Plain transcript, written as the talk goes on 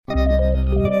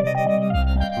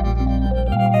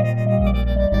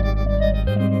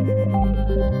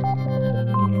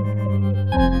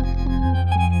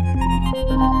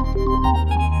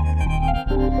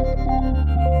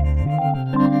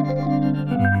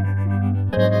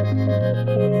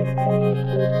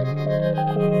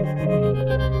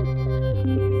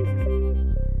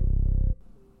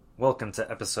Welcome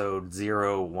to episode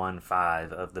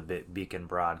 015 of the Bit Beacon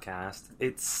broadcast.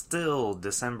 It's still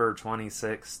December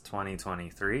 26,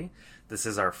 2023. This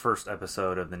is our first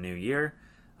episode of the new year,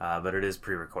 but it is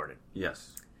pre-recorded.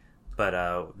 Yes.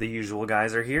 But the usual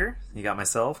guys are here. You got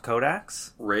myself,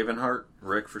 Kodax. Ravenheart,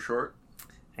 Rick for short.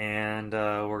 And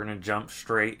we're going to jump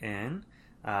straight in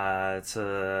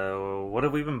to what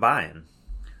have we been buying?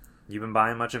 You been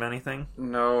buying much of anything?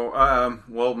 No,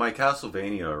 well, my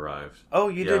Castlevania arrived. Oh,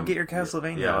 you did get your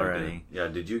Castlevania already.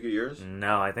 Did you get yours?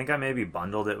 No, I think I maybe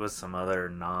bundled it with some other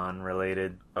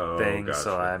non-related thing, gotcha.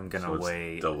 so I'm gonna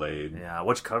wait. Delayed. Yeah,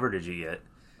 which cover did you get?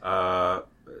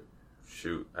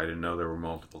 Shoot, I didn't know there were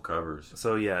multiple covers.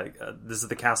 So yeah, this is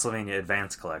the Castlevania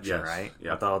Advance Collection, Yes, right?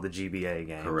 yeah. With all the GBA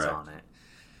games Correct. on it.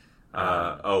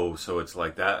 So it's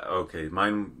like that? Okay,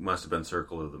 mine must have been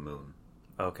Circle of the Moon.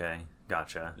 Okay,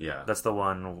 gotcha. Yeah. That's the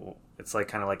one, it's like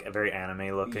kind of like a very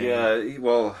anime looking. Yeah,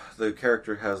 well, the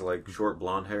character has like short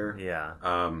blonde hair. Yeah.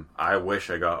 I wish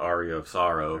I got Aria of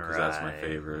Sorrow, because that's my Right,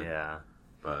 favorite. Yeah.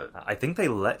 But I think they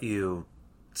let you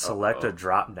select a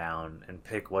drop down and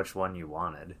pick which one you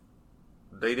wanted.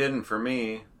 they didn't for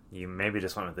me. You maybe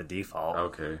just went with the default.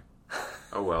 Okay.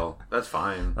 Oh well, that's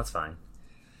fine. That's fine.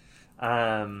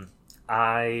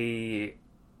 I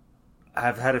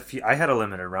have had I had a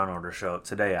limited run order show up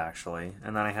today, actually,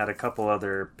 and then I had a couple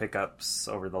other pickups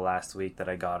over the last week that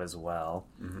I got as well.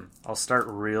 Mm-hmm. I'll start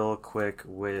real quick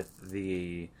with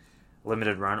the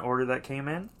limited run order that came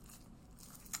in.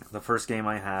 The first game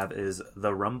I have is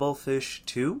The Rumblefish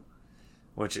 2,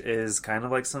 which is kind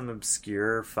of like some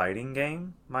obscure fighting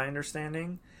game, my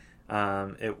understanding.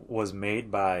 It was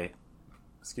made by,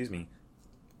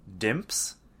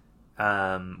 Dimps,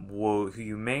 who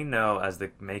you may know as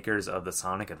the makers of the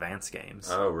Sonic Advance games.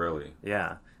 Oh, really?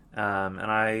 Yeah. And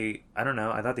I don't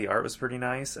know, I thought the art was pretty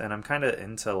nice, and I'm kind of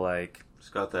into, like... It's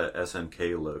got that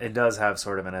SNK look. It does have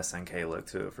sort of an SNK look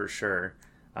to it, for sure.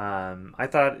 I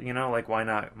thought, like, why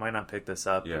not pick this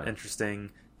up? Yeah.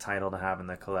 Interesting title to have in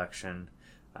the collection.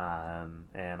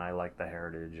 And I like the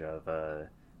heritage of, the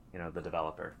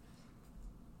developer.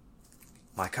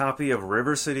 My copy of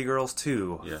River City Girls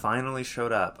 2 finally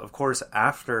showed up. Of course,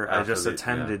 after I just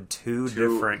attended two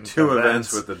different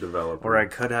events with the developer where I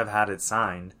could have had it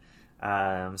signed.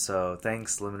 So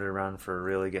thanks, Limited Run, for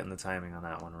really getting the timing on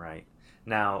that one right.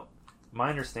 Now, my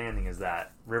understanding is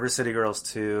that River City Girls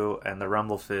 2 and the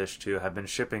Rumblefish 2 have been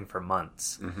shipping for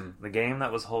months. Mm-hmm. The game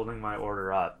that was holding my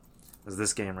order up was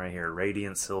this game right here,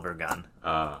 Radiant Silvergun.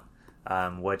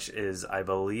 Which is, I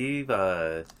believe,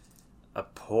 a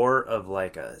port of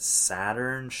like a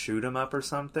Saturn shoot 'em up or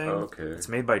something. Okay. It's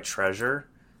made by Treasure,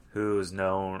 who's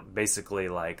known basically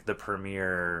like the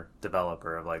premier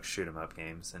developer of like shoot 'em up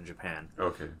games in Japan.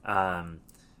 Okay.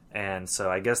 And so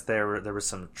I guess there was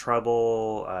some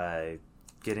trouble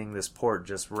getting this port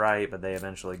just right, but they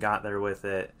eventually got there with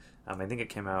it. I think it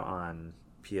came out on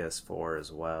PS4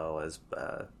 as well as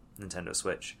Nintendo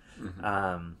Switch.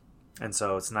 Mm-hmm. And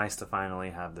so it's nice to finally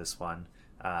have this one.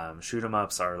 Shoot 'em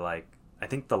ups are like, I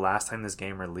think the last time this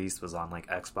game released was on like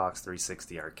Xbox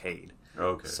 360 Arcade.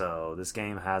 Okay. So this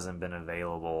game hasn't been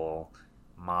available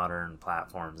modern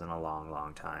platforms in a long,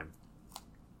 long time.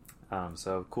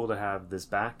 So cool to have this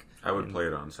back. I would play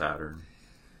it on Saturn.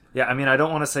 Yeah, I mean, I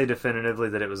don't want to say definitively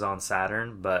that it was on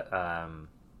Saturn, but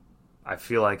I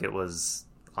feel like it was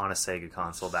on a Sega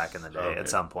console back in the day at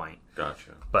some point.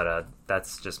 Gotcha. But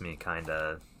that's just me kind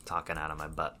of talking out of my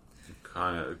butt.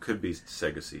 It could be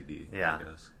Sega CD, Yeah. I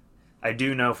guess. I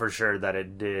do know for sure that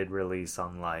it did release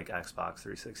on like Xbox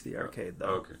 360 Arcade, though.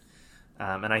 Okay.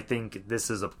 And I think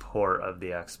this is a port of the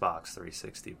Xbox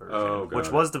 360 version, which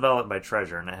it. was developed by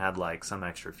Treasure, and it had like some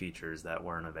extra features that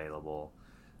weren't available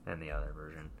in the other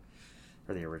version,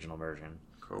 or the original version.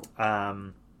 Cool.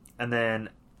 And then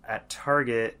at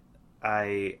Target,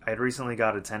 I'd recently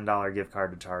got a $10 gift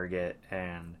card to Target,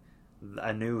 and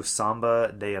a new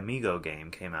Samba de Amigo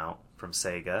game came out from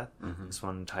Sega. Mm-hmm. This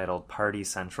one titled Party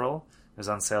Central. It was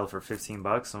on sale for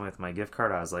 $15, and with my gift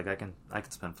card, I was like, I can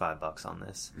spend $5 on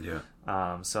this. Yeah.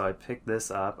 So I picked this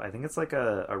up. I think it's like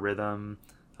a rhythm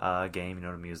game,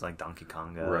 to use like Donkey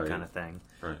Konga kind of thing.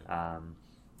 Right. I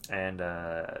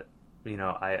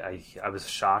was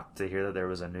shocked to hear that there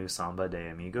was a new Samba de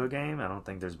Amigo game. I don't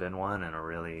think there's been one in a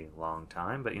really long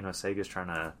time, but Sega's trying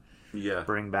to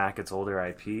bring back its older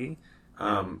IP.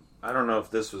 I don't know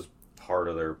if this was part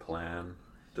of their plan.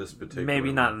 This particular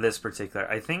maybe not this particular.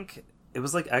 I think it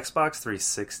was like Xbox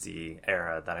 360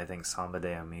 era that I think Samba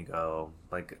de Amigo,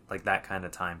 like that kind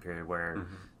of time period where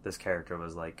this character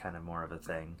was like kind of more of a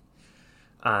thing.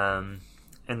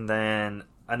 And then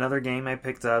another game I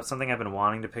picked up, something I've been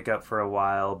wanting to pick up for a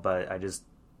while, but I just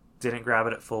didn't grab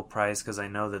it at full price because I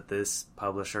know that this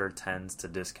publisher tends to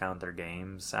discount their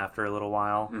games after a little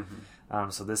while. Mm-hmm.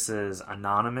 So this is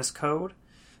Anonymous Code,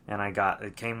 and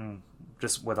it came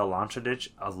just with a launch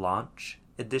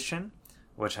edition,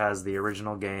 which has the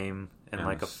original game and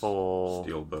like a full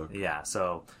steelbook. Yeah,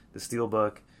 so the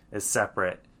steelbook is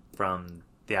separate from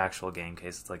the actual game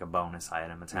case. It's like a bonus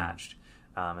item attached,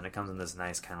 and it comes in this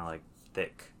nice kind of like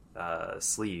thick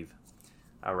sleeve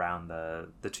around the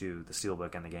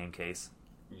steelbook and the game case.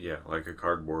 Yeah, like a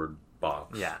cardboard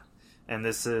box. Yeah, and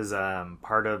this is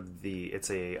part of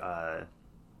it's a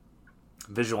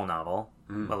visual novel,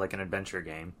 but like an adventure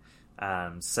game,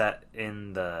 set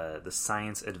in the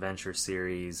science adventure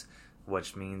series,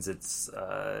 which means it's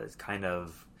kind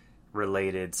of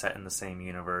related, set in the same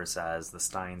universe as the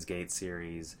Steins Gate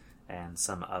series and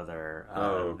some other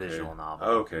visual novel.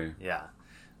 Okay. Yeah.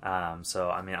 So,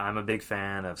 I mean, I'm a big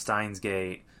fan of Steins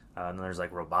Gate, and then there's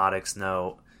like Robotics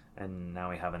Note, and now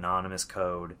we have Anonymous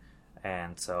Code,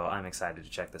 and so I'm excited to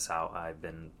check this out. I've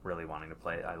been really wanting to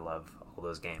play it. I love all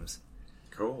those games.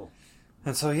 Cool.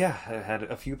 And so, yeah, I had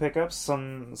a few pickups,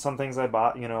 some things I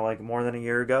bought, like more than a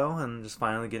year ago, and just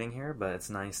finally getting here, but it's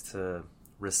nice to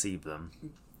receive them.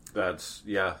 That's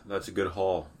a good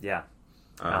haul. Yeah.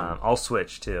 I'll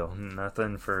switch, too.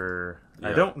 Nothing for... Yeah.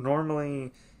 I don't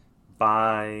normally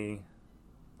buy...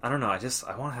 I don't know, I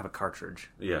want to have a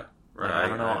cartridge. Yeah. Right. I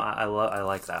don't know, I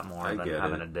like that more than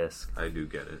having a disc. I do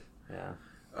get it. Yeah.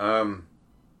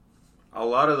 A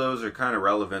lot of those are kind of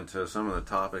relevant to some of the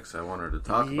topics I wanted to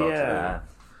talk about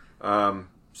today.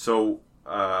 So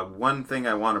one thing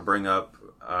I want to bring up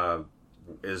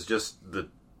is just the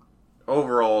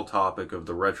overall topic of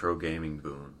the retro gaming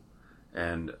boom.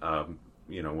 And,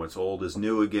 what's old is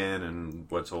new again, and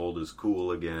what's old is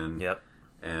cool again. Yep.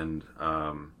 And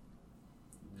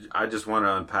I just want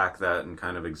to unpack that and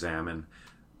kind of examine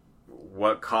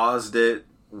what caused it,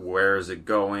 where is it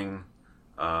going,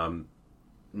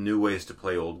 new ways to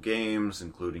play old games,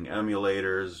 including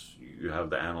emulators. You have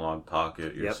the Analog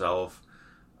Pocket yourself,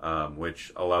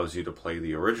 which allows you to play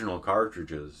the original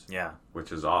cartridges. Yeah.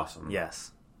 Which is awesome.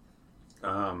 Yes.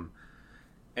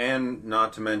 And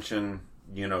not to mention,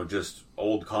 just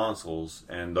old consoles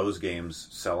and those games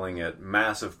selling at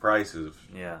massive prices.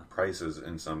 Yeah. Prices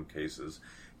in some cases.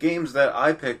 Games that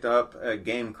I picked up at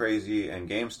Game Crazy and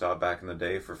GameStop back in the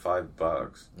day for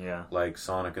 $5. Yeah. Like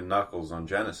Sonic and Knuckles on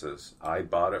Genesis. I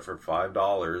bought it for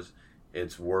 $5.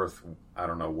 It's worth, I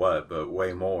don't know what, but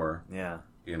way more. Yeah.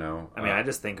 I mean, I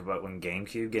just think about when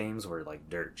GameCube games were like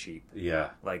dirt cheap.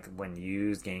 Yeah. Like when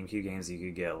used GameCube games, you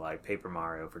could get like Paper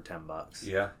Mario for $10.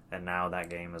 Yeah. And now that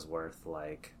game is worth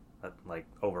like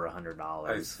over $100.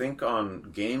 I think on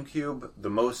GameCube,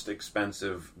 the most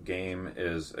expensive game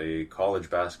is a college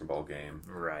basketball game.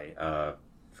 Right.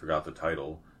 Forgot the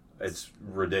title. It's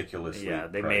ridiculously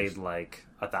they priced. made like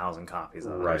 1,000 copies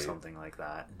of it or something like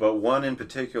that. But one in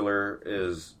particular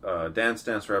is Dance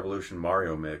Dance Revolution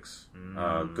Mario Mix.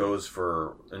 Goes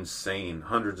for insane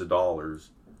hundreds of dollars.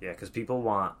 Yeah, because people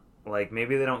want, like,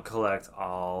 maybe they don't collect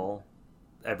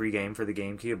every game for the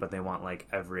GameCube, but they want like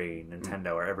every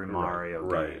Nintendo or every Mario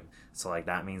game. Right. So like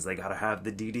that means they gotta have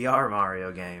the DDR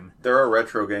Mario game. There are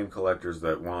retro game collectors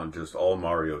that want just all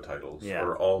Mario titles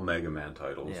or all Mega Man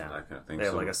titles and that kind of thing. They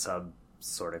have like a sub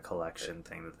sort of collection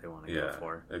thing that they want to go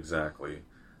for. Exactly.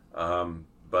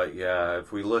 But yeah,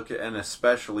 if we look at, and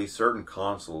especially certain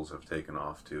consoles have taken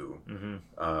off too.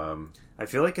 Mm-hmm. I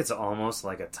feel like it's almost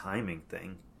like a timing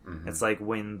thing. Mm-hmm. It's like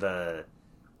when the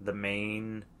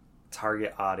main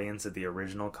target audience of the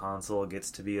original console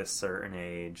gets to be a certain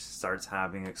age, starts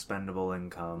having expendable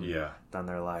income. Yeah. Then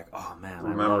they're like, oh man,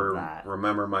 I love that.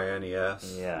 Remember my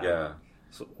NES? Yeah. Yeah.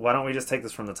 So why don't we just take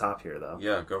this from the top here, though?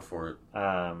 Yeah, go for it.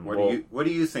 What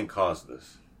do you think caused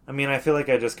this? I mean, I feel like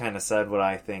I just kind of said what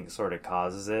I think sort of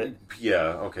causes it.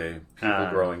 Yeah, okay. People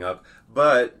growing up.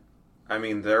 But, I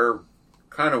mean, there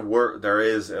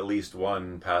is at least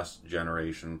one past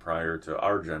generation prior to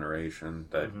our generation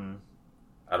that,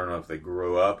 I don't know if they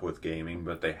grew up with gaming,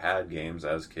 but they had games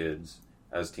as kids,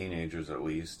 as teenagers at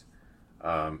least.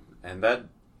 And that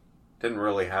didn't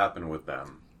really happen with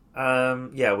them.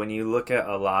 Yeah, when you look at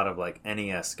a lot of, like,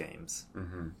 NES games,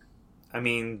 I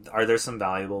mean, are there some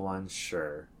valuable ones?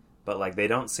 Sure. But, like, they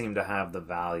don't seem to have the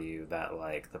value that,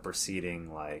 like, the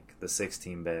preceding, like, the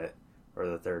 16-bit or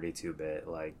the 32-bit,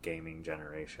 like, gaming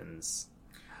generations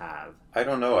have. I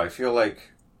don't know. I feel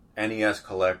like NES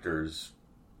collectors,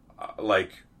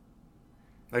 like,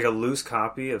 Like a loose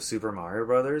copy of Super Mario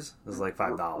Brothers is like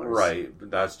 $5. Right, but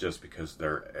that's just because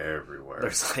they're everywhere.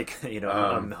 There's like,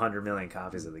 100 million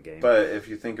copies of the game. But if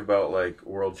you think about like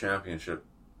World Championship,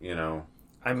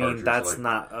 I mean, that's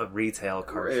not a retail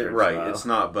cartridge. Right, though. it's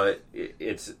not, but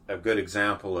it's a good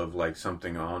example of like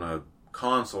something on a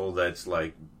console that's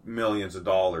like millions of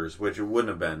dollars, which it wouldn't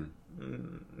have been.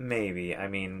 Maybe. I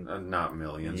mean... not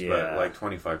millions, but like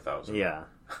 25,000. Yeah.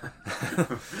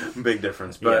 Big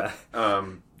difference. But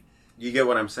you get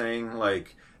what I'm saying?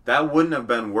 Like, that wouldn't have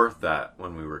been worth that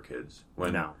when we were kids.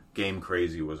 When Game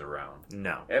Crazy was around.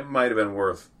 No. It might have been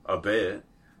worth a bit.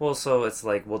 Well, so it's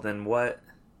like, well, then what...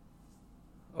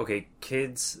 Okay,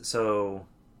 kids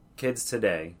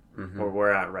today, where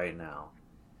we're at right now,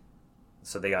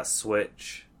 so they got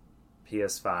Switch,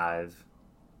 PS5,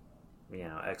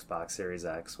 Xbox Series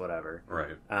X, whatever.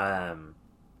 Right.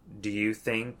 Do you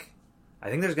think... I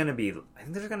think there's going to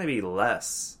be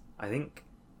less. I think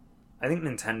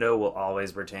Nintendo will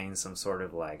always retain some sort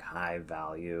of like high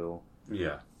value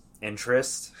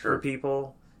interest for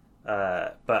people.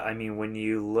 But I mean, when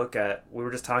you look at, we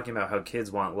were just talking about how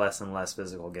kids want less and less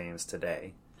physical games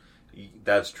today.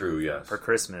 That's true, yes. For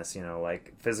Christmas,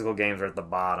 like physical games are at the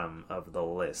bottom of the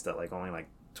list. That like only like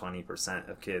 20%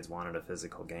 of kids wanted a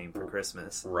physical game for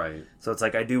Christmas. Right. So it's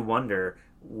like, I do wonder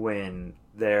when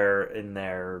they're in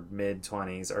their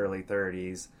mid-20s, early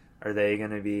 30s, are they going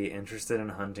to be interested in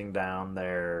hunting down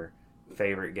their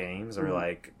favorite games or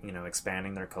like,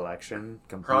 expanding their collection,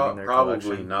 completing their collection?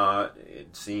 Probably not,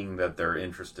 seeing that they're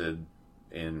interested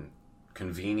in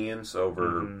convenience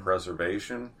over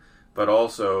preservation, but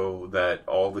also that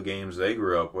all the games they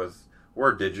grew up with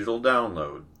were digital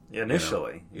download.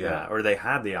 Initially, or they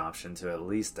had the option to at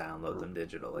least download them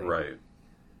digitally, right?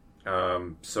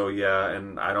 So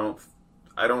and I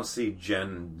don't see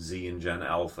Gen Z and Gen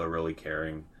Alpha really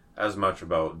caring as much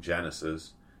about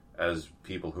Genesis as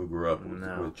people who grew up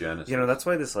with Genesis. That's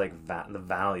why this like the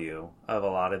value of a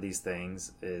lot of these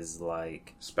things is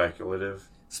like speculative,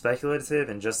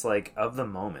 and just like of the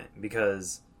moment,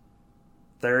 because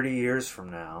 30 years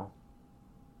from now,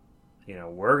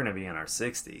 we're going to be in our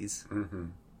 60s. Mm-hmm.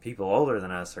 People older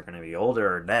than us are going to be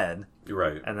older or dead.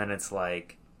 Right. And then it's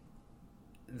like,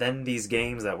 then these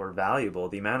games that were valuable,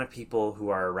 the amount of people who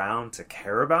are around to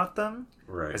care about them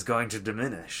is going to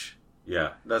diminish.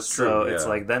 Yeah, that's true. So it's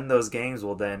like, then those games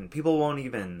people won't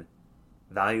even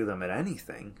value them at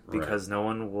anything because no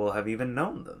one will have even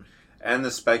known them. And the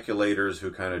speculators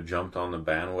who kind of jumped on the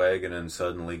bandwagon and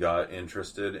suddenly got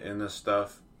interested in this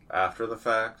stuff after the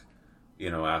fact,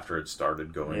 after it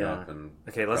started going up and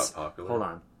got popular. Hold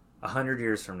on. 100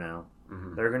 years from now,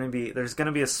 there's going to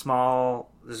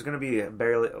be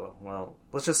barely, well,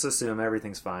 let's just assume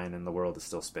everything's fine and the world is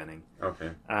still spinning. Okay.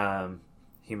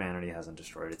 Humanity hasn't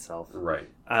destroyed itself. Right.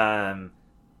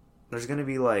 There's going to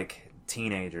be like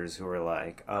teenagers who are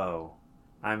like, oh,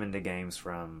 I'm into games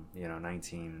from,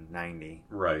 1990.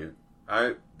 Right.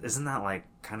 Isn't that like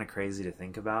kind of crazy to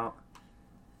think about?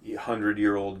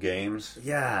 100-year-old games.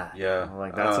 Yeah.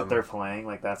 Like that's what they're playing.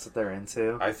 Like that's what they're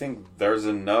into. I think there's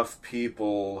enough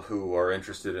people who are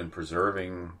interested in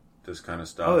preserving this kind of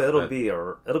stuff. Oh, it'll be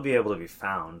able to be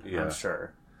found. Yeah. I'm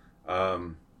sure.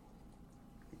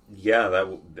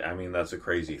 That's a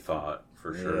crazy thought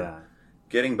for sure. Yeah.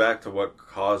 Getting back to what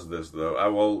caused this,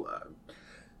 though,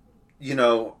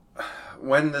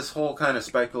 when this whole kind of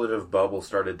speculative bubble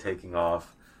started taking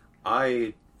off,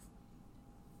 I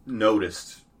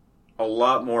noticed a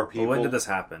lot more people. Well, when did this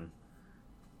happen?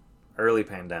 Early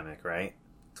pandemic, right?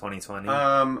 2020?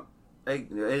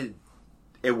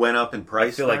 It went up in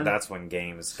price. I feel like that's when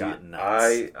games got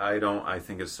nuts. I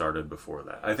think it started before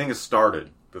that. I think it started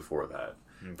before that.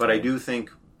 Okay. But I do think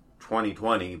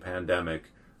 2020 pandemic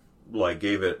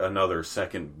gave it another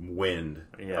second wind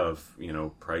of,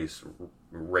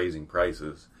 raising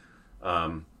prices.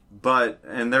 But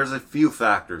there's a few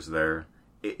factors there.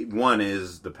 One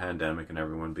is the pandemic and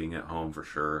everyone being at home for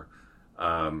sure.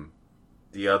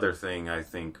 The other thing I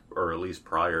think, or at least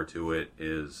prior to it,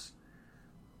 is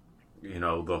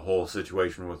the whole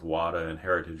situation with WATA and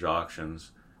Heritage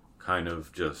Auctions kind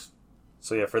of just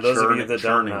for those of you that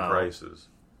don't know, prices.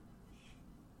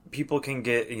 People can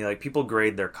get people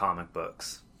grade their comic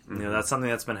books. Mm-hmm. That's something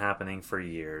that's been happening for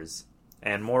years,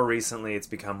 and more recently it's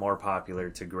become more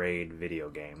popular to grade video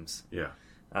games. Yeah.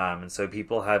 And so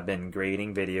people have been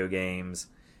grading video games,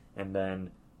 and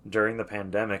then during the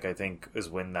pandemic, I think, is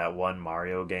when that one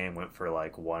Mario game went for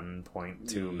like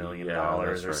 $1.2 million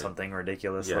or something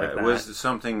ridiculous like that. It was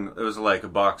something. It was like a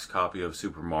box copy of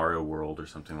Super Mario World or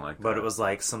something like that. But it was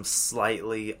like some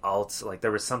slightly like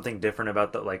there was something different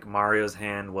about that. Like Mario's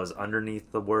hand was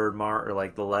underneath the word or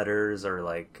like the letters, or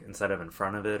like instead of in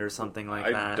front of it or something like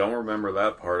that. I don't remember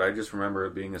that part. I just remember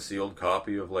it being a sealed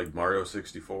copy of like Mario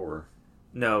 64.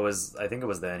 No, I think it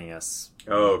was the NES.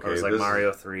 Oh, okay. It was like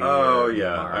Mario 3. Oh,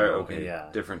 yeah. Okay, yeah.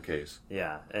 Different case.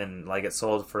 Yeah, and like it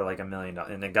sold for like $1 million,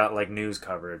 and it got like news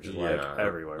coverage like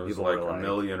everywhere. It was People like were $1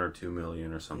 million or $2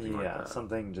 million or something like that. Yeah,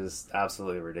 something just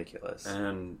absolutely ridiculous.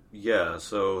 And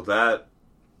so that,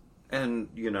 and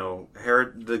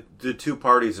the two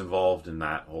parties involved in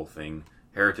that whole thing,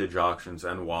 Heritage Auctions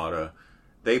and WATA,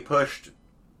 they pushed.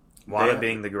 WATA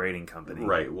being the grading company.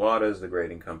 Right, WATA is the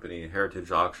grading company.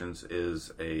 Heritage Auctions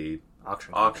is a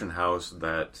auction house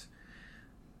that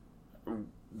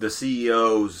the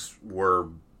CEOs were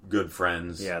good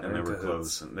friends, and they were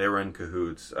close. And they were in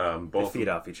cahoots. They feed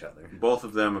off each other. Both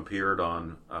of them appeared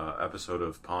on an episode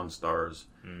of Pawn Stars,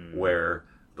 where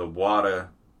the WATA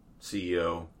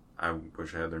CEO, I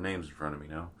wish I had their names in front of me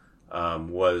now,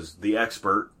 was the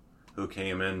expert who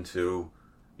came into,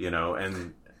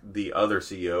 and the other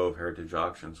CEO of Heritage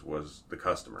Auctions was the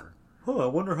customer. Oh, I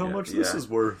wonder how much this is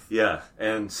worth. Yeah,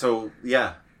 and so,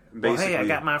 basically... Well, hey, I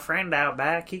got my friend out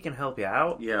back. He can help you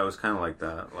out. Yeah, it was kind of like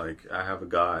that. Like, I have a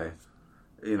guy,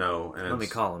 and let me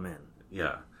call him in.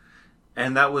 Yeah.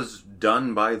 And that was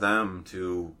done by them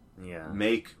to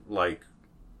make, like,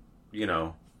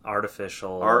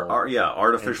 artificial...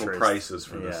 artificial prices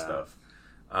for this stuff.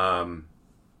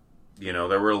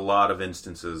 There were a lot of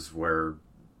instances where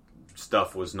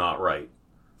stuff was not right.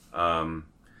 And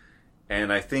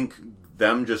I think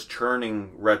them just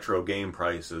churning retro game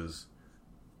prices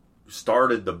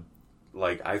started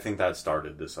I think that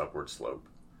started this upward slope.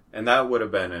 And that would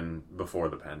have been before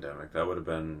the pandemic. That would have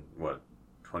been, what,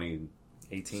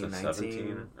 2018,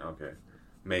 19? Okay.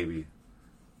 Maybe.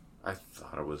 I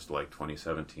thought it was like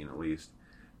 2017 at least.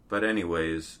 But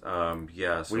anyways, so...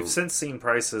 We've since seen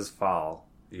prices fall.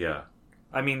 Yeah.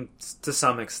 I mean, to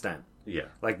some extent. Yeah.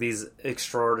 Like these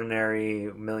extraordinary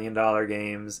 $1 million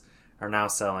games are now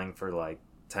selling for like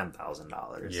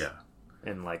 $10,000. Yeah.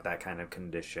 In like that kind of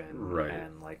condition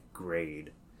and like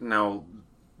grade. Now,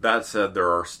 that said,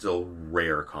 there are still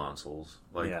rare consoles.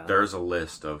 Like there's a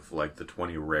list of like the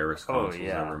 20 rarest consoles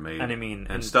ever made. And I mean,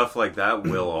 and stuff like that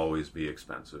will always be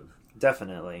expensive.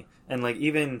 Definitely. And like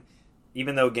even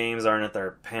though games aren't at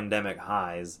their pandemic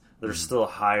highs, they're still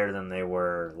higher than they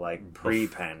were like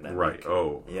pre-pandemic. Right.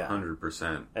 Oh, yeah.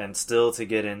 100%. And still to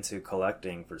get into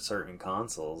collecting for certain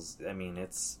consoles, I mean,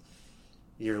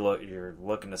 you're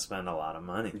looking to spend a lot of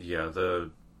money. Yeah, the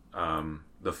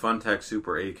Funtech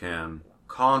Super ACAN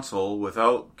console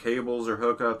without cables or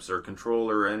hookups or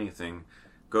controller or anything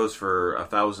goes for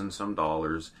 $1,000 some.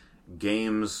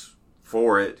 Games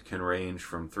for it can range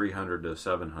from $300 to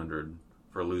 $700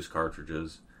 for loose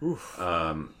cartridges.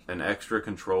 An extra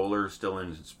controller still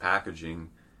in its packaging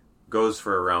goes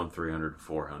for around $300 to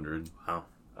 $400. Wow.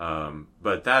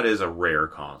 But that is a rare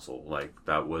console. Like,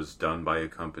 that was done by a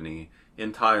company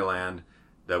in Thailand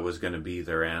that was going to be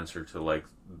their answer to like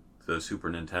the Super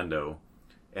Nintendo,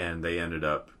 and they ended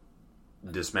up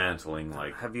dismantling.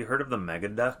 Like, have you heard of the Mega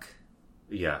Duck?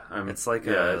 Yeah, it's like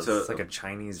a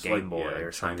Chinese Game Boy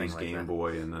or something Chinese like Game that.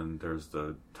 Boy, and then there's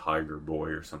the Tiger Boy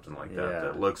or something like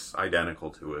that looks identical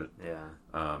to it.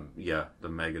 Yeah. The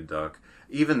Mega Duck.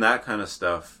 Even that kind of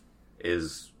stuff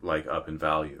is like up in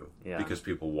value because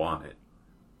people want it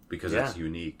because it's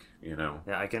unique. Yeah,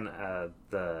 I can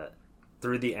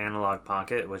through the Analog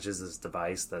Pocket, which is this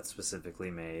device that's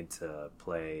specifically made to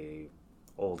play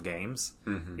old games,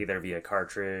 either via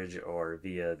cartridge or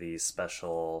via the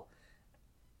special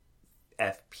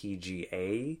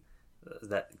FPGA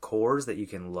cores that you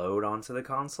can load onto the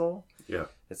console. Yeah.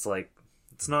 It's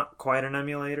not quite an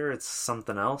emulator, it's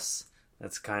something else.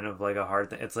 It's kind of like a hard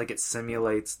thing. It's like it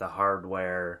simulates the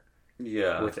hardware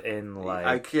within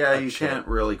like you can't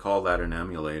really call that an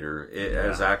emulator. It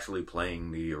is actually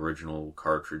playing the original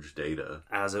cartridge data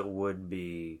as it would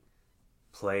be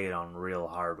played on real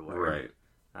hardware. Right.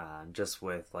 Just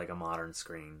with like a modern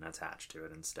screen attached to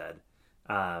it instead.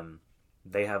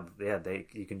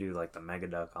 You can do like the Mega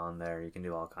Duck on there. You can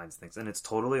do all kinds of things, and it's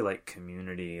totally like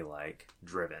community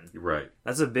driven. Right.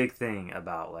 That's a big thing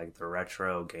about like the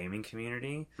retro gaming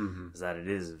community is that it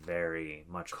is very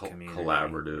much community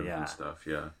collaborative and stuff.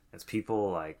 Yeah. It's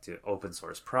people like do open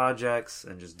source projects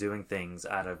and just doing things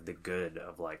out of the good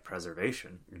of like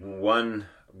preservation. One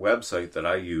website that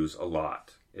I use a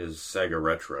lot is Sega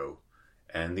Retro,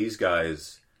 and these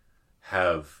guys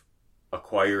have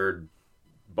acquired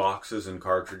boxes and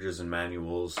cartridges and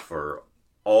manuals for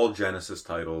all Genesis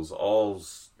titles, all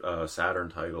Saturn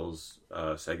titles,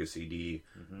 Sega CD,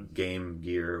 Game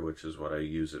Gear, which is what I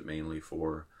use it mainly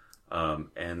for.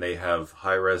 And they have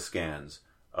high-res scans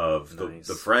of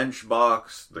the French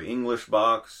box, the English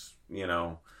box,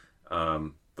 the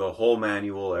whole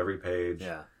manual, every page.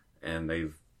 Yeah. And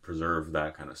they've preserved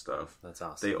that kind of stuff. That's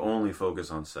awesome. They only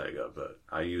focus on Sega, but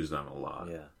I use them a lot.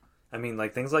 Yeah. I mean,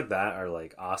 like, things like that are,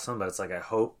 like, awesome, but it's like, I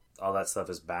hope all that stuff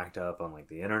is backed up on, like,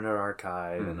 the Internet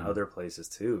Archive and other places,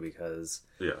 too, because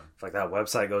if, like, that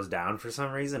website goes down for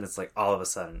some reason, it's like, all of a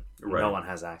sudden, no one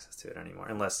has access to it anymore,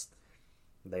 unless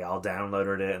they all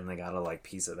downloaded it and they gotta, like,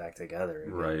 piece it back together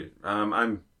again.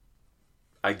 Right.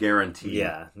 I guarantee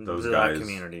those guys... that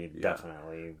community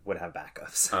definitely would have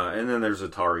backups. And then there's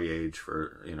Atari Age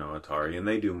for, Atari, and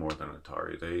they do more than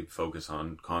Atari. They focus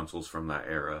on consoles from that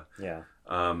era. Yeah.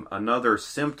 Another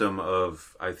symptom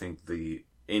of, I think, the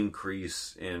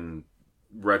increase in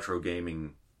retro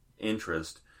gaming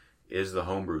interest is the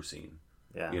homebrew scene.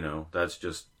 Yeah. That's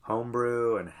just...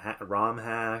 Homebrew and ROM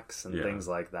hacks and things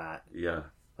like that. Yeah.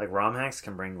 Like, ROM hacks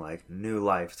can bring, like, new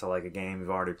life to, like, a game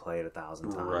you've already played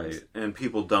 1,000 times. Right. And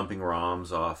people dumping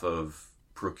ROMs off of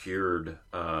procured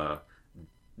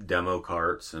demo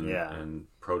carts and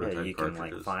prototype you cartridges.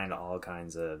 can, like, find all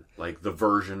kinds of... Like, the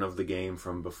version of the game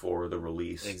from before the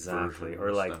release. Exactly.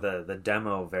 Or, like, the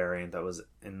demo variant that was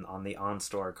on the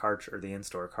on-store cartridge, or the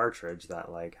in-store cartridge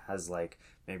that, like, has, like,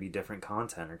 maybe different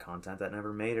content, or content that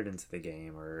never made it into the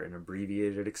game, or an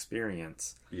abbreviated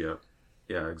experience. Yep.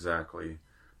 Yeah, exactly.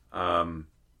 Some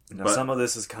of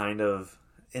this is kind of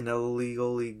in a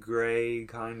legally gray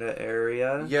kind of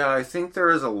area. Yeah, I think there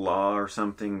is a law or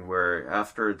something where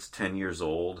after it's 10 years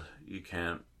old, you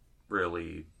can't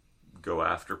really go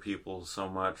after people so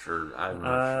much, or I'm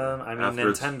not sure. I mean,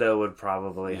 Nintendo would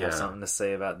probably have something to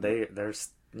say about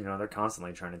they're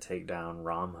constantly trying to take down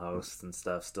ROM hosts and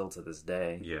stuff still to this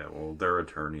day. Yeah, well, their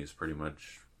attorneys pretty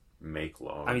much make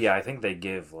laws. I mean, yeah, I think they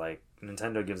give, like,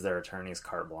 Nintendo gives their attorneys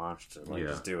carte blanche to, like,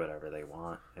 just do whatever they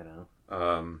want,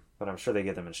 but I'm sure they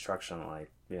give them instruction,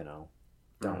 like,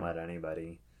 don't let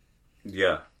anybody.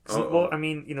 Yeah. Well, I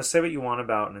mean, say what you want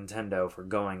about Nintendo for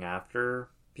going after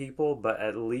people, but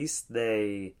at least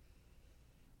they,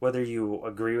 whether you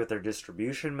agree with their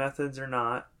distribution methods or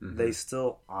not, they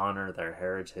still honor their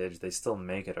heritage. They still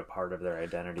make it a part of their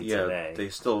identity today. They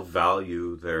still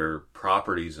value their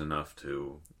properties enough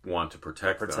to want to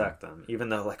protect them. Even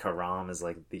though, like, a ROM is,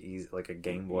 like, like a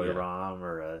Game Boy ROM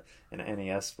or an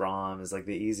NES ROM is, like,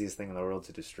 the easiest thing in the world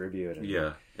to distribute.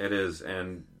 Yeah, it is.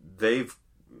 And they've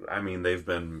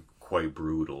been quite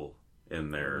brutal in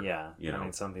their... Yeah, I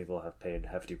mean, some people have paid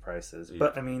hefty prices. Yeah.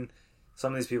 But, I mean,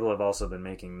 some of these people have also been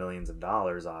making millions of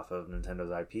dollars off of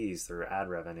Nintendo's IPs through ad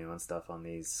revenue and stuff on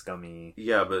these scummy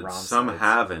but ROM some sites.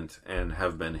 haven't and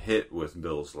have been hit with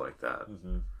bills like that.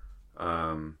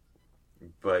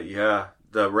 But yeah,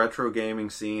 the retro gaming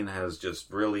scene has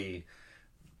just really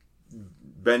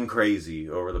been crazy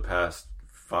over the past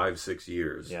 5-6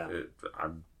 years. Yeah.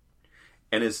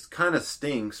 And it kind of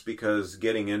stinks because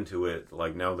getting into it,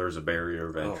 like, now there's a barrier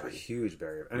of entry. Oh, a huge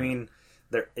barrier. I mean,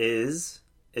 there is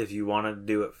if you want to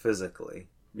do it physically.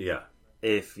 Yeah.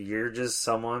 If you're just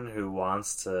someone who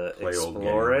wants to play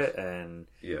explore it and,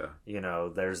 yeah,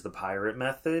 there's the pirate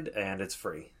method and it's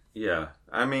free. Yeah.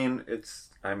 I mean,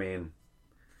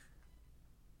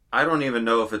 I don't even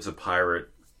know if it's a pirate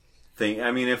thing.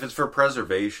 I mean, if it's for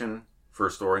preservation, for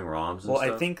storing ROMs and stuff.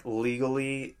 Well, I think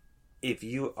legally, if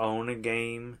you own a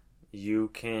game, you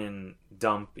can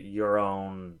dump your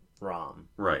own ROM.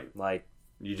 Right. Like,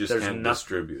 you just can't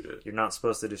distribute it. You're not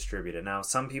supposed to distribute it. Now,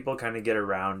 some people kind of get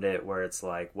around it where it's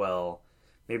like, well,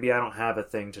 maybe I don't have a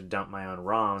thing to dump my own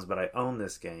ROMs, but I own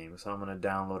this game, so I'm going to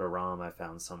download a ROM I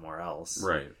found somewhere else.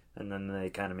 Right. And then they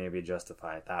kind of maybe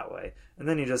justify it that way. And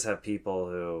then you just have people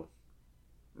who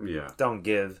don't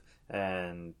give,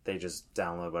 and they just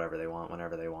download whatever they want,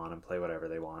 whenever they want, and play whatever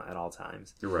they want at all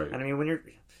times. Right. And I mean, when you're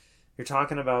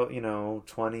talking about,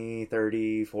 20,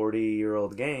 30,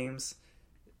 40-year-old games,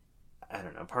 I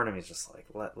don't know, part of me is just like,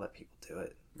 let people do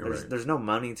it. There's no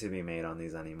money to be made on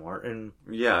these anymore. And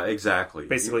yeah, exactly.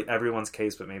 Basically everyone's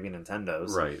case, but maybe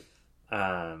Nintendo's. Right.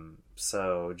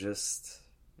 So just...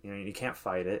 you can't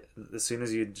fight it. As soon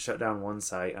as you shut down one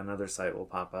site, another site will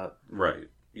pop up. Right.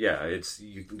 Yeah,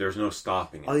 there's no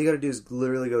stopping it. All you gotta do is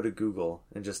literally go to Google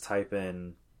and just type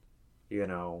in,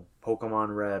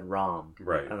 Pokemon Red ROM.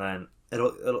 Right. And then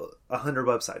it'll 100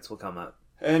 websites will come up.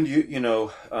 And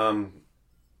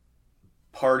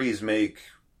parties make,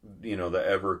 the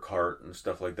EverCart and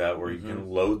stuff like that, where you can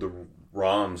load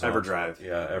ROMs. EverDrive.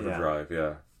 EverDrive.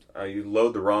 Yeah. You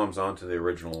load the ROMs onto the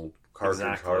original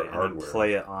cartridge hardware. And then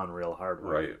play it on real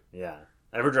hardware. Right. Yeah.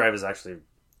 EverDrive is actually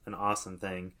an awesome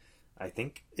thing. I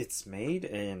think it's made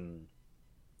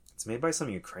by some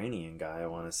Ukrainian guy, I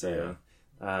want to say.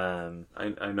 Yeah.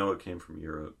 I know it came from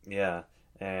Europe. Yeah.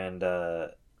 And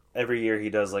every year he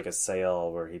does like a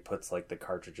sale where he puts like the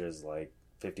cartridges like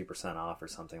 50% off or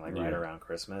something like right around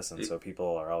Christmas, and so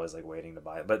people are always like waiting to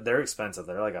buy it. But they're expensive.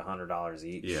 They're like $100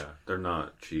 each. Yeah, they're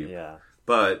not cheap. Yeah.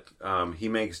 But he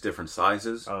makes different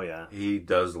sizes. Oh yeah. He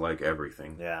does like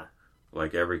everything. Yeah.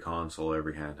 Like every console,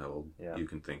 every handheld you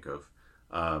can think of.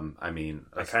 I mean,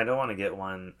 I kind of want to get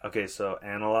one. Okay, so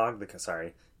Analog, the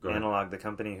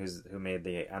company who made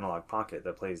the Analog Pocket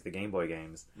that plays the Game Boy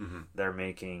games, they're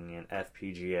making an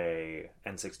FPGA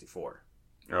N64.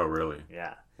 Oh, really?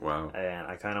 Yeah. Wow. And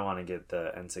I kind of want to get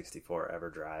the N64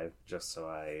 EverDrive just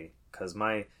because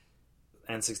my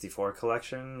N64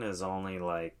 collection is only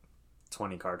like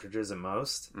 20 cartridges at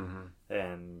most,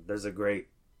 and there's a great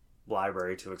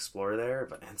library to explore there,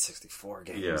 but N64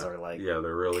 games are like, they're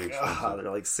really expensive.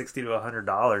 They're like $60 to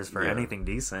 $100 for anything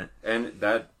decent, and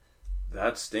that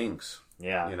stinks.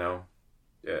 Yeah. You know,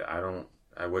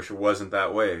 I wish it wasn't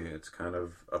that way. It's kind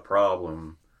of a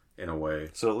problem in a way.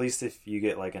 So at least if you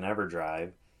get like an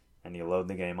EverDrive and you load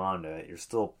the game onto it, you're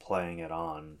still playing it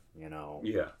on,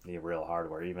 the real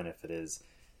hardware, even if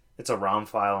it's a ROM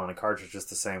file on a cartridge just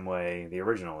the same way the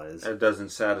original is. It doesn't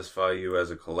satisfy you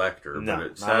as a collector, no, but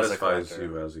it satisfies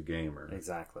you as a gamer.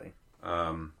 Exactly.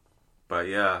 But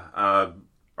yeah,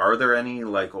 are there any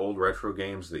like old retro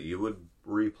games that you would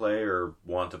replay or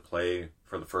want to play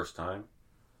for the first time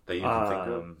that you can think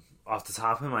of? Off the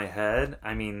top of my head,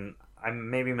 I mean, I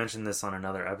maybe mentioned this on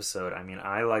another episode. I mean,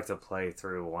 I like to play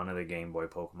through one of the Game Boy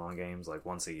Pokemon games like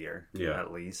once a year,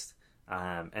 at least.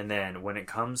 And then when it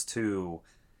comes to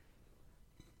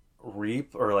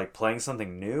or like playing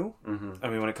something new, I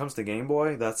mean, when it comes to Game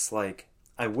Boy, that's like,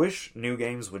 I wish new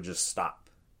games would just stop.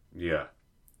 Yeah.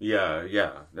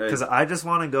 Because I just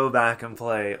want to go back and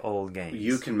play old games.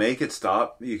 You can make it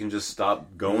stop. You can just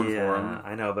stop going for them.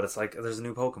 I know, but it's like there's a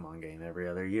new Pokemon game every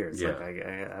other year. It's like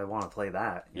I want to play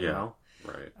that, you know?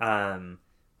 Right.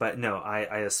 But no,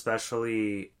 I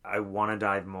want to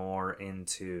dive more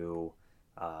into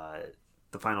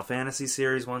the Final Fantasy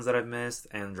series ones that I've missed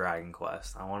and Dragon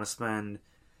Quest. I want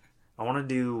to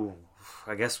do,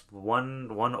 I guess, one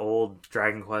old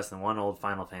Dragon Quest and one old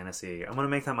Final Fantasy. I'm going to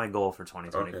make that my goal for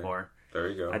 2024. Okay. There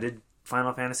you go. I did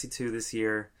Final Fantasy 2 this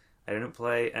year. I didn't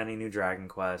play any new Dragon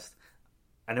Quest.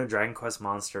 I know Dragon Quest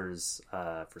Monsters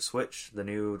for Switch, the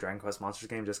new Dragon Quest Monsters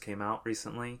game just came out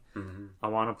recently. I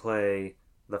want to play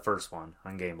the first one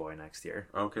on Game Boy next year.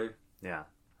 Okay. Yeah.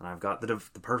 And I've got the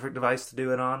perfect device to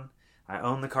do it on. I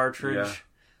own the cartridge.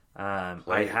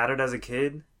 I had it as a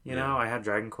kid. You know, I had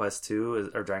Dragon Quest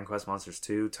 2 or Dragon Quest Monsters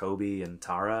 2, Toby and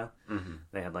Tara.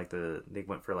 They had like they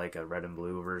went for like a red and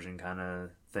blue version kind of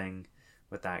thing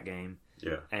with that game.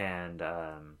 Yeah. And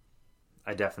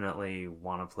I definitely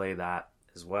want to play that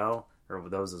as well, or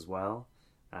those as well.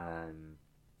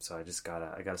 So I just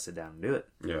gotta sit down and do it.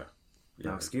 Yeah.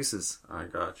 No excuses. I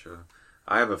gotcha.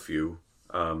 I have a few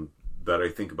that I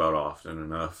think about often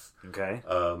enough. Okay.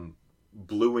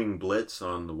 Blue Wing Blitz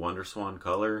on the WonderSwan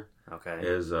Color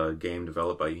is a game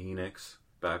developed by Enix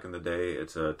back in the day.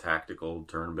 It's a tactical,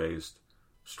 turn-based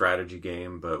strategy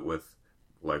game, but with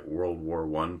like World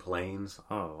War I planes.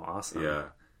 Oh, awesome! Yeah,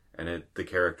 and the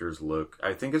characters look.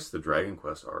 I think it's the Dragon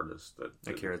Quest artist that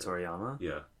Akira Toriyama.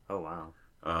 Yeah. Oh wow.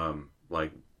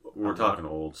 Like we're talking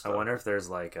old stuff. I wonder if there's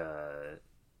like a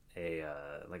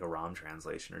ROM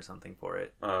translation or something for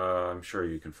it. I'm sure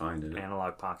you can find it.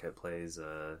 Analog Pocket plays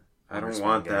I don't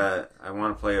want that. I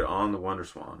want to play it on the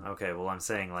WonderSwan. Okay, well, I'm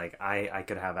saying like I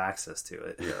could have access to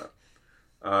it.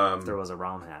 Yeah. If there was a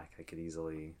ROM hack, I could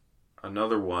easily.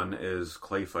 Another one is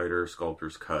Clay Fighter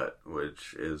Sculptor's Cut,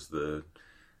 which is the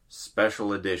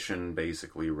special edition,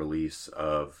 basically release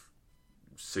of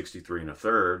 63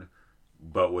 1/3,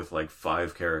 but with like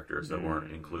 5 characters that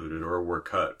weren't included or were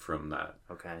cut from that.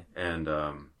 Okay. And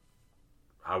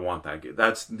I want that game.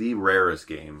 That's the rarest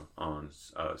game on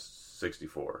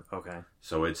 64. Okay.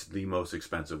 So it's the most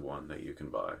expensive one that you can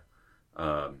buy.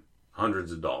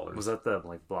 Hundreds of dollars. Was that the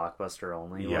like Blockbuster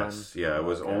only one? Yes. Yeah, it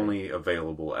was only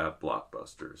available at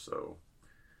Blockbuster. So,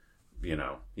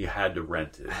 you had to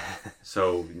rent it.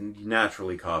 So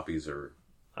naturally copies are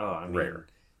rare.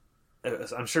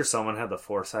 I'm sure someone had the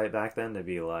foresight back then to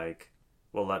be like,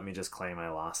 well, let me just claim I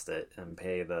lost it and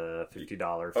pay the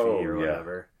 $50 fee or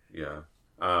whatever. Yeah.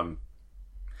 I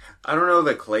don't know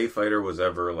that Clay Fighter was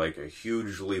ever like a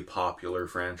hugely popular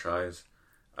franchise.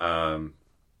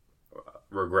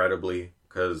 regrettably,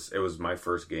 because it was my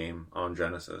first game on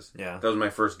Genesis. Yeah. That was my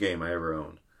first game I ever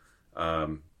owned.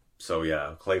 So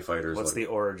yeah, Clay Fighters. What's the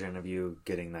origin of you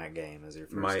getting that game as your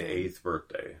first my game? 8th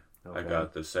birthday. Okay. I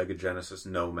got the Sega Genesis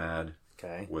Nomad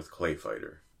with Clay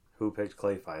Fighter. Who picked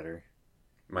Clay Fighter?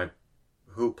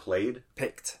 Who played?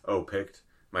 Picked. Oh, picked.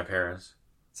 My parents.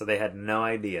 So they had no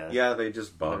idea. Yeah, they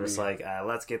just bought me. They're just like,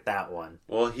 let's get that one.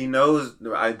 Well, he knows.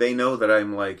 They know that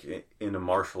I'm like into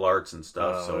martial arts and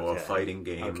stuff, so okay. a fighting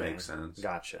game makes sense.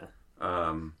 Gotcha.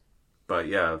 But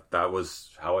yeah, that was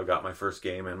how I got my first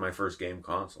game and my first game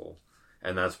console,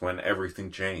 and that's when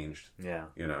everything changed. Yeah.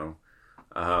 You know.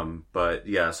 But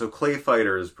yeah, so Clay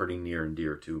Fighter is pretty near and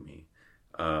dear to me.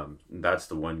 That's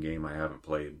the one game I haven't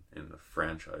played in the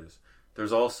franchise.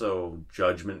 There's also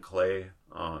Judgment Clay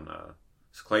on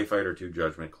it's Clay Fighter 2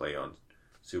 Judgment Clay on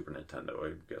Super Nintendo.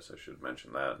 I guess I should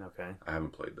mention that. Okay. I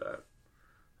haven't played that.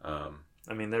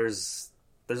 I mean, there's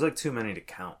like too many to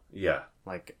count. Yeah.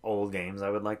 Like old games I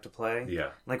would like to play. Yeah.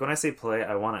 Like when I say play,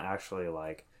 I want to actually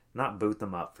like not boot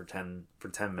them up for 10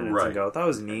 minutes right. and go, that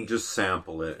was neat. Just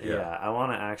sample it. Yeah. I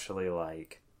want to actually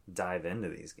like dive into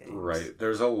these games. Right.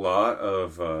 There's a lot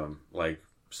of like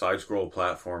side-scroll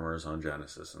platformers on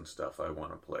Genesis and stuff I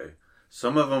want to play.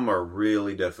 Some of them are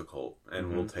really difficult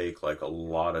and will take like a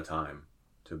lot of time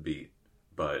to beat.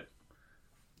 But,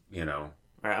 you know.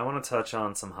 All right, I want to touch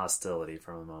on some hostility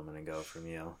from a moment ago from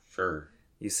you. Sure.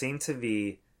 You seem to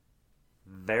be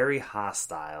very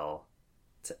hostile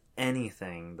to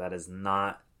anything that is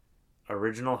not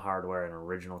original hardware and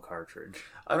original cartridge.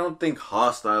 I don't think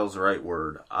hostile's the right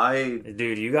word.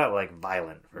 Dude, you got like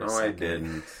violent for a second. No, I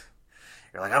didn't.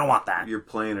 You're like, I don't want that. You're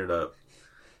playing it up.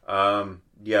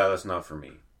 Yeah, that's not for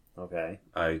me. Okay.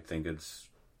 I think it's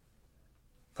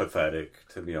pathetic,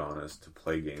 to be honest, to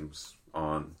play games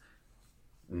on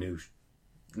new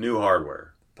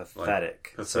hardware.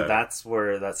 Pathetic. So that's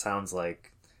where that sounds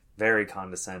like very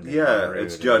condescending. Yeah,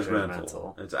 it's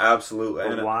judgmental. It's absolutely.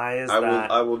 But why is that?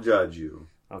 I will judge you.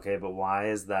 Okay, but why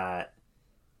is that?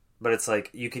 But it's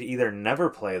like you could either never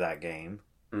play that game,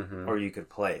 or you could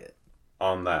play it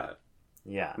on that.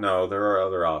 Yeah. No, there are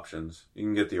other options. You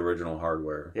can get the original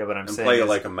hardware. Yeah, but I'm saying play it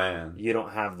like a man. You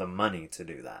don't have the money to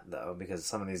do that though, because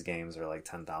some of these games are like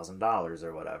 $10,000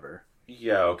 or whatever.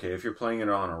 Yeah, okay. If you're playing it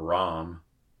on a ROM,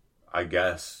 I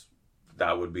guess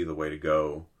that would be the way to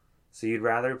go. So you'd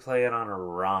rather play it on a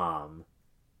ROM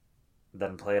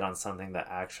than play it on something that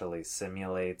actually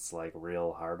simulates like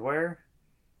real hardware?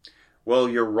 Well,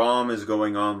 your ROM is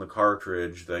going on the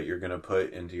cartridge that you're going to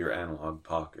put into your analog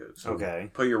pocket. So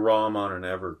put your ROM on an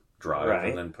EverDrive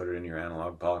and then put it in your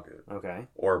analog pocket. Okay.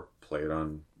 Or play it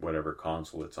on whatever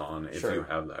console it's on if you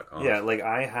have that console. Yeah, like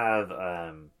I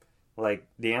have, like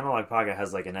the analog pocket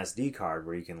has like an SD card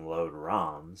where you can load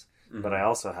ROMs, but I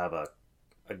also have a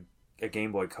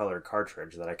Game Boy Color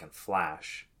cartridge that I can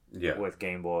flash with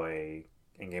Game Boy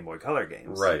and Game Boy Color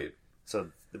games. Right. So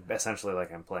essentially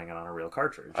like I'm playing it on a real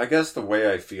cartridge. I guess the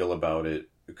way I feel about it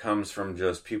comes from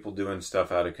just people doing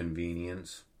stuff out of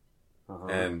convenience.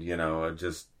 And, you know,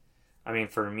 I mean,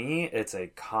 for me, it's a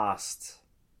cost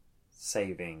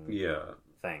saving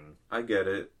thing. I get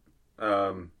it.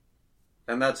 And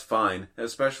that's fine,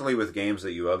 especially with games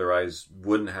that you otherwise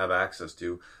wouldn't have access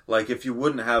to. Like, if you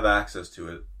wouldn't have access to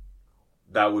it,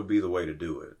 that would be the way to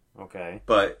do it. Okay.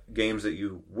 But games that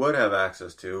you would have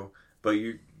access to, but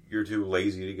you're too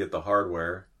lazy to get the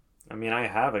hardware. I mean, I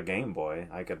have a Game Boy.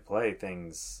 I could play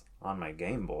things on my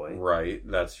Game Boy. Right,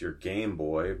 that's your Game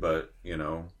Boy, but, you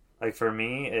know... Like, for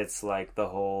me, it's like the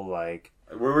whole, like...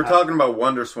 We were talking about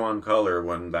Wonder Swan Color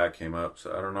when that came up,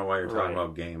 so I don't know why you're talking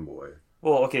about Game Boy.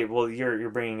 Well, okay, you're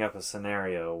bringing up a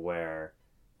scenario where...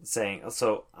 saying,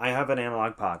 so I have an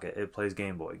analog pocket. It plays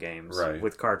Game Boy games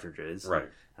with cartridges. Right.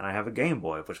 And I have a Game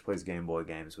Boy, which plays Game Boy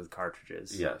games with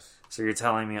cartridges. Yes. So you're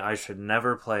telling me I should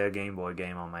never play a Game Boy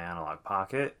game on my analog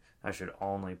pocket? I should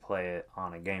only play it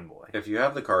on a Game Boy. If you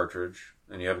have the cartridge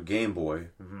and you have a Game Boy,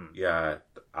 yeah,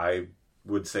 I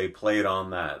would say play it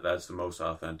on that. That's the most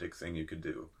authentic thing you could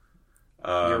do.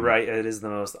 You're right. It is the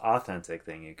most authentic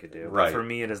thing you could do. Right. But for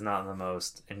me, it is not the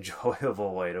most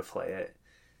enjoyable way to play it.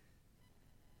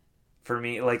 For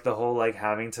me, like the whole like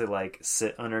having to like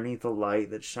sit underneath the light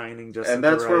that's shining just and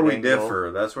at that's the where right we angle.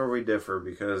 differ. That's where we differ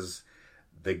because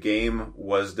the game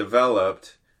was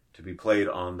developed to be played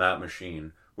on that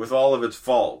machine with all of its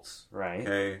faults, right?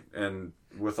 Okay, and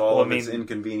with all of its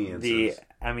inconveniences.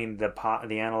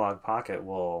 The analog pocket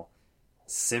will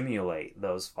simulate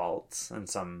those faults and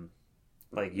some.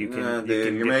 Like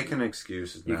you're making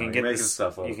excuses. Now. You're making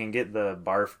stuff up. You can get the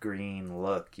barf green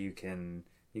look. You can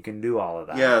do all of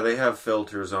that. Yeah, they have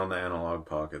filters on the analog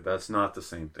pocket. That's not the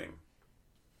same thing.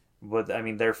 But I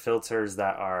mean, they're filters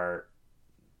that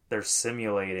they're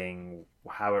simulating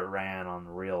how it ran on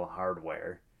real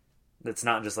hardware. It's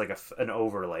not just like an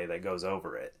overlay that goes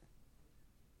over it.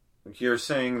 You're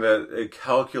saying that it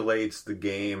calculates the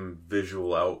game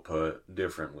visual output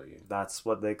differently. That's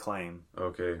what they claim.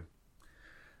 Okay.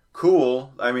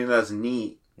 Cool. I mean, that's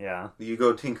neat. Yeah. You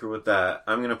go tinker with that.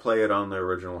 I'm going to play it on the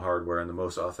original hardware in the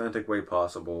most authentic way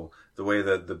possible, the way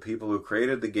that the people who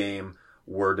created the game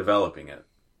were developing it.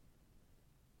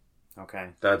 Okay.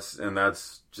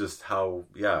 That's just how,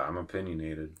 I'm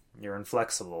opinionated. You're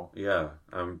inflexible. Yeah.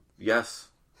 I'm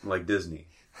like Disney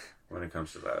when it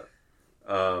comes to that.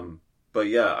 But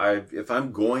yeah, if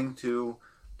I'm going to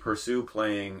pursue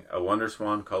playing a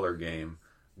WonderSwan color game,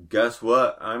 guess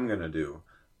what I'm going to do?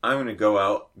 I'm going to go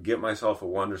out, get myself a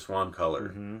WonderSwan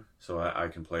color, so I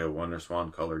can play a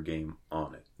WonderSwan color game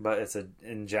on it. But it's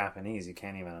in Japanese. You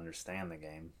can't even understand the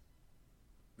game.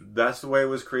 That's the way it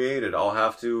was created.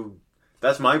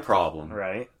 That's my problem.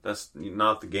 Right. That's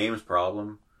not the game's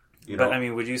problem. But, I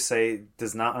mean, would you say,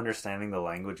 does not understanding the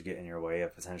language get in your way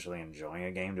of potentially enjoying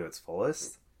a game to its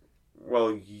fullest?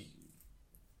 Well,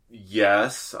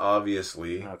 yes,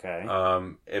 obviously. Okay.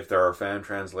 If there are fan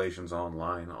translations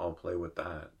online, I'll play with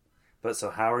that. But so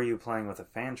how are you playing with a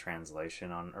fan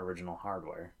translation on original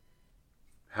hardware?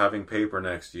 Having paper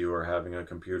next to you or having a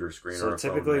computer screen or a phone next to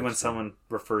you. So typically when someone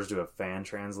refers to a fan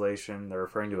translation, they're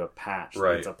referring to a patch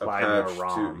that's applied to a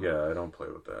ROM. Yeah, I don't play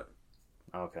with that.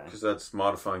 Okay. Because that's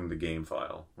modifying the game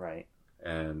file. Right.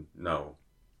 And no.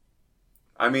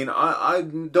 I mean, I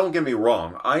don't get me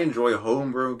wrong. I enjoy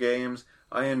homebrew games.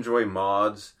 I enjoy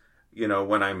mods,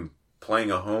 when I'm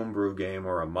playing a homebrew game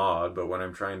or a mod, but when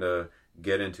I'm trying to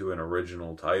get into an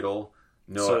original title,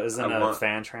 no. So isn't a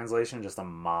fan translation just a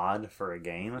mod for a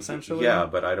game, essentially? Yeah,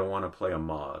 but I don't want to play a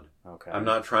mod. Okay. I'm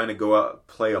not trying to go out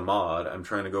play a mod. I'm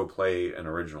trying to go play an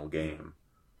original game.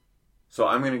 So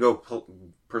I'm going to go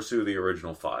pursue the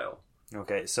original file.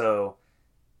 Okay, so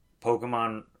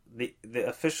Pokemon, the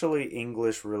officially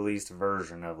English released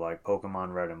version of like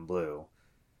Pokemon Red and Blue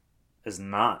is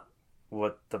not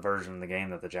what the version of the game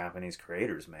that the Japanese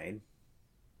creators made.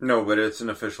 No, but it's an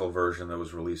official version that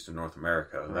was released in North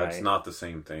America. Right. That's not the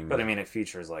same thing. But I mean, it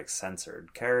features like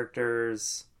censored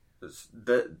characters.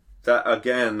 That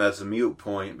again, that's a moot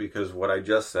point because what I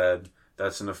just said,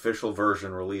 that's an official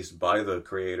version released by the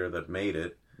creator that made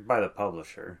it. By the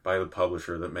publisher. By the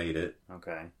publisher that made it.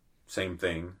 Okay. Same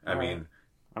thing. I mean,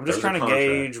 I'm just trying to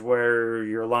gauge where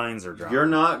your lines are drawn. You're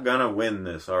not going to win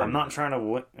this argument. I'm not trying to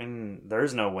win.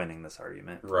 There's no winning this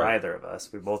argument for either of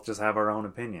us. We both just have our own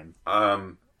opinion.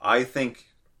 I think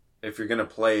if you're going to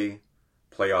play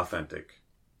authentic.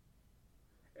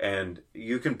 And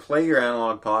you can play your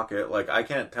analog pocket. Like, I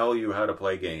can't tell you how to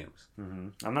play games. Mm-hmm.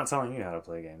 I'm not telling you how to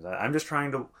play games. I'm just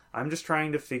trying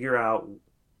to figure out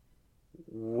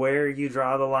where you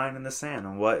draw the line in the sand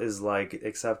and what is like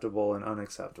acceptable and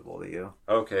unacceptable to you.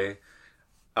 Okay.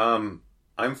 I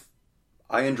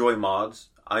enjoy mods.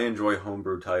 I enjoy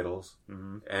homebrew titles.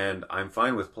 Mm-hmm. And I'm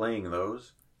fine with playing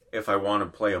those if I want to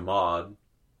play a mod,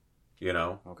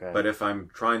 Okay. But if I'm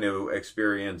trying to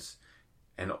experience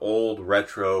an old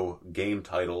retro game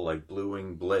title like Blue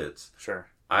Wing Blitz, sure.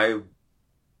 My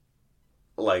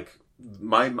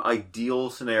ideal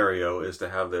scenario is to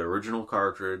have the original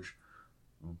cartridge,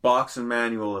 box and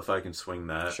manual if I can swing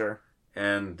that. Sure.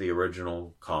 And the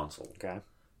original console. Okay.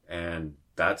 And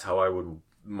that's how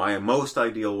my most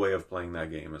ideal way of playing that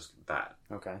game is that.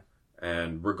 Okay.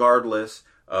 And regardless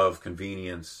of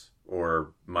convenience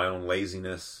or my own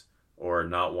laziness or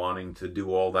not wanting to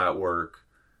do all that work,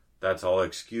 that's all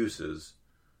excuses.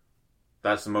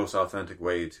 That's the most authentic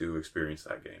way to experience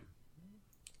that game.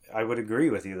 I would agree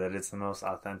with you that it's the most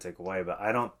authentic way, but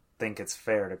I don't think it's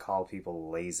fair to call people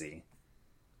lazy.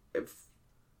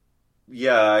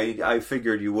 I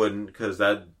figured you wouldn't, because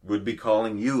that would be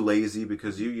calling you lazy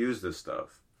because you use this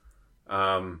stuff.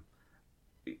 Okay.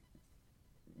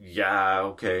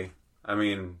 I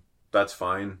mean, that's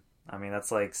fine. I mean,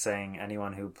 that's like saying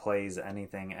anyone who plays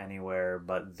anything anywhere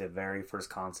but the very first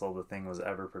console the thing was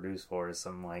ever produced for is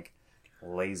some, like,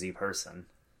 lazy person.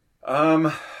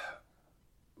 The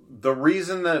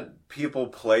reason that people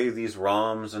play these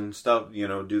ROMs and stuff,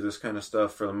 do this kind of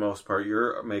stuff, for the most part,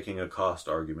 you're making a cost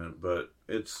argument, but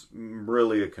it's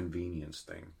really a convenience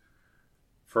thing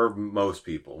for most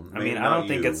people. I mean, I don't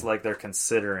think it's like they're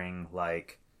considering,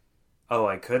 like, oh,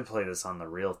 I could play this on the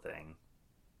real thing.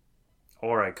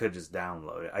 Or I could just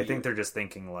download it. I think they're just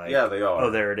thinking like... Yeah, they are.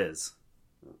 Oh, there it is.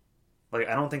 Like,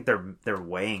 I don't think they're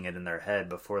weighing it in their head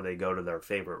before they go to their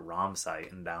favorite ROM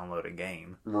site and download a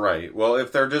game. Right. Well,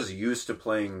 if they're just used to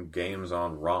playing games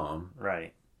on ROM...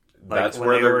 Right. that's when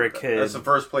where they were a kid. That's the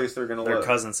first place they're going to Their look.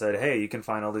 cousin said, "Hey, you can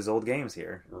find all these old games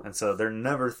here," and so they're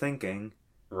never thinking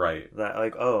right that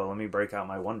like, "Oh, let me break out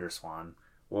my Wonder Swan."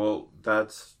 Well,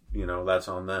 that's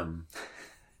on them.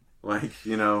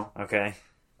 Okay.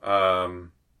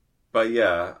 But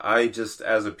yeah, I just,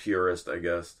 as a purist, I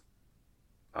guess,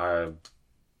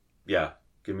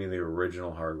 give me the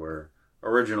original hardware,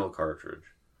 original cartridge.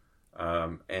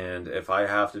 And if I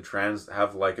have to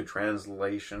have like a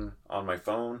translation on my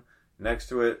phone next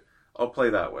to it, I'll play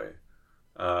that way.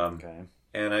 Okay.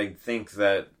 And I think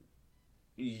that,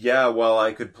 while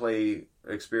I could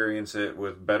experience it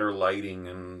with better lighting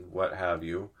and what have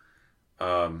you,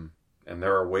 and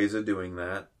there are ways of doing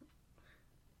that,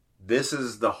 this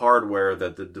is the hardware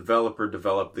that the developer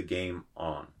developed the game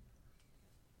on.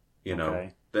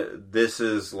 Okay. This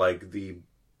is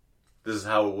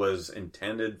how it was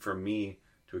intended for me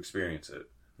to experience it.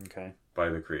 Okay. By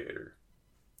the creator.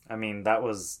 I mean, that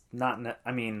was not...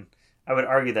 I mean, I would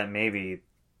argue that maybe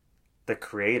the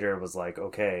creator was like,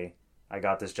 okay, I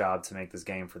got this job to make this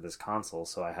game for this console,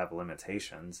 so I have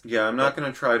limitations. Yeah, I'm not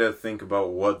going to try to think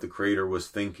about what the creator was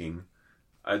thinking.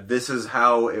 This is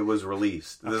how it was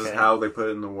released. This is how they put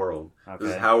it in the world. Okay.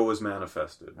 This is how it was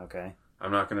manifested. Okay.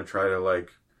 I'm not going to try to,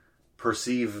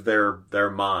 perceive their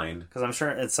mind. Because I'm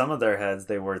sure in some of their heads,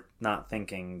 they were not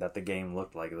thinking that the game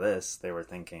looked like this. They were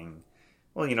thinking,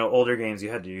 well, older games,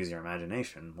 you had to use your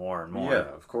imagination more and more.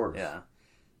 Yeah, of course. Yeah.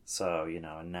 So,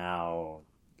 and now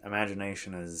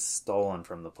imagination is stolen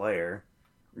from the player.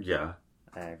 Yeah.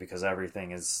 Because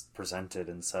everything is presented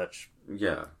in such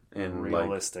in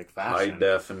realistic fashion. High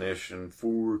definition,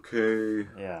 4K.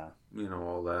 Yeah.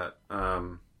 All that.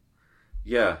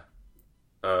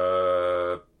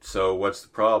 So what's the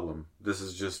problem? This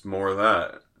is just more of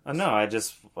that. No, I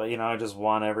just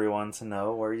want everyone to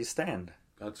know where you stand.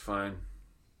 That's fine.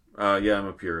 I'm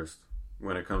a purist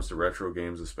when it comes to retro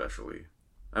games, especially.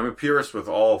 I'm a purist with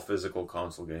all physical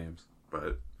console games,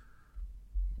 but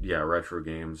retro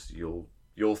games,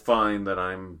 you'll find that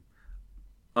I'm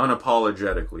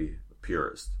unapologetically a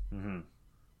purist.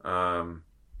 Mm-hmm.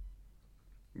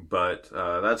 But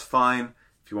that's fine.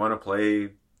 If you want to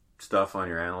play stuff on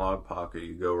your analog pocket,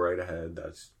 you go right ahead.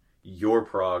 That's your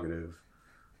prerogative.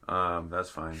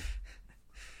 That's fine.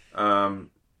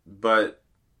 But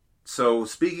so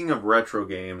speaking of retro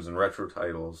games and retro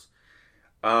titles,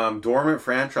 dormant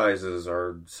franchises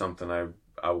are something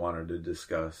I wanted to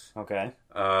discuss. Okay.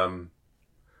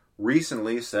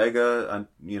 Recently, Sega,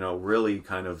 really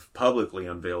kind of publicly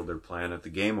unveiled their plan at the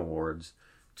Game Awards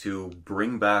to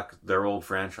bring back their old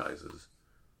franchises,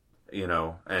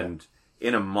 and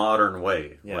in a modern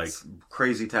way, yes. Like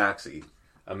Crazy Taxi.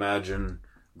 Imagine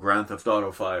Grand Theft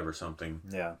Auto 5 or something.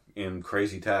 Yeah. In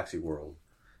Crazy Taxi world.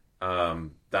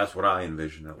 That's what I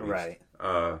envision, at least. Right.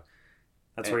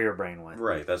 That's where your brain went.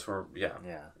 Right. That's where. Yeah.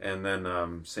 Yeah. And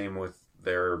then same with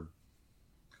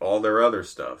all their other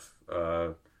stuff.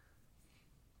 I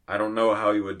don't know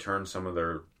how you would turn some of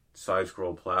their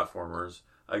side-scroll platformers.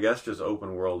 I guess just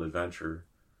open world adventure,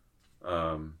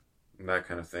 that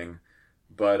kind of thing.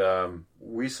 But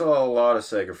we saw a lot of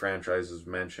Sega franchises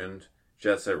mentioned.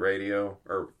 Jet Set Radio,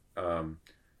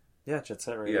 Jet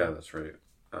Set Radio. Yeah, that's right.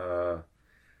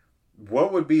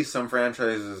 What would be some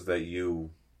franchises that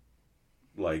you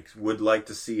would like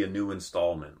to see a new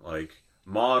installment, like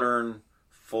modern,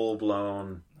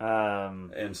 full-blown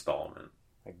installment?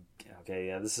 Okay,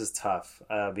 yeah, this is tough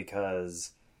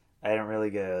because I didn't really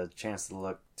get a chance to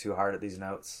look too hard at these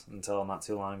notes until not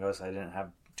too long ago, so I didn't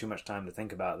have too much time to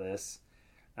think about this.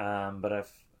 But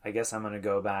I guess I'm going to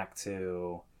go back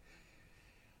to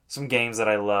some games that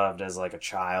I loved as like a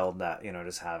child that,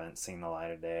 just haven't seen the light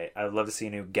of day. I'd love to see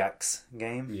a new Gex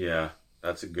game. Yeah,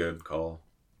 that's a good call.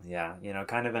 Yeah,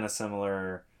 kind of in a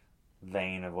similar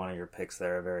vein of one of your picks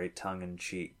there, a very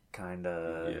tongue-in-cheek kind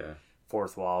of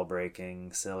fourth wall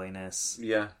breaking silliness.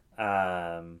 Yeah.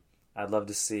 I'd love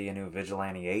to see a new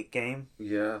Vigilante 8 game.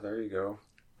 Yeah, there you go.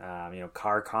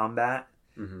 Car combat.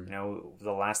 Mm-hmm.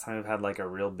 The last time we've had like a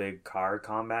real big car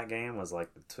combat game was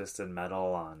like the Twisted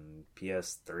Metal on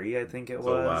PS3, I think it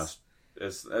was.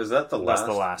 Is that the last? That's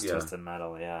the last Twisted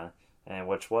Metal, yeah. And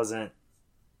which wasn't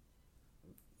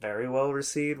very well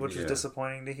received, which was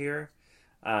disappointing to hear.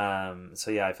 So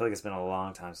yeah, I feel like it's been a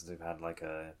long time since we've had like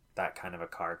that kind of a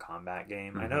car combat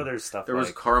game. Mm-hmm. I know there's stuff. There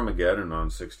was Carmageddon on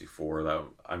 64.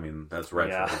 That's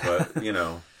retro, but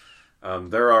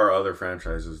there are other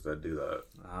franchises that do that.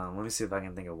 Let me see if I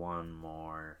can think of one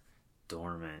more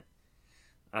dormant.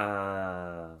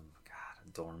 A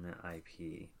dormant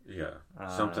IP. Yeah,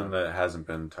 something that hasn't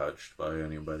been touched by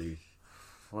anybody.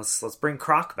 Let's bring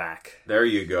Croc back. There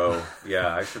you go.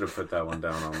 Yeah, I should have put that one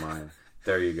down on mine.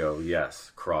 There you go.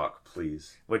 Yes, Croc,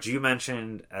 please. Which you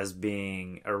mentioned as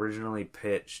being originally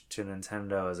pitched to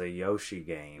Nintendo as a Yoshi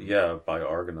game. Yeah, by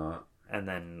Argonaut. And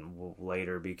then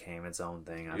later became its own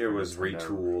thing. It was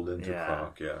retooled into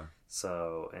Croc, yeah.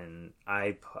 So, and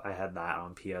I had that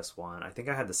on PS1. I think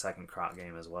I had the second Croc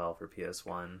game as well for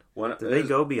PS1. Did they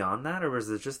go beyond that, or was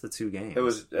it just the two games? It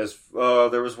was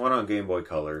there was one on Game Boy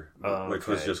Color, which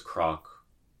was just Croc,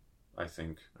 I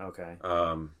think. Okay.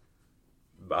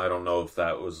 I don't know if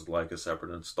that was like a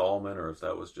separate installment or if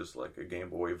that was just like a Game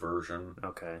Boy version.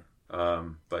 Okay.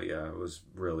 But yeah, it was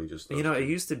really just those it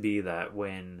used to be that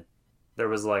when there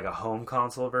was like a home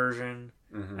console version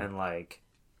and like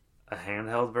a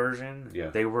handheld version,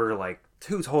 they were like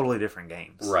two totally different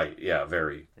games. Right, yeah,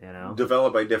 very. You know?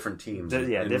 Developed by different teams.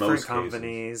 Different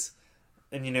companies.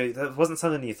 And that wasn't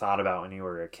something you thought about when you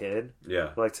were a kid.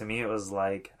 Yeah. But like to me, it was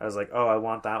like I was like, oh, I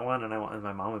want that one, and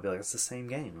my mom would be like, it's the same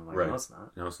game. I'm like, no, it's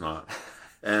not. No, it's not.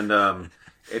 And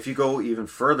if you go even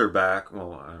further back,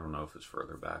 well, I don't know if it's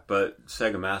further back, but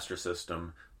Sega Master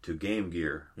System to Game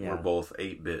Gear were both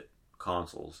 8-bit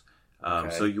consoles.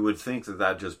 So you would think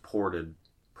that just ported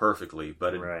perfectly,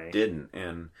 but it didn't.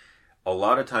 And a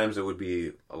lot of times it would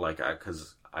be like,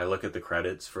 because I look at the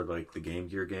credits for like the Game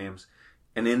Gear games,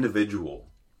 an individual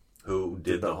who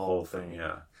did the whole thing.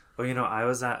 Yeah. Well, I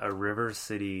was at the River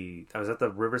City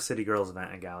Girls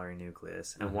event at Gallery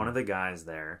Nucleus, and one of the guys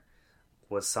there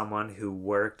was someone who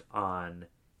worked on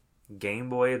Game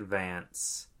Boy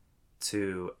Advance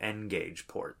to N-Gage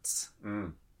ports.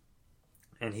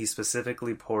 And he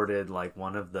specifically ported like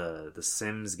one of the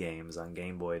Sims games on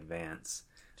Game Boy Advance.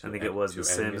 I think it was The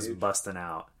Sims Bustin'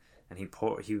 Out. And he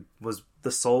was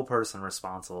the sole person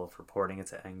responsible for porting it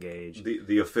to N-Gage.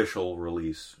 The official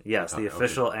release. Yes, the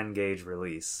official N-Gage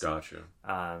release. Gotcha.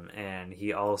 And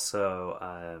he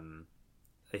also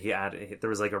there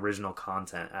was like original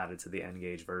content added to the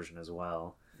N-Gage version as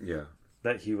well. Yeah.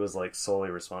 That he was like solely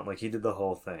responsible. Like he did the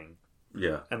whole thing.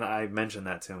 Yeah. And I mentioned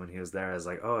that to him when he was there. I was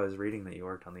like, oh, I was reading that you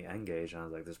worked on the N-Gage. And I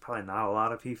was like, there's probably not a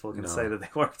lot of people can say that they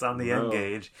worked on the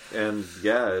N-Gage. And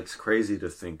yeah, it's crazy to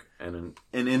think an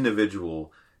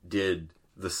individual did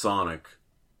the Sonic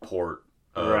port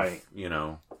of,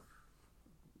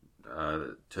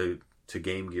 to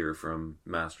Game Gear from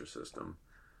Master System.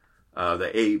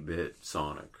 The 8-bit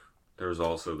Sonic. There's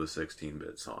also the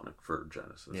 16-bit Sonic for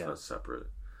Genesis. Yeah. That's separate.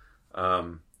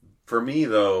 For me,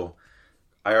 though,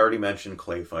 I already mentioned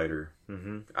Clay Fighter.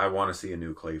 I want to see a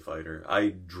new Clay Fighter. I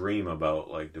dream about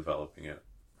like developing it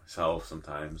myself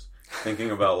sometimes.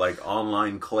 Thinking about like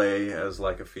online Clay as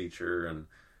like a feature, and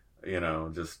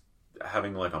just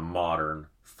having like a modern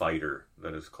fighter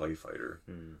that is Clay Fighter.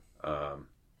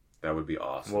 That would be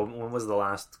awesome. Well, when was the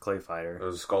last Clay Fighter? It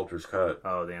was Sculptor's Cut.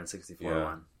 Oh, the N64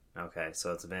 one. Okay,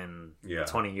 so it's been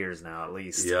 20 years now at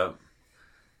least. Yep.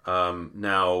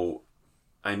 Now,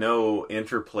 I know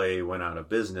Interplay went out of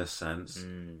business since.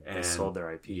 And they sold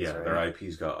their IPs, right? Their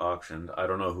IPs got auctioned. I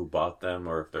don't know who bought them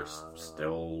or if they're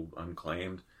still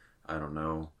unclaimed. I don't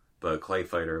know. But Clay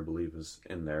Fighter, I believe, is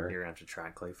in there. You're going to have to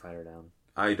track Clay Fighter down.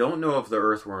 I don't know if the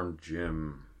Earthworm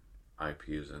Jim IP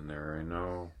is in there. I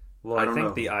know... Well, I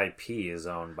think the IP is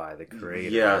owned by the creator.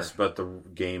 Yes, but the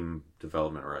game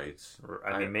development rights.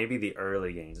 I mean, maybe the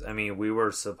early games. I mean, we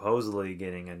were supposedly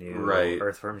getting a new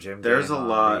Earthworm Jim There's game. There's a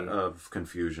lot of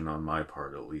confusion on my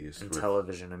part, at least. And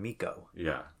Television Amico.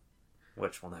 Yeah.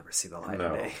 Which will never see the light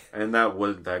of day. And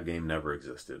that game never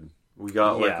existed. We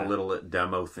got like a little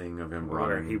demo thing of him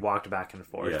running. He walked back and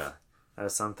forth. Yeah. That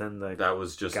was something that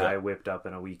was just guy whipped up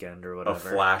in a weekend or whatever.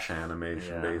 A flash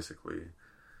animation, basically.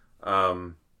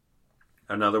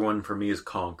 Another one for me is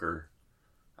Conker.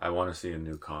 I want to see a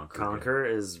new Conker.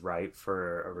 Conker is ripe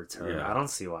for a return. Yeah. I don't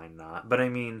see why not. But I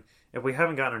mean, if we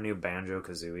haven't gotten a new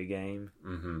Banjo-Kazooie game,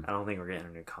 I don't think we're getting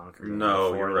a new Conker game.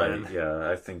 No, you're right. Yeah,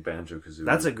 I think Banjo-Kazooie...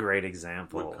 That's a great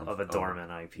example of a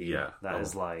dormant IP. Yeah. That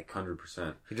is like...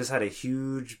 100%. He just had a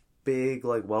huge, big,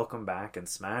 like, Welcome Back and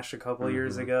Smash a couple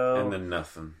years ago. And then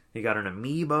nothing. He got an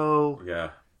amiibo.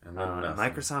 Yeah. And then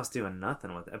Microsoft's doing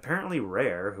nothing with it. Apparently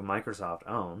Rare, who Microsoft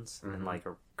owns and like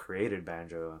created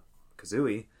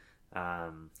Banjo-Kazooie,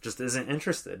 just isn't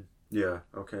interested. Yeah,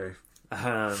 okay.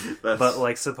 But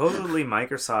like supposedly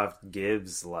Microsoft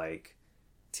gives like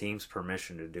teams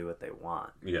permission to do what they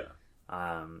want. Yeah.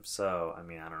 So I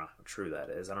mean, I don't know how true that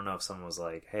is. I don't know if someone was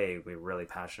like, "Hey, we're really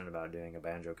passionate about doing a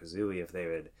Banjo-Kazooie," if they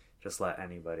would just let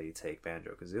anybody take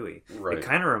Banjo-Kazooie. Right. It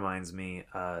kind of reminds me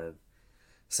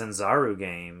Sanzaru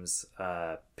Games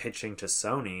pitching to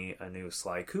Sony a new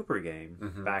Sly Cooper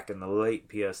game back in the late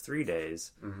PS3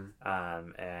 days.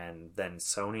 And then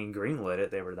Sony greenlit it.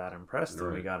 They were that impressed,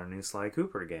 and we got a new Sly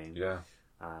Cooper game. Yeah.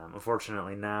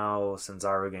 Unfortunately, now since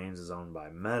Aru Games is owned by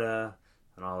Meta,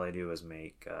 and all they do is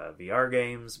make VR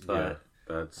games, but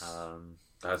that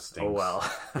stinks. Oh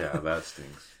well. Yeah, that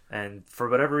stinks. And for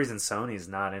whatever reason, Sony's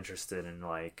not interested in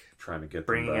trying to get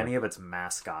bringing any of its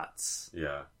mascots.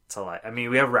 Yeah. To life. I mean,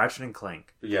 we have Ratchet and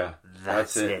Clank. Yeah,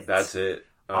 that's it. That's it.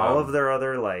 All of their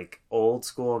other old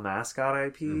school mascot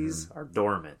IPs are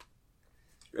dormant,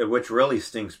 which really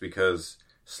stinks because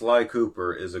Sly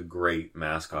Cooper is a great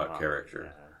mascot character.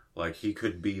 Yeah. Like, he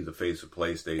could be the face of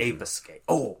PlayStation. Ape Escape.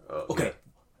 Oh, okay. Yeah.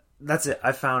 That's it.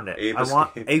 I found it. Ape I Escape.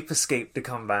 want Ape Escape to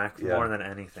come back more than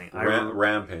anything.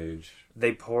 Rampage.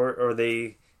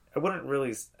 I wouldn't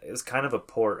really... It was kind of a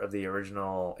port of the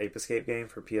original Ape Escape game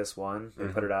for PS1. They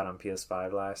put it out on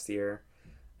PS5 last year.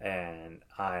 And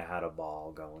I had a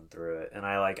ball going through it. And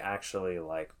I actually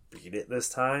beat it this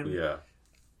time. Yeah.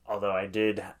 Although I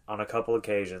did, on a couple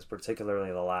occasions,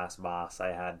 particularly the last boss, I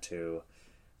had to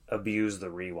abuse the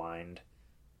rewind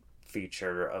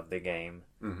feature of the game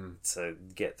to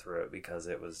get through it because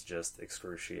it was just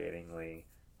excruciatingly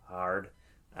hard.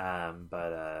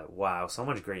 But wow, so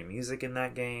much great music in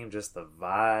that game. Just the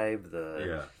vibe,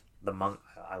 the monk.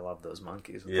 I love those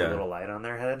monkeys with the little light on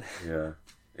their head. Yeah,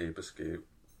 Ape Escape.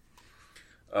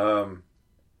 One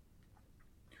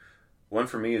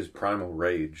for me is Primal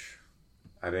Rage.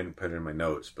 I didn't put it in my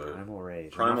notes, but Primal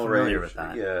Rage. Primal I'm not familiar Rage. With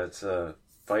that. Yeah, it's a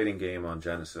fighting game on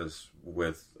Genesis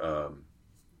with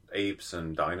apes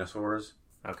and dinosaurs.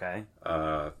 Okay.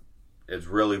 It's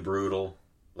really brutal,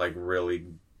 really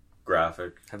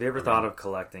graphic. Have you ever thought of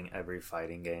collecting every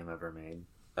fighting game ever made?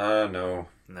 No.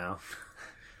 No?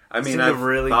 I mean, I've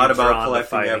really thought about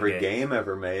collecting every game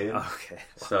ever made. Okay.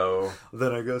 So...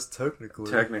 then I guess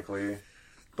technically.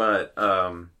 But,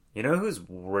 you know who's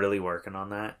really working on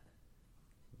that?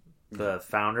 The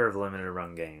founder of Limited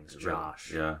Run Games,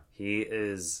 Josh. Yeah. He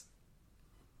is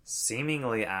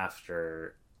seemingly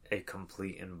after a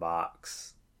complete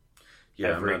in-box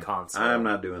every console. I'm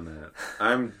not doing that.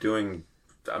 I'm doing...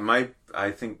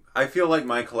 I feel like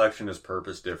my collection is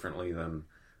purposed differently than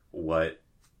what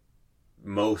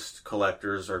most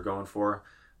collectors are going for.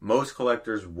 Most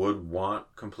collectors would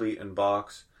want complete in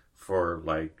box for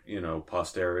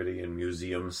posterity and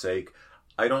museum's sake.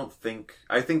 I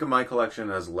think of my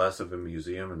collection as less of a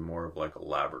museum and more of a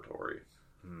laboratory.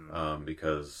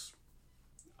 Because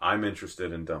I'm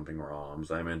interested in dumping ROMs.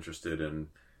 I'm interested in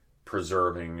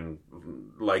preserving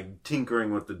and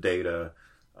tinkering with the data.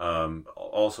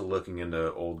 Also looking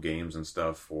into old games and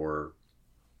stuff for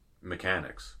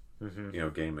mechanics.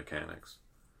 Game mechanics.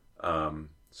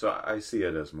 So I see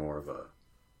it as more of a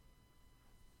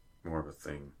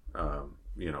thing,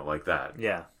 like that.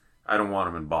 Yeah. I don't want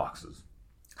them in boxes,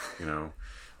 Well,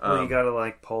 you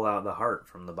gotta pull out the heart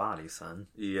from the body, son.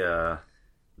 Yeah.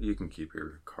 You can keep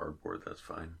your cardboard, that's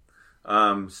fine.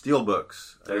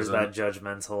 Steelbooks. There's that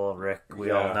judgmental Rick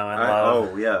we all know and love.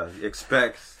 Oh, yeah.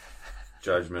 Expect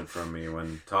judgment from me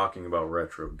when talking about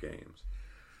retro games.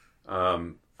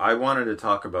 I wanted to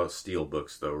talk about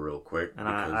Steelbooks though, real quick. And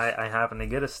I happen to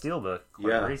get a Steelbook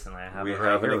quite recently. We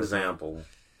have an example.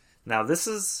 Now this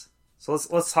is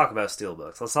let's talk about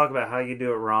Steelbooks. Let's talk about how you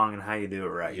do it wrong and how you do it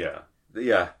right.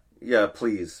 Yeah,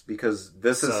 please, because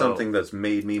this is something that's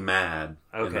made me mad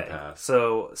in the past.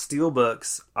 So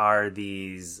Steelbooks are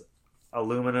these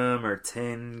aluminum or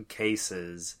tin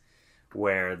cases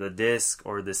where the disc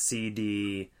or the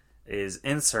CD is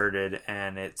inserted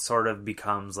and it sort of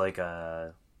becomes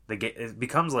it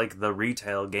becomes like the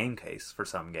retail game case for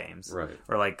some games. Right.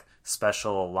 Or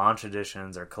special launch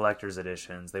editions or collector's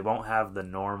editions. They won't have the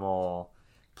normal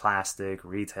plastic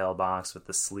retail box with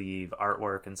the sleeve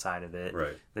artwork inside of it.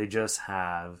 Right. They just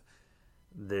have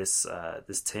this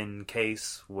tin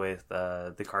case with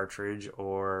the cartridge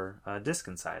or a disc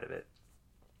inside of it.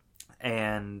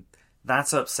 And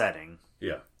that's upsetting.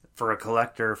 Yeah. For a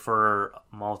collector for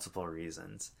multiple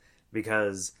reasons.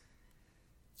 Because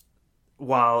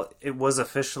while it was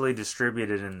officially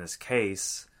distributed in this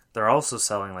case, they're also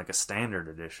selling a standard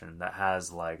edition that has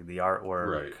the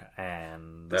artwork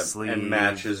and the sleeve and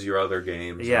matches your other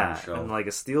games. Yeah, on the shelf. and a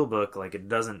steelbook, it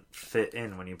doesn't fit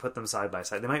in when you put them side by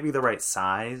side. They might be the right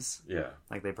size. Yeah,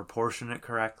 they proportion it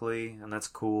correctly, and that's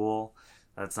cool.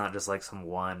 That's not just some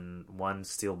one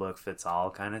steelbook fits all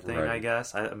kind of thing. Right. I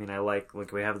guess. I mean, I like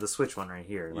we have the Switch one right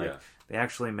here. They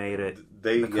actually made it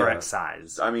the correct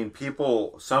size. I mean,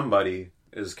 somebody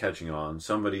is catching on.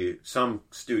 Some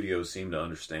studios seem to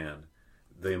understand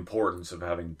the importance of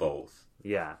having both.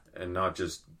 Yeah. And not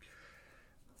just...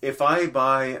 If I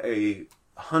buy a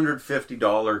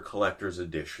 $150 collector's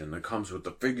edition that comes with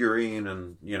the figurine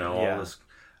and, all this,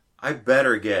 I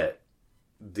better get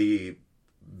the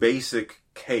basic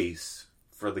case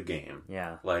for the game.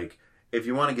 Yeah. Like, if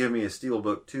you want to give me a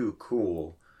Steelbook 2,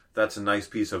 cool. That's a nice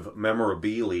piece of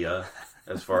memorabilia,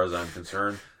 as far as I'm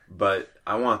concerned. But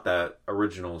I want that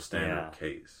original standard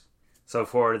case. So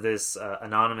for this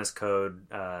Anonymous Code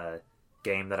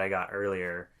game that I got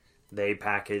earlier, they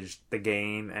packaged the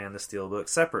game and the Steelbook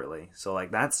separately. So,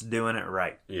 like, that's doing it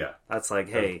right. Yeah. That's like,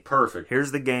 hey, perfect.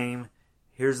 Here's the game.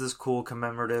 Here's this cool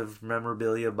commemorative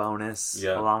memorabilia bonus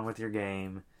along with your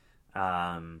game.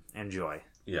 Enjoy.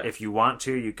 Yeah. If you want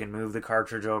to, you can move the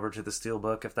cartridge over to the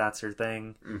Steelbook if that's your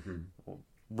thing. Mm-hmm.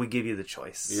 We give you the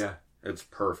choice. Yeah, it's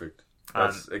perfect.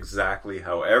 That's exactly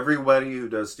how everybody who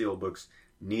does Steelbooks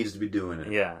needs to be doing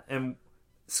it. Yeah, and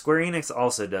Square Enix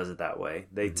also does it that way.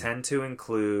 They tend to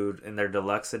include in their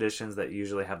deluxe editions that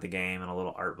usually have the game and a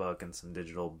little art book and some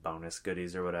digital bonus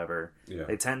goodies or whatever. Yeah.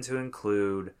 They tend to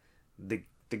include the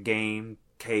game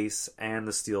case and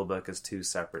the Steelbook as two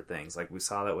separate things. Like we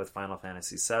saw that with Final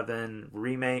Fantasy VII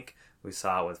Remake. We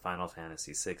saw it with Final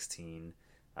Fantasy 16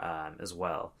 as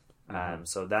well.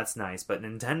 So that's nice. But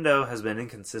Nintendo has been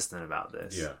inconsistent about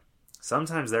this. Yeah.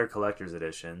 Sometimes their collector's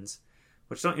editions,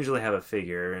 which don't usually have a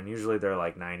figure, and usually they're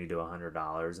like $90 to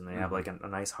 $100, and they have like a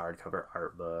nice hardcover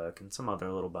art book and some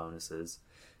other little bonuses.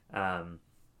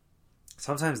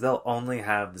 Sometimes they'll only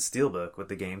have the Steelbook with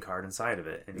the game card inside of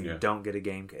it, and you don't get a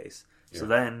game case. Yeah. So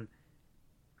then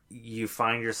you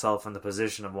find yourself in the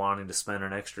position of wanting to spend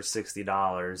an extra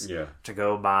 $60 to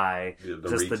go buy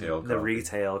the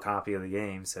retail copy of the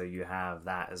game, so you have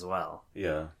that as well.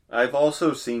 Yeah. I've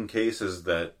also seen cases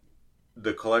that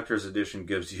the collector's edition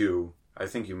gives you, I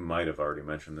think you might have already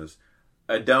mentioned this,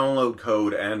 a download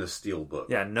code and a Steelbook.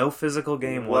 Yeah, no physical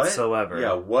game whatsoever.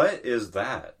 Yeah, what is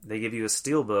that? They give you a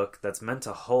Steelbook that's meant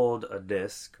to hold a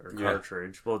disc or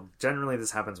cartridge. Well, generally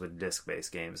this happens with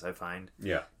disc-based games, I find.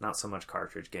 Yeah. Not so much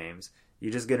cartridge games.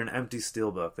 You just get an empty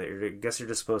Steelbook that I guess you're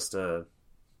just supposed to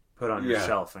put on your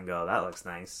shelf and go, that looks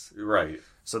nice. Right.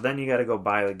 So then you got to go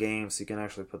buy the game so you can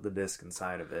actually put the disc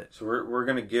inside of it. So we're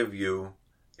going to give you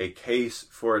a case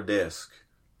for a disc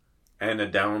and a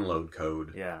download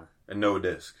code. Yeah. And no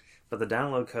disc. But the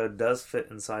download code does fit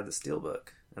inside the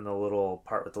Steelbook and the little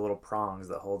part with the little prongs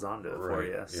that holds onto it for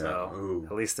you. So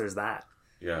at least there's that.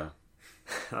 Yeah.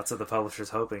 That's what the publisher's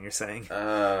hoping, you're saying.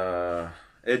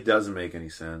 It doesn't make any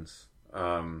sense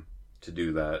to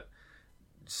do that.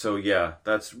 So yeah,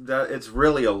 it's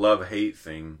really a love-hate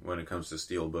thing when it comes to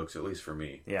Steelbooks, at least for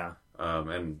me. Yeah.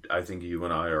 And I think you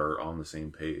and I are on the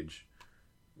same page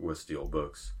with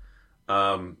Steelbooks.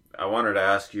 I wanted to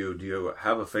ask you, do you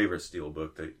have a favorite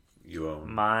Steelbook that you own?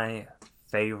 My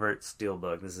favorite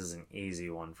Steelbook, this is an easy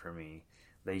one for me.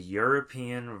 The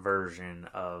European version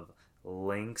of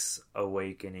Link's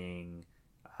Awakening,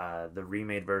 the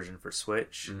remade version for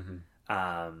Switch,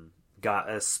 got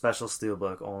a special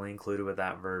Steelbook only included with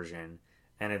that version.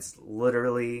 And it's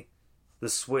literally, the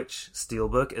Switch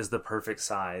Steelbook is the perfect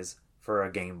size for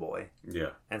a Game Boy. Yeah.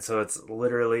 And so it's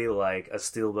literally like a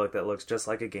Steelbook that looks just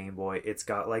like a Game Boy. It's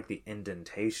got like the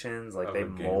indentations, like they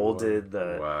molded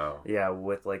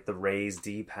with like the raised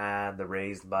D-pad, the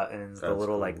raised buttons, the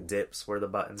little like dips where the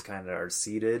buttons kind of are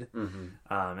seated.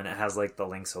 And it has like the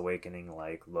Link's Awakening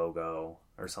like logo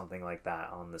or something like that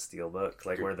on the Steelbook,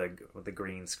 like where the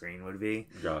green screen would be.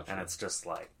 Gotcha. And it's just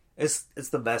like it's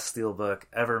the best Steelbook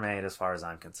ever made as far as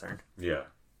I'm concerned. Yeah,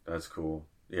 that's cool.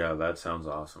 Yeah, that sounds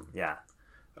awesome. Yeah.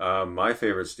 My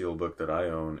favorite Steelbook that I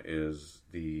own is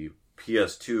the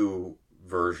PS2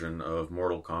 version of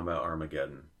Mortal Kombat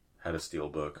Armageddon. Had a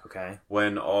Steelbook. Okay.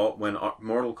 When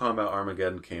Mortal Kombat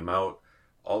Armageddon came out,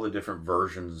 all the different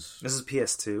versions. This is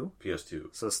PS2? PS2.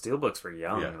 So Steelbooks were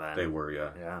young then. They were, yeah.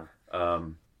 Yeah.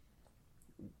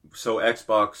 So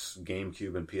Xbox,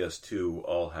 GameCube, and PS2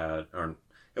 all had, or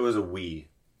it was a Wii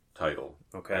title.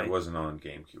 Okay. It wasn't on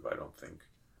GameCube, I don't think.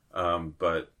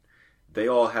 But they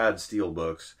all had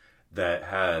Steelbooks that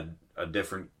had a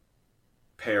different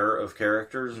pair of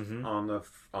characters on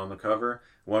the cover.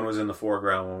 One was in the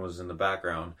foreground, one was in the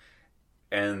background,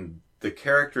 and the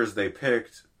characters they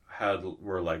picked had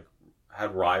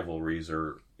rivalries,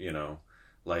 or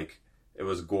like it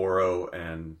was Goro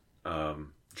and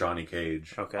Johnny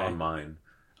Cage on mine.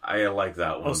 I like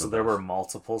that one. Oh, so there were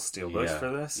multiple Steelbooks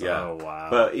for this? Yeah. Oh, wow.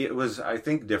 But it was, I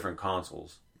think, different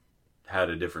consoles had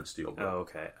a different Steelbook. Oh,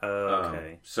 okay.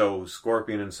 Okay. So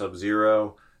Scorpion and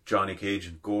Sub-Zero, Johnny Cage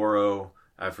and Goro.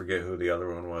 I forget who the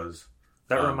other one was.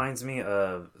 That reminds me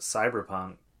of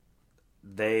Cyberpunk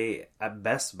they, at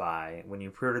Best Buy, when you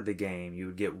pre-ordered the game, you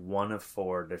would get one of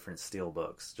 4 different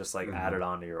steelbooks, just like added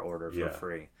onto your order for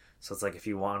free. So it's like if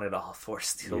you wanted all 4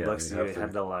 steelbooks, you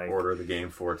had to like order the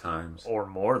game 4 times, or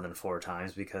more than 4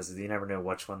 times, because you never know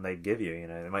which one they'd give you. You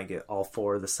know, they might get all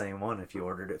 4 of the same one if you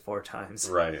ordered it 4 times.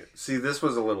 Right. See, this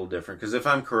was a little different because if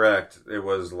I'm correct, it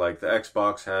was like the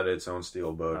Xbox had its own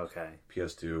steelbook. Okay.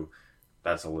 PS2,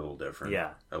 that's a little different.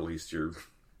 Yeah. At least you're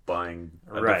buying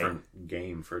a different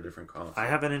game for a different console. I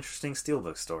have an interesting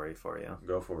steelbook story for you.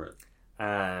 Go for it.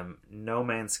 No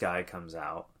Man's Sky comes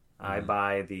out. I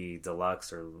buy the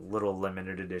deluxe or little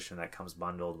limited edition that comes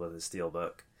bundled with a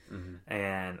steelbook.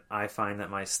 And I find that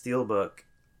my steelbook,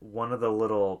 one of the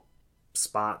little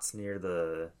spots near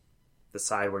the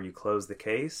side where you close the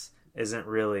case, isn't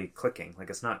really clicking. Like,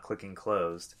 it's not clicking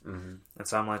closed. And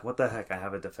so I'm like, what the heck? I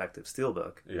have a defective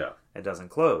steelbook. Yeah. It doesn't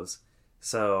close.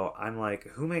 So I'm like,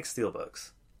 who makes steelbooks?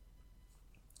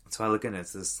 So I look in,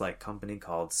 it's this like company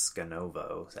called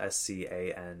Scanovo,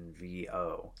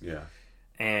 Scanvo. Yeah.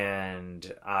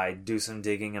 And I do some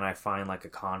digging and I find like a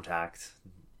contact.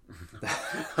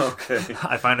 Okay.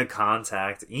 I find a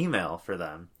contact email for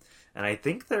them. And I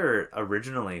think they're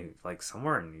originally like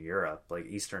somewhere in Europe, like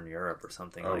Eastern Europe or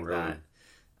something really? that.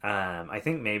 I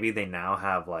think maybe they now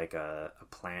have like a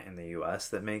plant in the US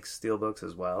that makes steelbooks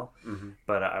as well.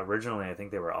 But originally I think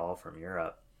they were all from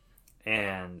Europe.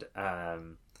 And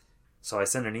so I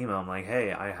send an email. I'm like,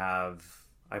 hey,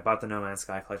 I bought the No Man's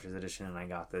Sky Collector's Edition and I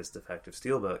got this defective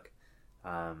steelbook.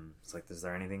 It's like, is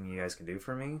there anything you guys can do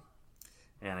for me?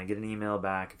 And I get an email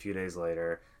back a few days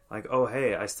later, like, oh,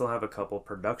 hey, I still have a couple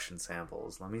production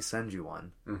samples. Let me send you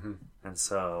one. And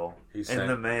so in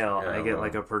the mail, I get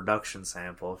like a production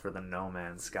sample for the No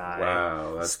Man's Sky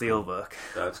steelbook.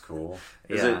 Cool. That's cool.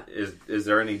 Is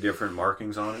there any different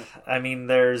markings on it? I mean,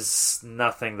 there's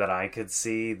nothing that I could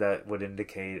see that would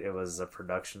indicate it was a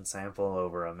production sample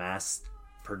over a mass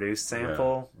produced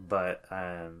sample, but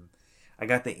I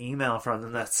got the email from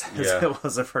them that says it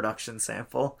was a production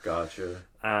sample. Gotcha.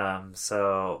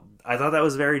 So I thought that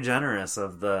was very generous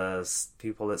of the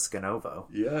people at Scanovo.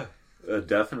 Yeah, it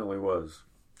definitely was.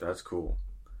 That's cool.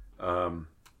 Let's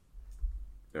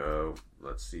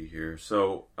see here.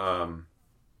 So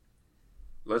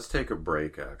let's take a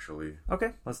break, actually.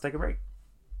 Okay, let's take a break.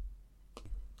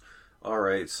 All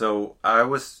right, so I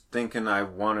was thinking I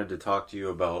wanted to talk to you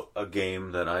about a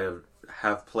game that I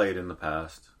have played in the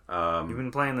past. You've been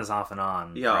playing this off and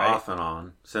on, yeah, right? Off and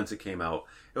on, since it came out.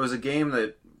 It was a game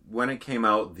that, when it came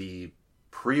out, the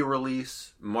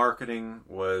pre-release marketing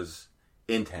was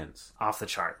intense. Off the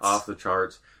charts. Off the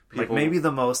charts. Like maybe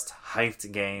the most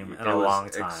hyped game in a long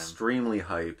time. Extremely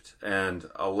hyped, and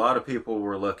a lot of people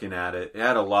were looking at it. It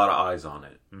had a lot of eyes on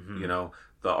it, you know?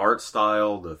 The art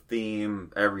style, the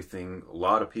theme, everything. A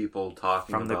lot of people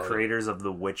talking about it. From the creators of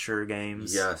the Witcher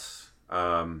games. Yes.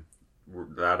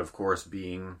 That, of course,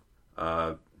 being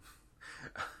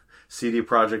CD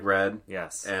Projekt Red.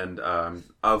 Yes. And,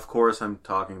 of course, I'm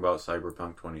talking about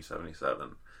Cyberpunk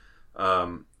 2077.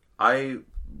 I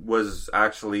was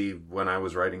actually, when I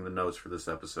was writing the notes for this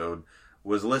episode,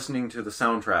 was listening to the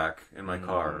soundtrack in my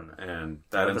car. And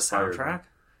that inspired the soundtrack? Me.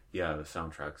 Yeah, the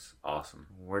soundtrack's awesome.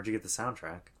 Where'd you get the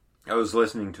soundtrack? I was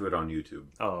listening to it on YouTube.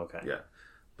 Oh, okay. Yeah.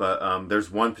 But there's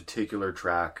one particular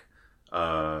track,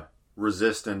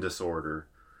 Resist and Disorder.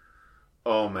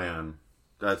 Oh, man.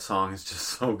 That song is just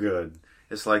so good.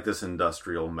 It's like this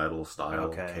industrial metal style,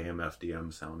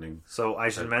 KMFDM sounding. So I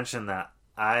should mention that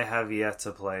I have yet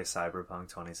to play Cyberpunk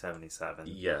 2077.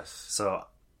 Yes. So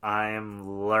I am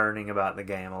learning about the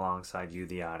game alongside you,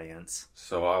 the audience.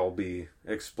 So I'll be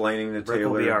explaining to Rick Taylor.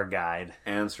 will be our guide.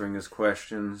 Answering his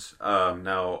questions.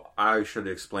 Now, I should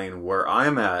explain where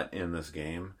I'm at in this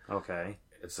game. Okay.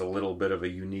 It's a little bit of a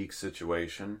unique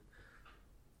situation.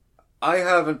 I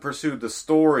haven't pursued the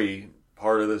story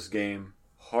part of this game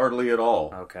hardly at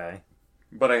all. Okay.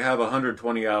 But I have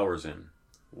 120 hours in.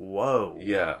 Whoa.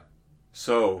 Yeah.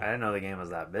 So I didn't know the game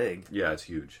was that big. Yeah, it's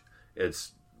huge.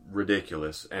 It's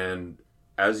ridiculous. And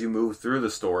as you move through the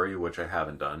story, which I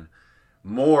haven't done,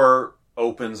 more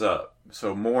opens up.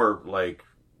 So more, like,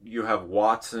 you have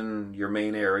Watson, your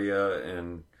main area,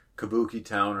 and Kabuki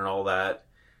Town and all that.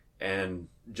 And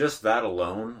just that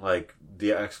alone, like,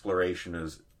 the exploration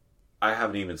is... I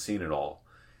haven't even seen it all.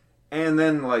 And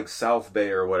then, like, South Bay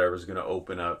or whatever is going to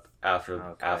open up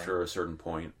after a certain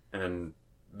point. And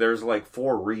there's, like,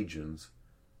 4 regions.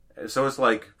 So it's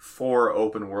like 4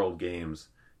 open world games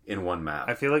in one map.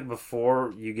 I feel like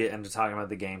before you get into talking about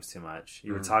the games too much,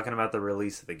 you were talking about the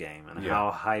release of the game and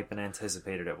how hype and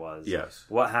anticipated it was. Yes.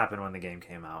 What happened when the game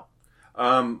came out?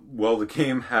 Well, the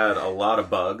game had a lot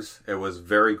of bugs. It was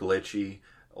very glitchy.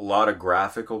 a lot of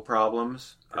graphical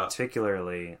problems,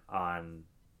 particularly on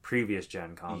previous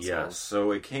gen consoles. Yes,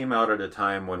 so it came out at a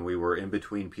time when we were in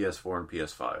between PS4 and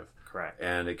PS5. Correct.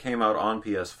 And it came out on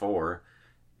PS4,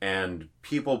 and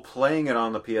people playing it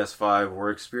on the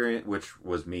PS5 which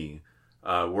was me,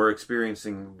 were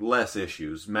experiencing less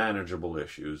issues, manageable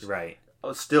issues. Right.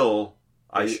 Still,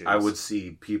 I would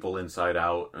see people inside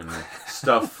out and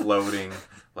stuff floating.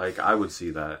 Like, I would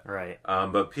see that. Right.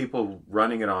 But people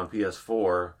running it on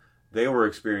PS4, they were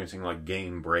experiencing, like,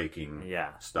 game-breaking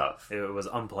stuff. It was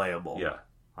unplayable. Yeah.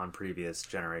 On previous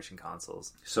generation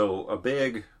consoles. So a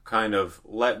big kind of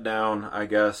letdown, I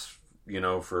guess,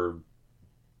 for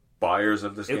buyers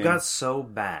of this game. It got so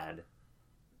bad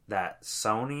that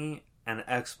Sony and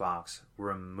Xbox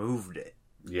removed it.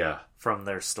 Yeah. From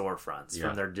their storefronts,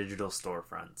 from their digital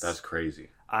storefronts. That's crazy.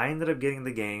 I ended up getting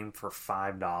the game for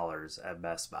 $5 at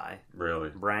Best Buy. Really?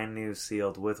 Brand new,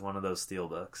 sealed with one of those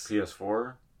steelbooks.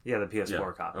 PS4? Yeah, the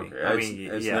PS4 copy. Okay.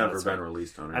 It's never been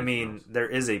released on anything else. There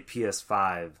is a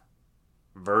PS5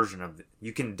 version of it.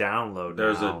 You can download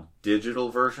There's a digital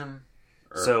version?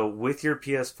 So with your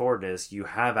PS4 disc, you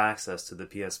have access to the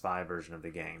PS5 version of the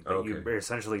game. But you're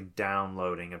essentially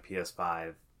downloading a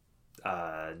PS5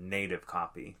 native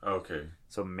copy. Okay.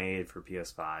 So made for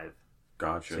PS5.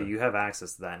 Gotcha. So you have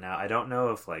access to that now. I don't know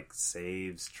if like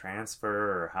saves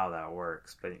transfer or how that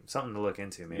works, but something to look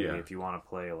into maybe if you want to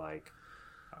play like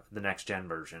the next gen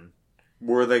version.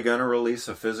 Were they going to release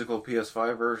a physical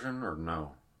PS5 version or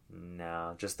no?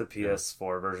 No, just the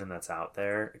PS4 version that's out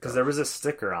there. Because there was a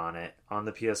sticker on it, on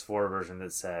the PS4 version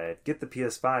that said, get the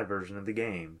PS5 version of the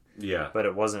game. Yeah. But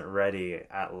it wasn't ready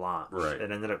at launch. Right.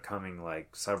 It ended up coming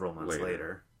like several months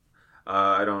later.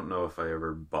 I don't know if I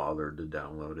ever bothered to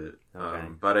download it. Okay.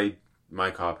 But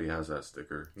my copy has that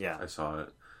sticker. Yeah. I saw it.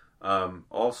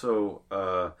 Also,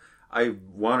 I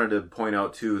wanted to point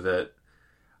out too that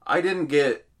I didn't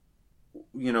get,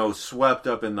 swept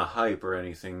up in the hype or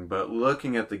anything, but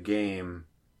looking at the game,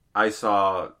 I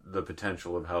saw the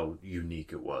potential of how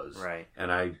unique it was. Right.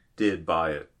 And I did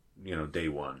buy it, day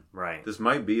one. Right. This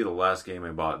might be the last game I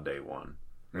bought day one.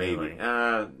 Maybe. Really?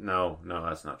 No,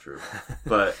 that's not true.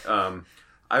 But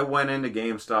I went into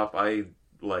GameStop, I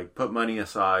put money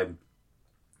aside,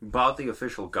 bought the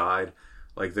official guide,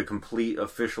 like the complete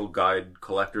official guide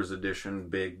collector's edition,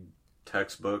 big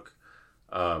textbook.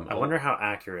 I wonder how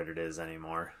accurate it is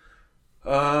anymore.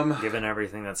 Given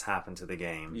everything that's happened to the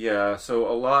game. Yeah,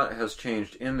 so a lot has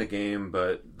changed in the game,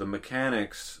 but the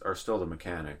mechanics are still the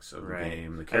mechanics of the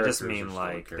game. The characters I just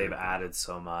mean they've added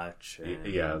so much. And...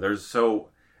 Yeah,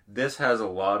 this has a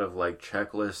lot of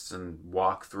checklists and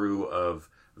walkthrough of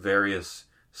various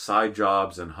side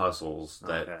jobs and hustles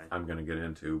that I'm going to get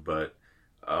into, but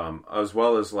as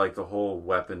well as the whole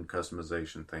weapon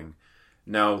customization thing.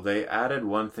 Now, they added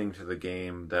one thing to the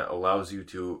game that allows you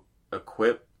to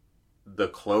equip the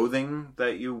clothing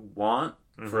that you want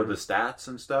for the stats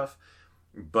and stuff,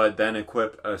 but then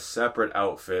equip a separate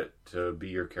outfit to be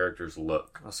your character's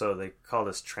look. So they call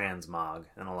this transmog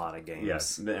in a lot of games.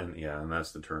 Yes, and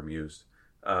that's the term used,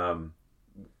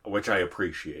 which I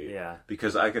appreciate. Yeah,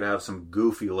 because I could have some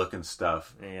goofy looking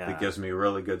stuff that gives me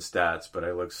really good stats, but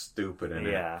I look stupid in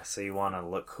it. Yeah, so you want to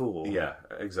look cool. Yeah,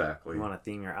 exactly. You want to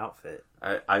theme your outfit.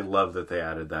 I love that they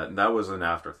added that, and that was an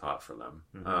afterthought for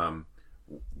them.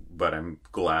 But I'm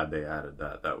glad they added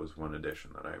that. That was one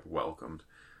addition that I welcomed.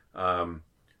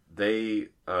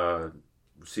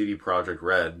 CD Projekt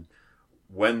Red,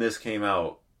 when this came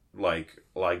out,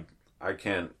 I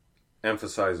can't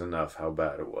emphasize enough how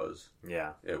bad it was.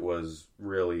 Yeah. It was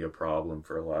really a problem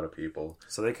for a lot of people.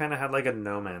 So they kind of had a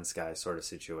No Man's Sky sort of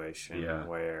situation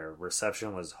where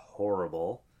reception was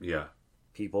horrible. Yeah.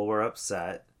 People were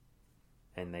upset,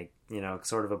 and they,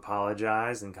 sort of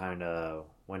apologized and kind of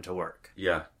went to work.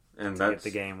 Yeah. And to get the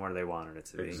game where they wanted it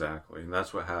to be. Exactly. And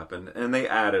that's what happened. And they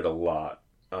added a lot,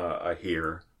 I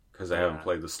hear, because I haven't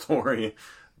played the story.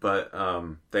 But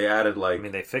they added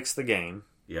they fixed the game.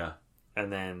 Yeah.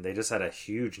 And then they just had a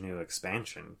huge new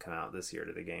expansion come out this year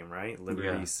to the game, right?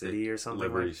 Liberty City or something.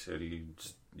 Liberty City,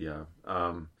 yeah.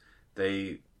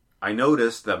 I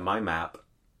noticed that my map,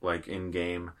 in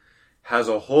game, has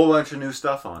a whole bunch of new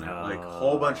stuff on it, a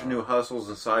whole bunch of new hustles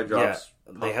and side jobs.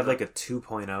 Yeah, they have a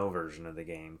 2.0 version of the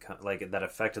game, that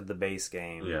affected the base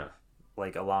game. Yeah,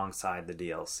 alongside the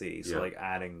DLC, so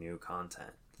adding new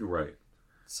content. Right.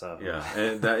 So yeah,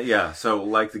 and so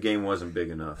the game wasn't big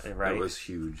enough. Right. It was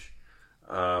huge.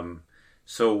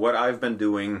 So what I've been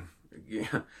doing,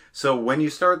 so when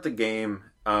you start the game,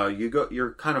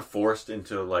 you're kind of forced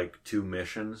into 2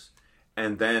 missions,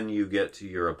 and then you get to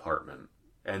your apartment,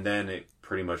 and then it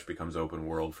pretty much becomes open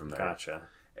world from there. Gotcha.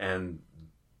 And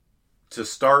to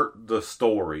start the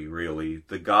story, really,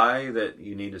 the guy that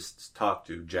you need to talk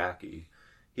to, Jackie,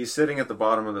 he's sitting at the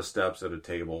bottom of the steps at a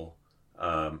table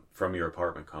from your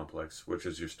apartment complex, which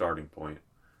is your starting point.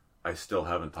 I still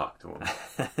haven't talked to him.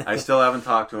 I still haven't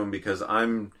talked to him because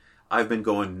I've been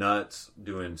going nuts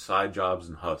doing side jobs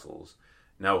and hustles.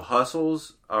 Now,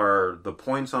 hustles are the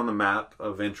points on the map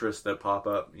of interest that pop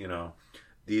up. You know,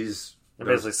 they're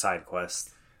basically side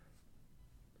quests.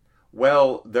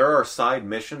 Well, there are side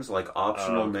missions, like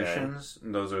optional missions,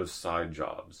 and those are side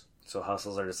jobs. So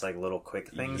hustles are just like little quick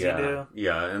things you do?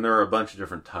 Yeah, and there are a bunch of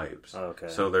different types. Okay.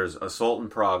 So there's Assault in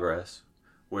Progress,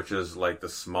 which is like the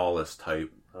smallest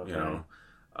type, you know.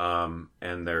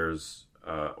 And there's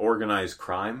Organized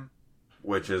Crime,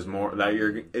 which is more that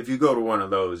if you go to one of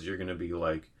those, you're going to be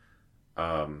like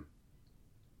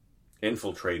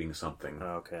infiltrating something.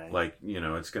 Okay. Like, you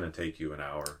know, it's going to take you an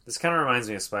hour. This kind of reminds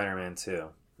me of Spider-Man 2.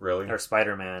 Really? Or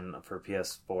Spider-Man for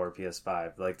PS4,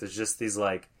 PS5. Like, there's just these,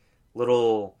 like,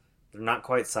 little... They're not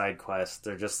quite side quests.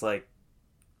 They're just, like,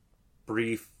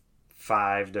 brief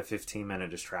 5 to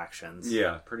 15-minute distractions.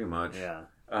 Yeah, pretty much. Yeah.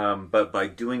 But by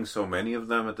doing so many of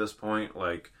them at this point,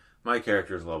 like, my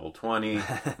character's level 20.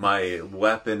 My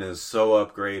weapon is so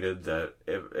upgraded that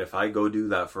if I go do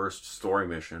that first story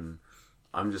mission,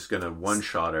 I'm just going to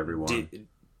one-shot everyone.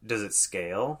 Does it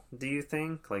scale, do you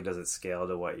think? Like, does it scale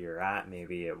to what you're at?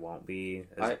 Maybe it won't be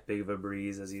as big of a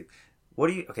breeze as you... What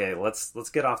do you... Okay, let's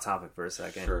get off topic for a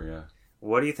second. Sure, yeah.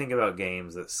 What do you think about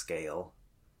games that scale?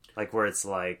 Like, where it's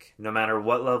like, no matter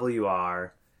what level you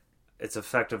are, it's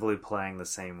effectively playing the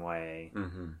same way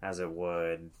as it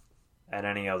would at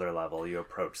any other level you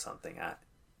approach something at.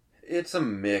 It's a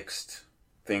mixed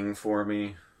thing for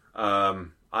me.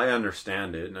 I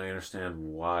understand it, and I understand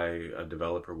why a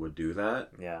developer would do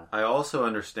that. Yeah. I also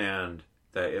understand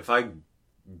that if I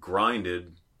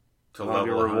grinded to level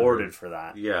 100... I'll be rewarded for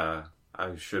that. Yeah,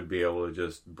 I should be able to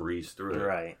just breeze through it.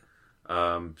 Right.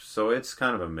 So it's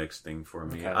kind of a mixed thing for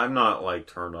me. Okay. I'm not, like,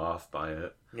 turned off by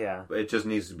it. Yeah. It just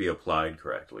needs to be applied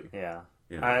correctly. Yeah.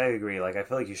 You know? I agree. Like, I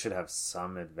feel like you should have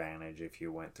some advantage if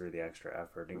you went through the extra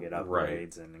effort to get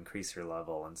upgrades and increase your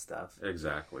level and stuff.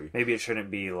 Exactly. Maybe it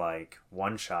shouldn't be, like,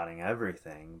 one-shotting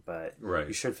everything, but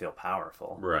you should feel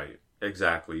powerful. Right.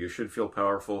 Exactly. You should feel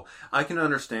powerful. I can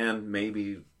understand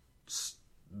maybe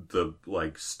the,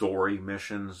 like, story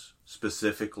missions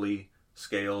specifically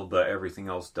scale, but everything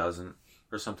else doesn't,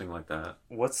 or something like that.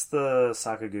 What's the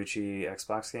Sakaguchi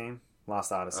Xbox game?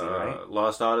 Lost Odyssey, right?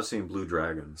 Lost Odyssey and Blue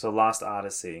Dragon. So Lost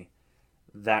Odyssey,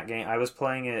 that game, I was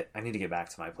playing it, I need to get back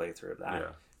to my playthrough of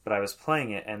that, but I was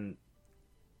playing it, and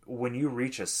when you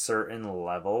reach a certain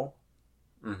level,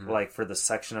 like for the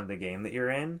section of the game that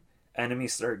you're in,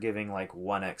 enemies start giving like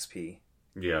 1 XP.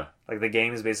 Yeah. Like the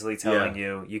game is basically telling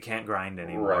you can't grind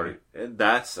anymore. Right. And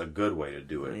that's a good way to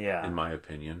do it, in my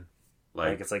opinion.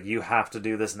 Like it's like you have to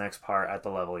do this next part at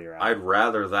the level you're at. I'd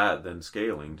rather that than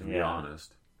scaling, to be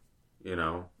honest. You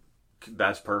know,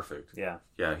 that's perfect. Yeah,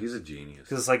 he's a genius.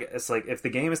 Because it's like if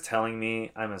the game is telling me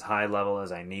I'm as high level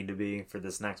as I need to be for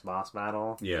this next boss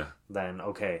battle, then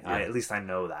okay, at least I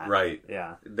know that. Right.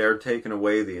 Yeah. They're taking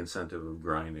away the incentive of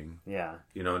grinding. Yeah.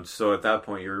 You know, and so at that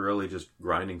point you're really just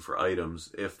grinding for items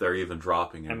if they're even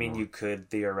dropping anymore. I mean, you could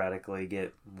theoretically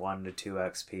get 1 to 2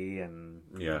 XP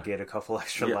and get a couple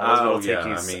extra levels, but it'll take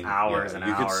you hours and hours.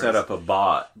 You could set up a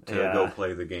bot to go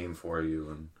play the game for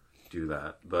you and do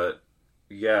that. But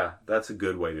yeah, that's a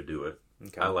good way to do it.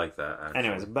 Okay. I like that, actually.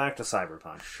 Anyways, back to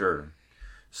Cyberpunk. Sure.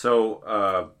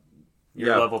 So,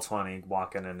 you're level 20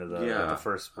 walking into the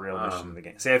first real mission of the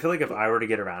game. See, I feel like if I were to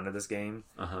get around to this game,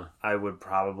 I would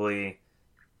probably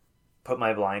put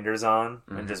my blinders on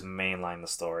and just mainline the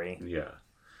story. Yeah.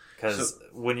 Because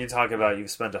when you talk about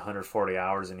you've spent 140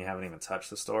 hours and you haven't even touched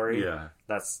the story,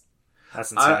 that's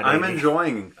intimidating. I'm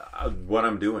enjoying what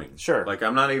I'm doing. Sure. Like,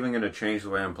 I'm not even going to change the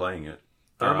way I'm playing it.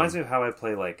 That reminds me of how I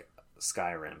play, like,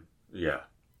 Skyrim. Yeah.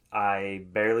 I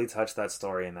barely touch that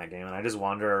story in that game, and I just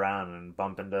wander around and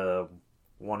bump into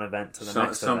one event to the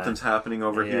next Something's happening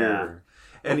over here.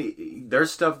 And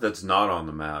there's stuff that's not on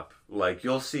the map. Like,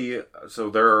 you'll see... So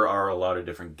there are a lot of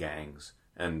different gangs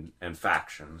and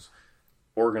factions.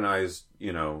 Organized,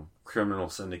 you know, criminal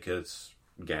syndicates,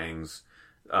 gangs.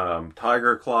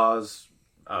 Tiger Claws,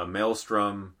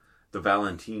 Maelstrom, the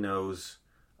Valentinos...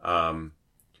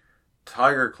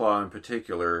 Tiger Claw in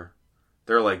particular,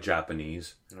 they're like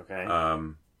Japanese. Okay.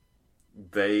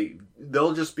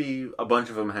 They'll just be a bunch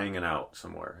of them hanging out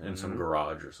somewhere in some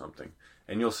garage or something,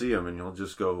 and you'll see them, and you'll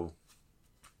just go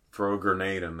throw a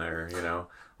grenade in there. You know,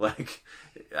 like.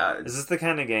 Is this the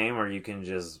kind of game where you can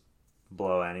just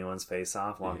blow anyone's face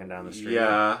off walking down the street?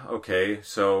 Yeah. Okay.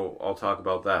 So I'll talk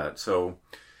about that. So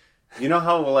You know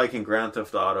how, like, in Grand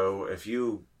Theft Auto, if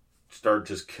you start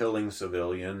just killing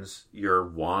civilians, your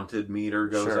wanted meter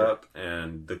goes up,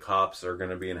 and the cops are going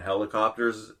to be in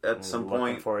helicopters at some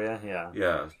point. For you, yeah.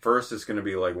 Yeah. First, it's going to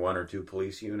be, like, 1 or 2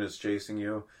 police units chasing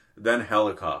you. Then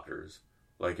helicopters.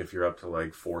 Like, if you're up to,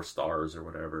 like, 4 stars or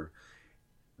whatever.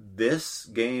 This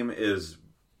game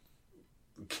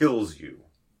kills you.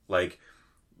 Like,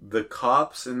 the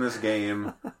cops in this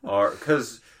game are...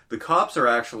 Because the cops are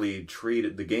actually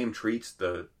treated... The game treats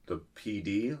the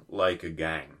PD like a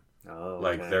gang. Oh, okay.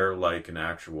 Like, they're like an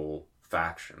actual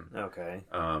faction. Okay.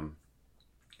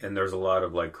 And there's a lot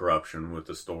of, like, corruption with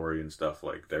the story and stuff.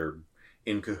 Like, they're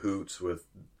in cahoots with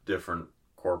different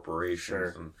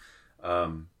corporations. Sure.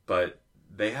 And, but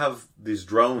they have these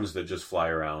drones that just fly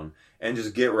around and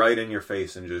just get right in your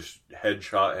face and just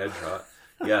headshot.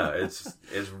 Yeah, it's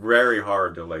very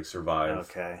hard to, like, survive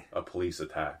a police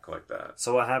attack like that.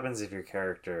 So what happens if your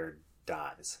character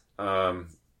dies? You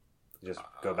just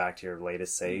go back to your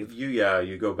latest save?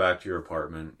 You go back to your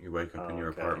apartment. You wake up in your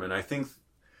apartment. I think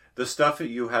the stuff that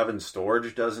you have in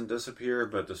storage doesn't disappear,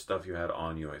 but the stuff you had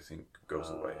on you, I think, goes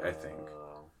away. I think.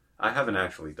 I haven't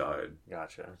actually died.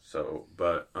 Gotcha. So,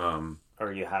 but...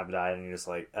 Or you have died and you're just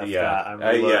like, I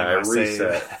save.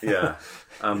 reset. Yeah.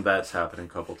 That's happened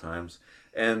a couple times.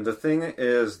 And the thing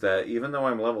is that even though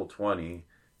I'm level 20,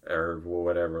 or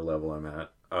whatever level I'm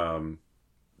at,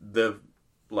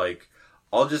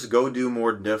 I'll just go do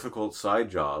more difficult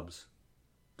side jobs.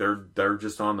 They're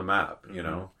just on the map, you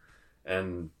know?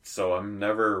 And so I'm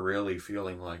never really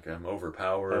feeling like I'm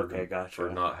overpowered for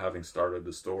not having started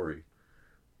the story.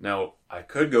 Now, I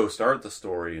could go start the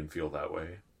story and feel that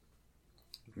way.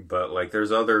 But, like,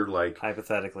 there's other, like...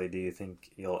 Hypothetically, do you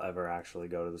think you'll ever actually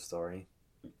go to the story?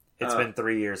 It's been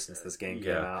 3 years since this game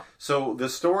came out. So, the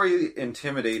story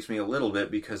intimidates me a little bit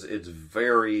because it's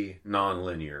very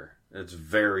non-linear. It's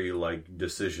very, like,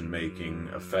 decision-making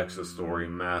affects the story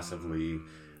massively.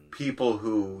 People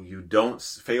who you don't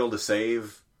fail to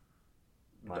save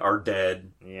are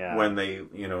dead when they,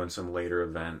 in some later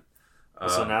event.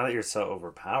 So now that you're so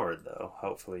overpowered, though,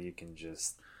 hopefully you can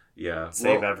just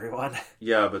save everyone.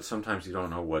 Yeah, but sometimes you don't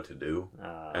know what to do,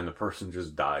 and the person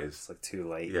just dies. It's like too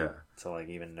late to like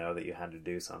even know that you had to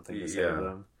do something to save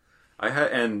them.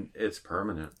 And it's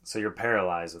permanent. So you're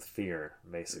paralyzed with fear,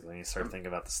 basically. You start thinking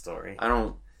about the story.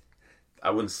 I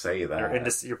wouldn't say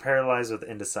that. You're paralyzed with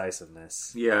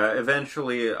indecisiveness. Yeah,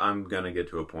 eventually I'm gonna get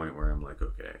to a point where I'm like,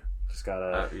 okay. Just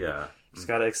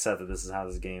gotta accept that this is how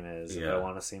this game is. If I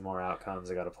want to see more outcomes,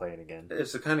 I gotta play it again.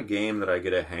 It's the kind of game that I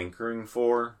get a hankering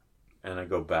for, and I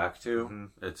go back to.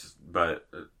 But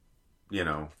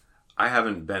I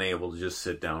haven't been able to just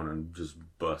sit down and just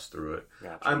bust through it.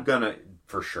 Gotcha. I'm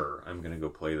gonna go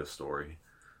play the story.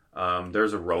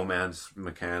 There's a romance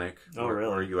mechanic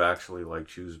where you actually like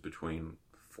choose between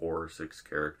 4 or 6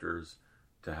 characters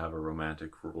to have a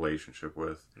romantic relationship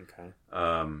with. Okay.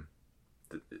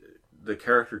 The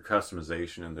character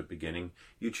customization in the beginning,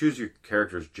 you choose your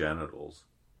character's genitals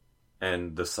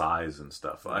and the size and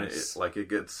stuff. Nice. It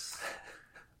gets...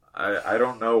 I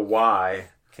don't know why.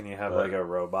 Can you have like a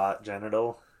robot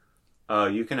genital?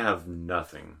 You can have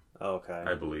nothing. Okay.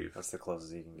 I believe. That's the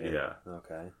closest you can get. Yeah.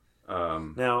 Okay.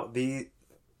 Now,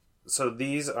 so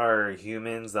these are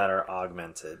humans that are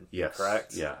augmented. Yes.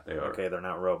 Correct? Yeah, they are. Okay, they're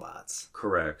not robots.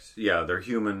 Correct. Yeah, they're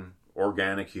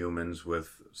organic humans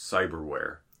with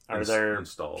cyberware. Are there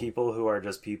installed. People who are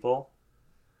just people?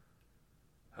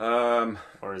 Or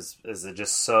is it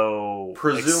just so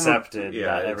accepted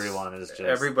that everyone is just...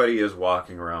 Everybody is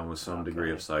walking around with some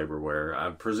degree of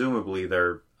cyberware. Presumably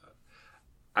they're...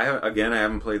 I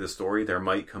haven't played the story. There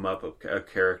might come up a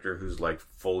character who's like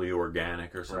fully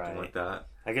organic or something like that.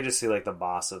 I could just see like the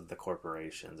boss of the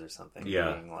corporations or something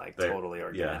being like totally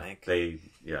organic. They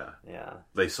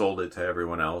sold it to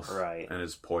everyone else. Right. And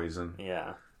it's poison.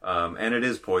 Yeah. And it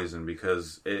is poison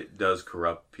because it does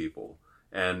corrupt people.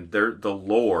 And the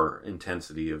lore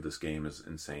intensity of this game is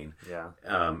insane. Yeah.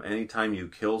 Anytime you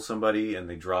kill somebody and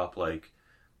they drop like...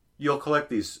 You'll collect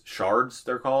these shards,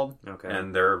 they're called. Okay.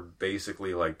 And they're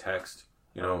basically like text,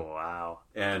 Oh, wow.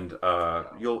 And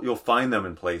you'll find them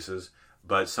in places,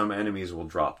 but some enemies will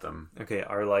drop them. Okay,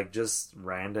 are like just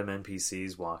random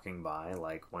NPCs walking by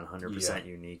like 100%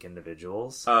 unique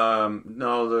individuals?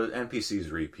 No, the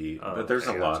NPCs repeat, but there's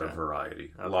a lot of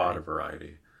variety. A lot of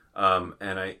variety.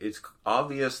 And it's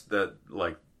obvious that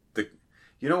like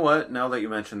you know what? Now that you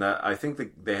mentioned that, I think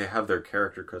that they have their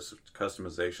character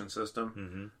customization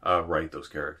system write those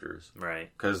characters. Right.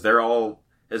 Because they're all...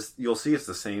 You'll see it's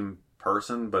the same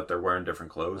person, but they're wearing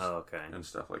different clothes. Oh, okay. And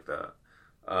stuff like that.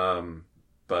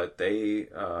 But they...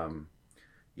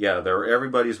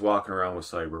 everybody's walking around with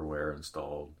cyberware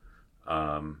installed.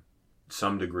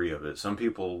 Some degree of it. Some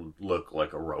people look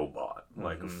like a robot,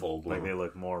 like a full-blown... Like they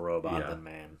look more robot than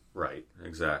man. Right,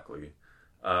 exactly.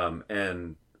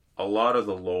 And a lot of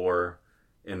the lore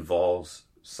involves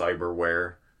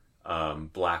cyberware,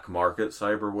 black market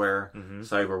cyberware,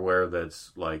 cyberware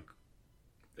that's like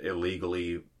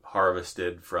illegally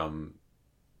harvested from,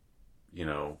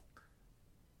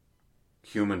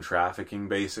 human trafficking,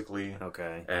 basically.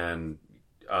 Okay. And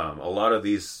a lot of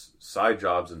these side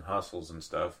jobs and hustles and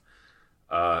stuff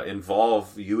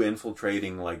involve you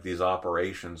infiltrating like these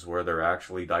operations where they're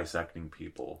actually dissecting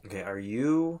people. Okay, are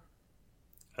you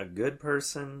a good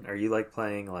person? Are you like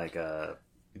playing like a...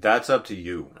 That's up to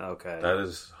you. Okay. That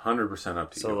is 100%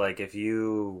 up to you. So like if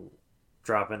you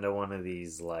drop into one of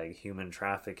these like human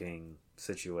trafficking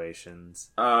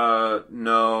situations...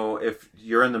 No. If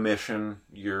you're in the mission,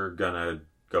 you're gonna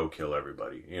go kill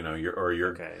everybody.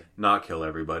 You're okay. Not kill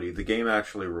everybody. The game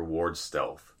actually rewards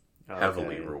stealth.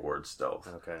 Heavily rewards stealth.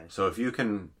 Okay. So if you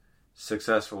can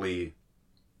successfully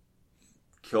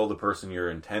kill the person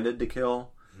you're intended to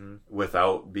kill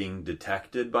without being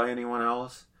detected by anyone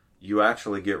else, you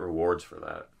actually get rewards for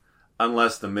that.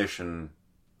 Unless the mission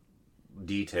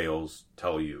details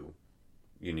tell you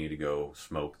need to go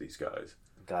smoke these guys.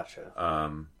 Gotcha.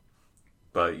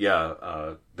 But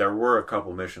yeah, there were a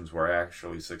couple missions where I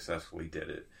actually successfully did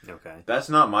it. Okay. That's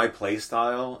not my play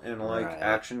style in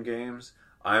action games.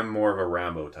 I'm more of a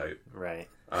Rambo type. Right.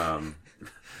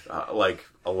 Like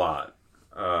a lot.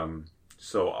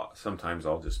 So sometimes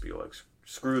I'll just be like,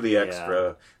 screw the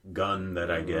extra gun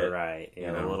that I get. Right.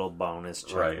 Yeah, a little bonus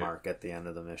check mark at the end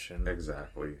of the mission.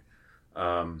 Exactly.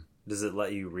 Does it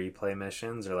let you replay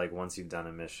missions, or like once you've done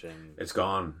a mission? It's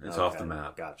gone. It's off the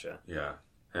map. Gotcha. Yeah.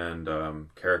 And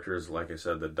characters, like I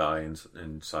said, that die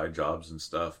in side jobs and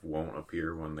stuff won't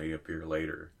appear when they appear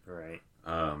later. Right.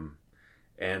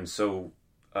 And so...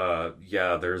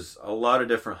 there's a lot of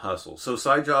different hustles. So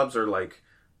side jobs are like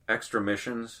extra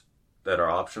missions that are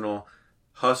optional.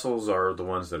 Hustles are the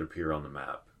ones that appear on the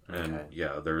map. And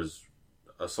there's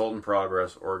assault in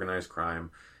progress, organized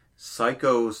crime,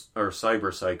 psychos or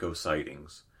cyber psycho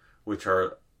sightings, which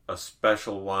are a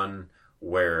special one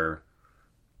where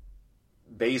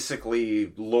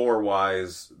basically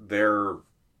lore-wise, their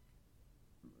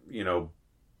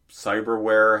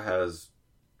cyberware has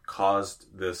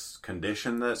caused this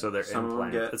condition that so they're some of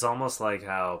them get. It's almost like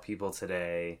how people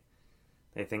today,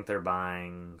 they think they're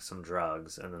buying some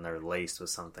drugs and then they're laced with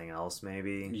something else,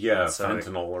 maybe. Yeah, so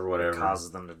fentanyl or whatever. It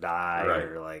causes them to die,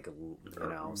 or like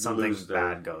something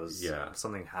bad goes. Yeah,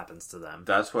 something happens to them.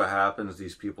 That's what happens.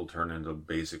 These people turn into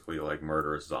basically like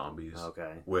murderous zombies.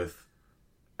 Okay. With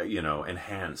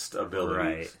enhanced abilities.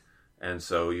 Right. And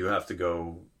so you have to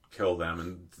go kill them,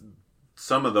 and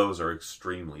some of those are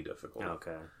extremely difficult.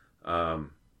 Okay.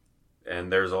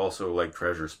 And there's also like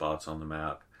treasure spots on the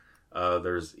map.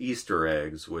 There's Easter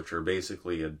eggs, which are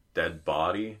basically a dead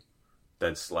body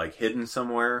that's like hidden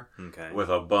somewhere with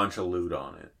a bunch of loot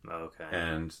on it. Okay.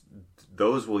 And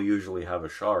those will usually have a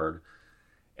shard.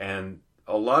 And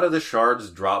a lot of the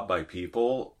shards dropped by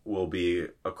people will be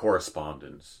a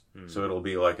correspondence. So it'll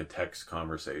be like a text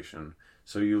conversation.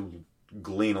 So you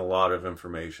glean a lot of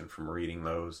information from reading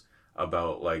those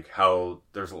about like how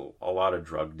there's a lot of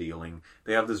drug dealing.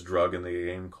 They have this drug in the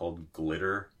game called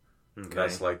glitter. Okay.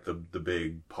 That's like the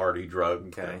big party drug.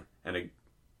 Okay. And it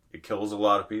kills a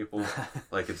lot of people.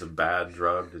 Like it's a bad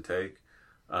drug to take.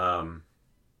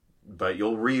 But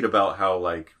you'll read about how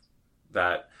like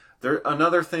that.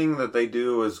 Another thing that they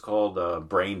do is called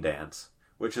brain dance,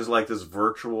 which is like this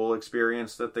virtual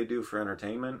experience that they do for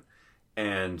entertainment.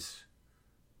 And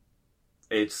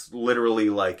it's literally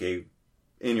like a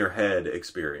in your head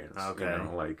experience. Okay.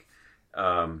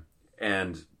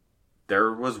 And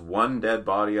there was one dead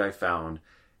body I found.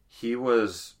 He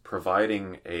was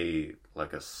providing a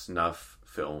snuff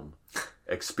film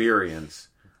experience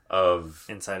of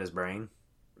inside his brain.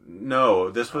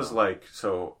 No, this was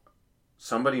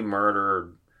somebody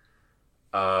murdered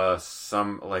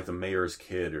some like the mayor's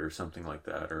kid or something like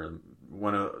that, or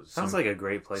sounds like a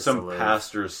great place to live. Some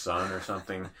pastor's son or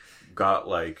something got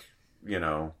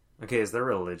Okay, is there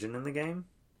religion in the game?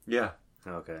 Yeah.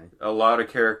 Okay. A lot of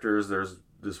characters. There's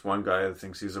this one guy that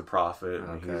thinks he's a prophet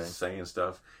and he's saying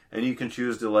stuff, and you can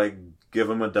choose to give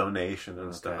him a donation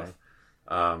and stuff.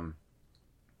 The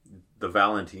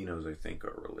Valentinos, I think,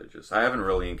 are religious. I haven't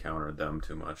really encountered them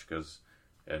too much because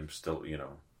I'm still,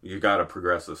 you got to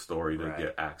progress the story to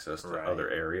get access to other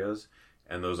areas,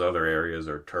 and those other areas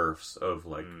are turfs of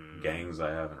gangs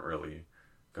I haven't really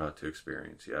got to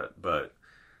experience yet. But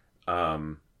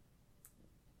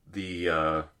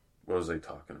what was I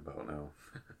talking about now?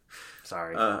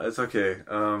 Sorry. It's okay.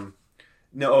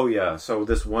 No, oh yeah. So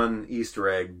this one Easter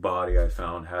egg body I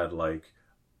found had like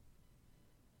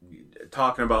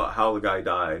talking about how the guy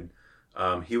died.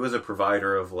 He was a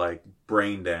provider of like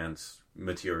brain dance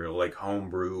material, like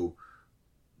homebrew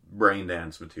brain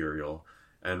dance material.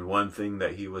 And one thing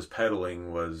that he was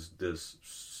peddling was this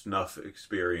snuff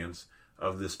experience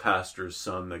of this pastor's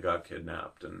son that got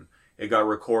kidnapped, and it got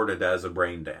recorded as a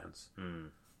brain dance.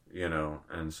 You know,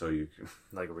 and so you can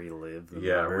like relive.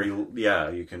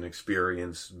 You can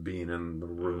experience being in the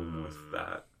room with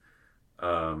that.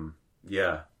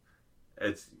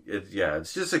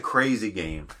 It's just a crazy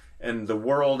game, and the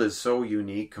world is so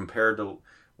unique compared to.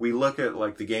 We look at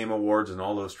like the Game Awards and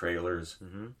all those trailers.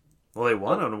 Mm-hmm. Well, they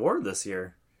won an award this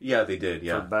year. Yeah, they did.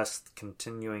 Yeah, for best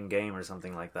continuing game or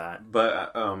something like that.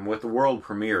 But with the world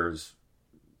premieres,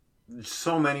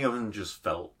 so many of them just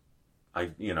felt,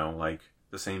 like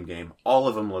the same game. All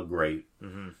of them look great.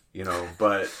 Mm-hmm.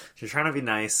 But you're trying to be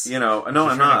nice. No,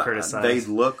 I'm not. They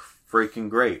look freaking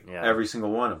great. Yeah. Every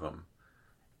single one of them.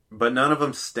 But none of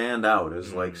them stand out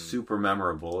as like super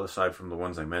memorable, aside from the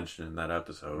ones I mentioned in that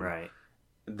episode. Right.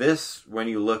 This, when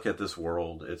you look at this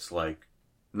world, it's like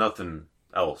nothing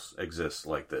else exists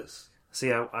like this.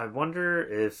 See, I wonder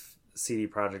if CD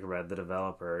Projekt Red, the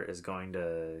developer, is going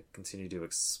to continue to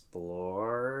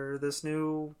explore this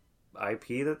new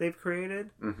IP that they've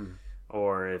created,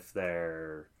 or if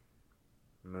they're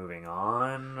moving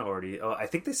on, or I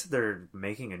think they said they're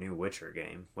making a new Witcher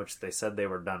game, which they said they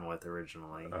were done with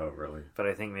originally. Oh, really? But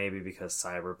I think maybe because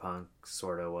Cyberpunk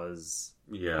sort of was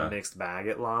a mixed bag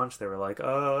at launch, they were like,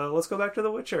 let's go back to The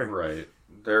Witcher. Right.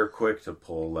 They're quick to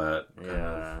pull that kind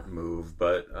of move,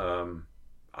 but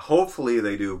hopefully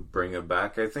they do bring it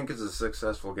back. I think it's a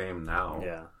successful game now.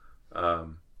 Yeah.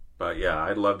 But yeah,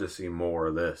 I'd love to see more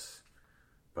of this.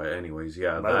 But anyways,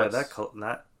 yeah. By the way,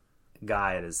 that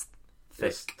guide is thick.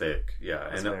 It's thick, yeah.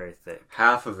 It's very thick.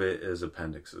 Half of it is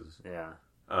appendixes. Yeah.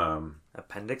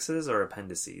 Appendixes or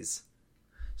appendices?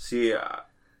 See,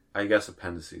 I guess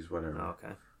appendices, whatever. Oh,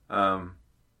 okay.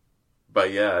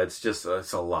 But yeah, it's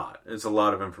a lot. It's a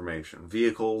lot of information.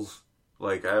 Vehicles,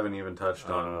 like I haven't even touched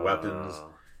on weapons.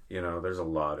 There's a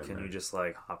lot in there. Can you just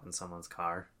like hop in someone's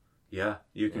car? Yeah,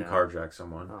 you can carjack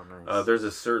someone. Oh, nice. There's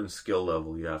a certain skill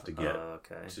level you have to get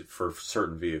for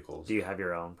certain vehicles. Do you have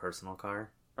your own personal car?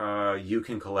 You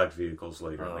can collect vehicles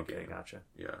later in the game. Okay, gotcha.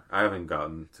 Yeah, I haven't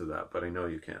gotten to that, but I know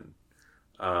you can.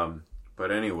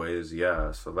 But anyways,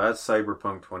 yeah, so that's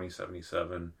Cyberpunk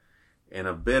 2077 in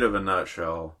a bit of a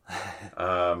nutshell.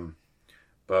 But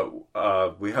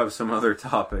we have some other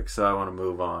topics, so I want to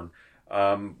move on.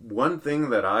 One thing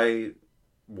that I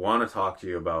want to talk to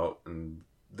you about, and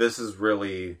this is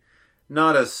really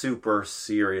not a super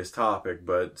serious topic,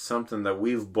 but something that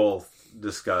we've both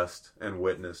discussed and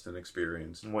witnessed and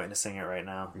experienced. I'm witnessing it right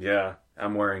now. Yeah,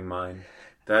 I'm wearing mine.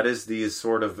 That is these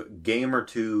sort of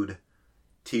Gamertude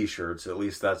t-shirts. At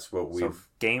least that's what we've... So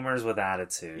gamers with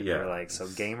attitude. Yeah. They're like, so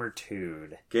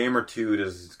Gamertude. Gamertude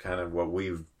is kind of what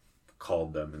we've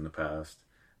called them in the past.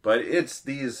 But it's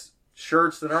these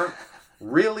shirts that aren't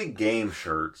really game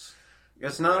shirts.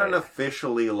 It's not an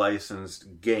officially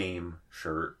licensed game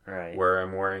shirt, where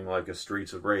I'm wearing like a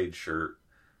Streets of Rage shirt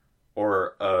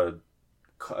or a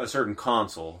certain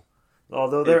console.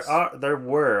 Although there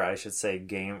were, I should say,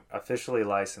 officially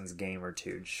licensed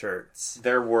Gamertude shirts.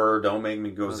 There were. Don't make me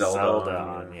go Zelda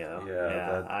on you.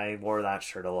 Yeah, I wore that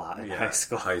shirt a lot in high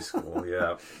school. High school,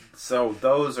 yeah. So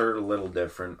those are a little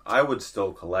different. I would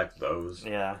still collect those.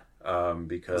 Yeah.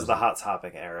 Because it's the Hot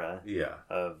Topic era. Yeah.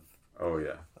 Of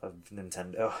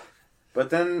Nintendo. But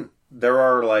then there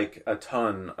are like a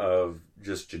ton of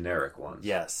just generic ones.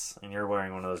 Yes, and you're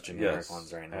wearing one of those generic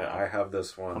ones right now. I have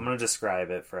this one. I'm going to describe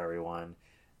it for everyone.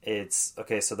 It's,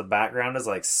 okay, so the background is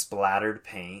like splattered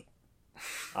paint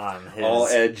on his... all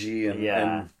edgy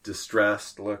and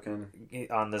distressed looking.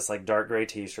 On this like dark gray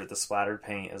t-shirt, the splattered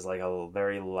paint is like a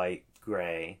very light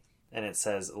gray. And it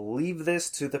says, "Leave this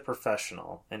to the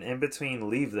professional." And in between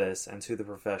 "leave this" and "to the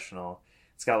professional,"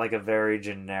 it's got like a very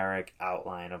generic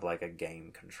outline of like a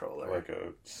game controller. Like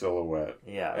a silhouette.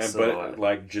 Yeah, but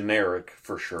like generic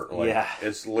for sure. Like,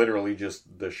 it's literally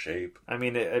just the shape. I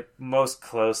mean, it most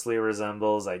closely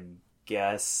resembles, I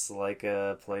guess, like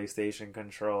a PlayStation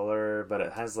controller, but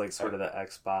it has like sort of the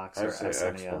Xbox or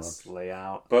SNES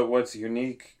layout. But what's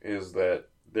unique is that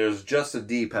there's just a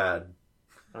D-pad.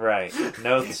 Right.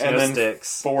 No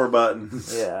sticks. 4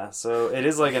 buttons. Yeah, so it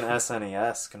is like an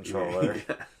SNES controller,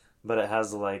 but it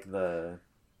has like the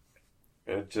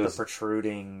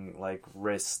protruding like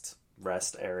wrist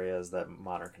rest areas that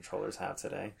modern controllers have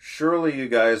today. Surely you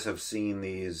guys have seen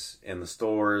these in the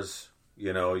stores.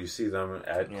 You know, you see them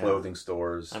at clothing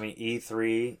stores. I mean,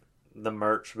 E3, the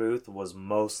merch booth was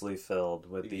mostly filled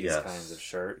with these kinds of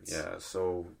shirts. Yeah,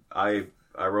 so I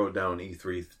wrote down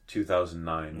E3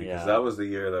 2009 because that was the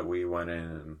year that we went in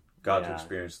and got to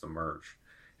experience the merch.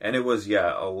 And it was,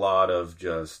 a lot of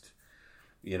just,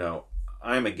 you know,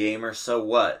 I'm a gamer, so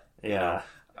what? Yeah.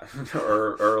 You know?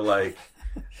 or like,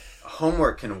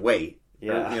 homework can wait.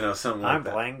 Yeah. Or, you know, something like I'm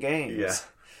that. playing games.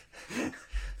 Yeah.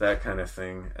 That kind of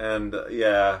thing. And,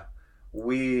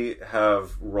 we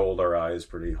have rolled our eyes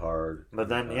pretty hard. But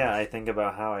then, I think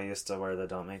about how I used to wear the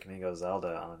Don't Make Me Go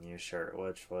Zelda on You shirt,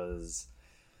 which was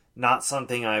not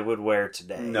something I would wear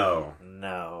today. No,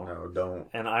 don't.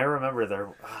 And I remember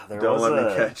there don't was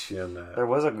let me catch you in that. There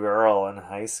was a girl in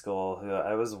high school who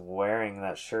I was wearing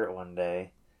that shirt one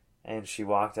day, and she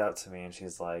walked out to me and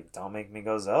she's like, "Don't make me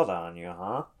go Zelda on you,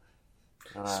 huh?"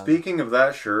 Speaking of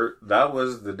that shirt, that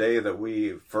was the day that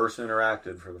we first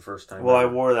interacted for the first time. Well, I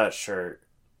wore that shirt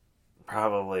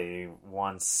probably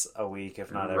once a week,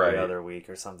 if not every other week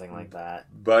or something like that.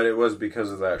 But it was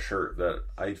because of that shirt that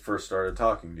I first started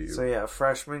talking to you. So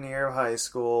freshman year of high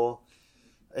school,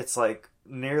 it's like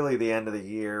nearly the end of the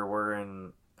year. We're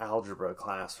in algebra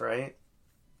class, right?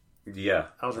 Yeah.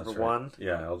 Algebra 1?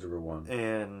 Yeah, Algebra 1.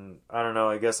 And I don't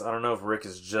know if Rick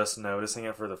is just noticing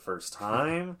it for the first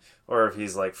time, or if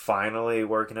he's like finally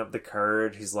working up the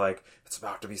courage. He's like, it's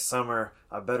about to be summer,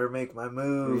 I better make my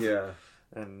move. Yeah.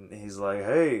 And he's like,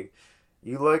 hey,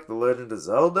 you like The Legend of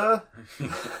Zelda?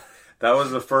 That was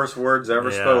the first words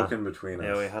ever spoken between us.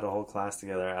 Yeah, we had a whole class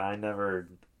together. I never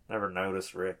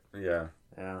noticed Rick. Yeah.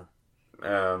 Yeah.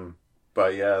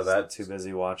 But yeah, that's too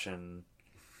busy watching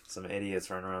some idiots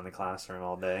run around the classroom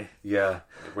all day. Yeah,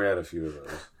 we had a few of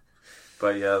those.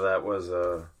 But yeah,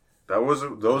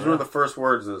 those were the first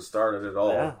words that started it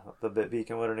all. Yeah, the Bit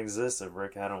Beacon wouldn't exist if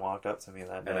Rick hadn't walked up to me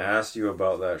that day. And I asked you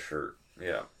about that shirt.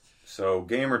 Yeah. So,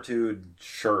 Gamertude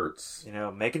shirts. You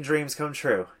know, making dreams come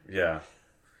true. Yeah.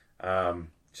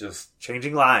 Just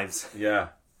changing lives. Yeah.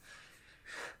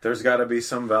 There's got to be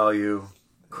some value.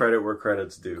 Credit where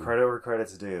credit's due. Credit where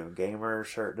credit's due.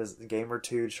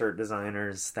 Gamertude shirt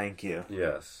designers, thank you.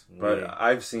 Yes. But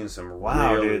I've seen some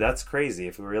dude, that's crazy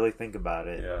if we really think about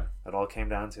it. Yeah. It all came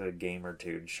down to a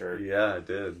Gamertude shirt. Yeah, it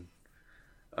did.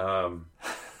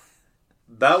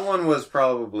 That one was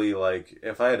probably like,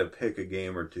 if I had to pick a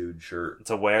Gamertude shirt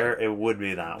to wear, it would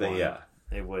be that one. Yeah.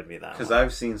 It would be that one. Because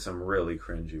I've seen some really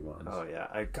cringy ones. Oh, yeah.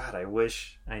 I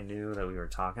wish I knew that we were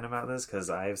talking about this, because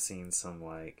I've seen some,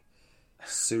 like,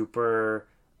 super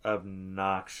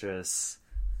obnoxious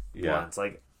ones.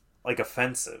 Like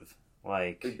offensive.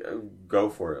 Like,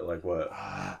 go for it. Like what?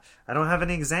 I don't have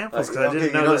any examples, because I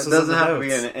didn't know this was in the notes. It doesn't have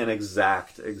to be an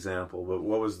exact example, but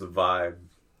what was the vibe?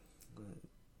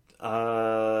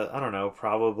 I don't know.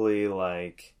 Probably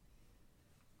like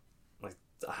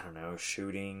I don't know,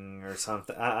 shooting or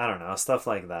something. I don't know, stuff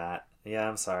like that. Yeah,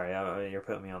 I'm sorry. You're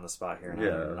putting me on the spot here, and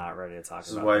I'm not ready to talk about this.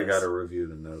 This is why you got to review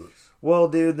the notes. Well,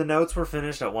 dude, the notes were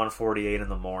finished at 1:48 in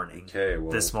the morning. Okay,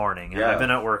 well, this morning. And I've been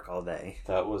at work all day.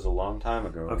 That was a long time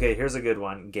ago. Okay, here's a good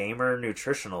one. Gamer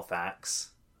nutritional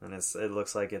facts. And it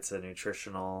looks like it's a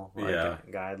nutritional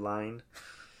guideline.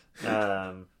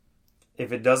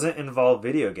 If it doesn't involve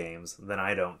video games, then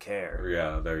I don't care.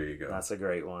 Yeah, there you go. That's a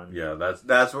great one. Yeah,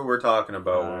 that's what we're talking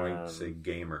about when we say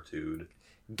Gamertude.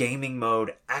 Gaming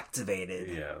mode activated.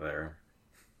 Yeah, there.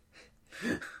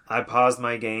 I paused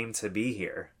my game to be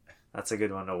here. That's a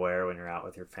good one to wear when you're out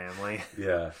with your family.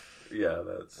 Yeah,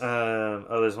 that's...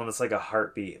 there's one that's like a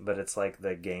heartbeat, but it's like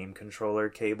the game controller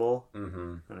cable.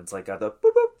 Mm-hmm. And it's like got the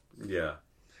boop boop. Yeah.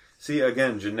 See,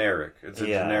 again, generic. It's a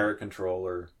generic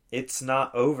controller. It's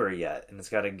not over yet, and it's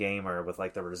got a gamer with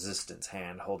like the resistance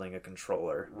hand holding a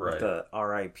controller with the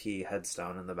RIP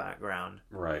headstone in the background.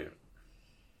 Right.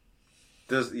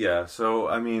 So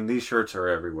I mean, these shirts are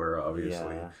everywhere.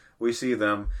 Obviously, we see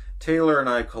them. Taylor and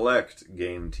I collect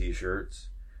game T-shirts,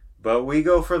 but we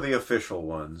go for the official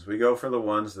ones. We go for the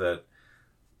ones that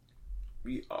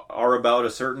are about a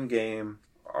certain game,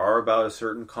 are about a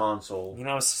certain console. You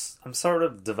know, I'm sort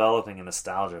of developing a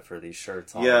nostalgia for these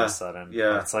shirts all of a sudden.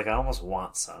 Yeah. It's like I almost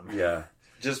want some. Yeah.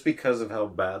 Just because of how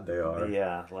bad they are.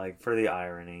 Yeah, like for the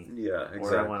irony. Yeah,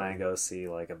 exactly. Or when I go see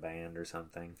like a band or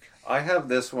something. I have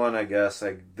this one, I guess.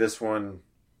 This one,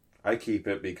 I keep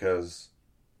it because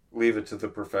leave it to the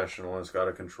professional. It's got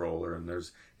a controller and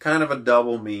there's kind of a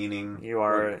double meaning. You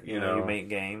are, you know, you make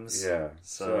games. Yeah.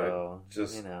 So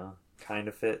just, you know, kind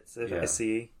of fits if I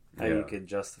see how you could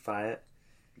justify it.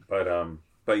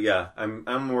 But yeah,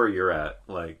 I'm where you're at.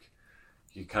 Like,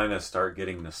 you kind of start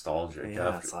getting nostalgic.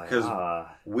 Yeah, it's like, because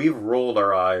we've rolled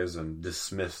our eyes and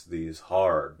dismissed these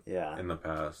hard in the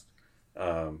past.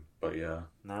 But yeah.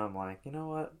 Now I'm like, you know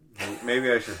what?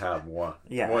 Maybe I should have one.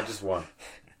 Yeah. Just one.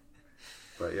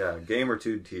 But yeah, Gamer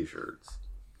 2 t-shirts.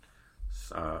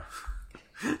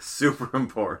 Super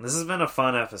important. This has been a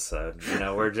fun episode. You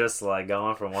know, we're just like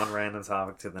going from one random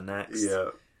topic to the next. Yeah.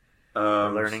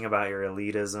 We're learning about your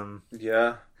elitism.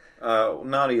 Yeah.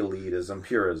 Not elitism,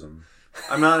 purism.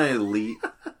 I'm not an elite.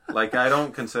 Like, I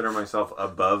don't consider myself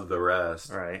above the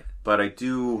rest. Right. But I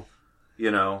do,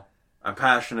 you know, I'm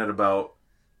passionate about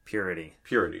purity.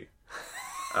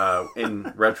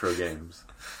 In retro games.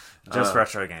 Just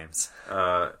retro games.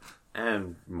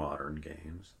 And modern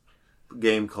games.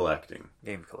 Game collecting.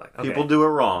 Okay. People do it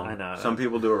wrong. I know. Some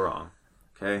people do it wrong.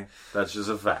 Okay? That's just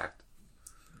a fact.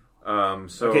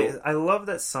 Okay, I love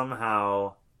that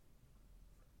somehow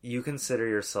you consider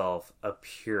yourself a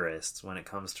purist when it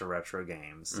comes to retro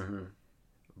games. Mm-hmm.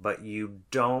 But you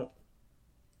don't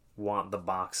want the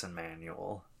box and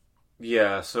manual.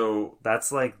 Yeah, so...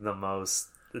 That's like the most...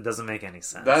 It doesn't make any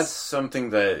sense. That's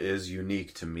something that is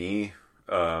unique to me,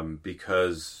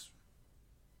 because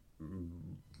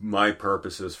my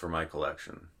purposes for my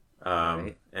collection.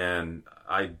 Right. And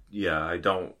I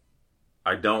don't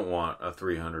want a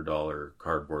 $300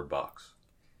 cardboard box.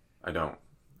 I don't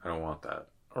want that.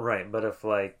 Right, but if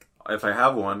I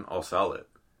have one, I'll sell it.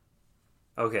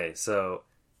 Okay, so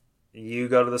you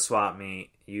go to the swap meet,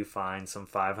 you find some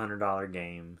 $500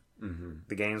 game. Mm-hmm.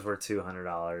 The game's worth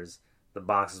 $200. The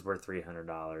box is worth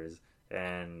 $300,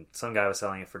 and some guy was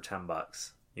selling it for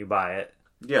 $10. You buy it.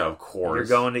 Yeah, of course.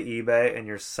 You're going to eBay and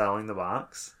you're selling the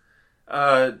box.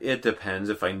 It depends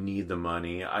if I need the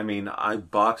money. I mean,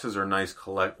 boxes are nice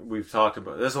We've talked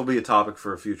about this. Will be a topic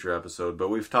for a future episode, but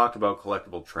we've talked about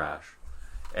collectible trash,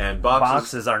 and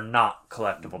boxes are not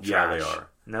collectible trash. Yeah, they are.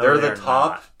 No, they're the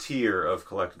top not. tier of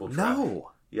collectible trash.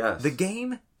 No. Yes. The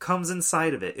game comes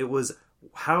inside of it. It was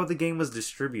how the game was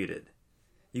distributed.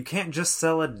 You can't just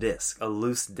sell a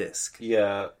loose disc.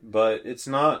 Yeah, but it's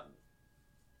not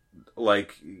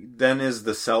like, then is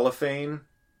the cellophane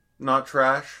not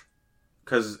trash?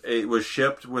 Because it was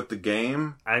shipped with the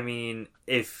game? I mean,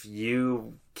 if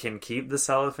you can keep the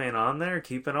cellophane on there,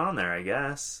 keep it on there, I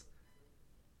guess.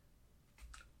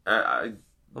 Well,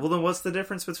 then what's the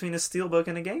difference between a steelbook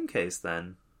and a game case,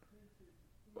 then?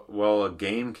 Well, a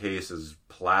game case is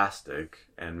plastic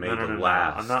and made to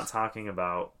last. I'm not talking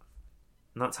about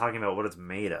what it's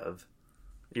made of.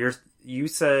 You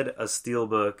said a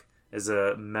steelbook is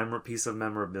a piece of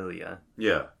memorabilia.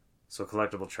 Yeah. So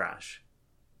collectible trash.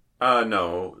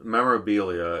 No.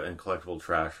 Memorabilia and collectible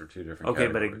trash are two different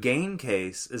categories. But a game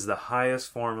case is the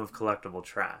highest form of collectible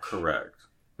trash. Correct.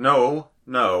 No.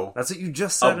 That's what you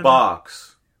just said. A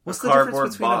box. What's the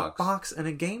difference between a box and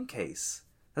a game case?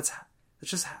 That's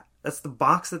the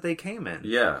box that they came in.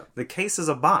 Yeah. The case is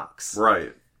a box.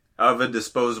 Right. Of a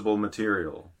disposable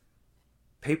material.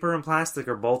 Paper and plastic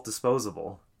are both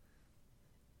disposable.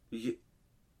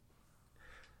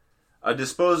 A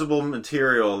disposable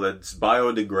material that's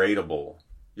biodegradable.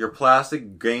 Your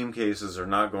plastic game cases are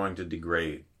not going to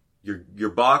degrade. Your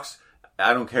box,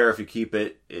 I don't care if you keep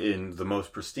it in the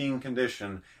most pristine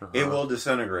condition, it will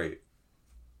disintegrate.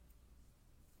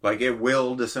 Like, it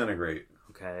will disintegrate.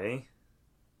 Okay.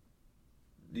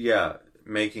 Yeah,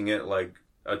 making it like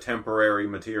a temporary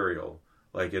material.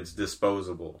 Like, it's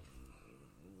disposable.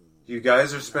 You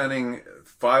guys are spending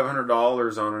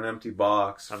 $500 on an empty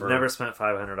box. I've never spent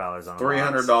 $500 on a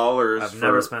 $300. box. I've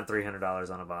never spent $300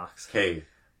 on a box. Okay,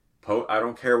 I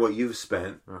don't care what you've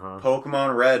spent.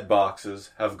 Pokemon Red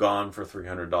boxes have gone for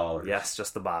 $300. Yes,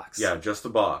 just the box. Yeah, just the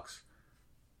box.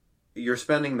 You're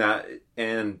spending that,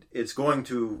 and it's going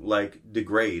to like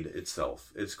degrade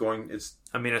itself. I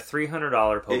mean, a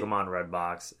 $300 Pokemon Red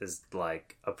box is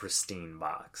like a pristine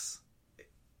box.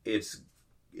 It's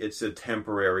a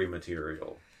temporary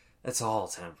material. It's all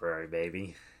temporary,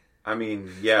 baby. I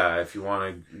mean, yeah, if you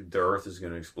want to, the Earth is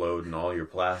going to explode and all your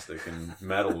plastic and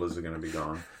metal is going to be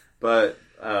gone. But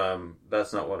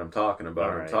that's not what I'm talking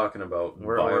about. Right. I'm talking about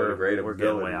biodegradability. We're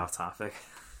getting way off topic.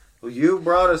 Well, you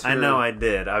brought us here. I know I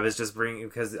did. I was just bringing...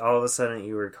 Because all of a sudden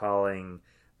you were calling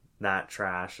that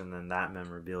trash and then that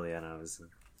memorabilia, and I was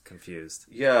confused.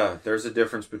 Yeah, there's a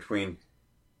difference between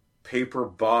paper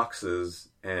boxes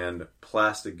and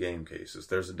plastic game cases.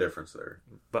 There's a difference there.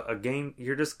 But a game...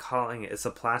 You're just calling it... It's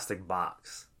a plastic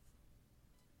box.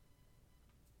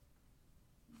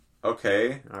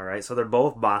 Okay. Alright, so they're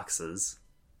both boxes.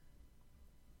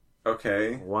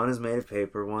 Okay. One is made of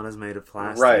paper, one is made of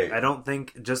plastic. Right. I don't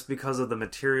think just because of the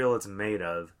material it's made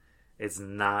of, it's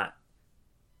not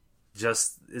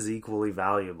just is equally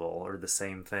valuable or the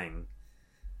same thing.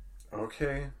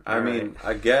 Okay. I mean,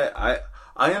 I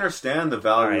understand the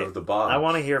value of the box. I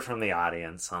want to hear from the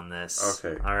audience on this.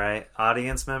 Okay. All right.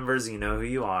 Audience members, you know who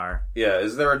you are. Yeah,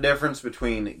 is there a difference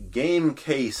between game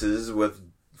cases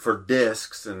for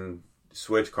discs and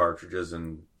Switch cartridges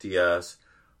and DS,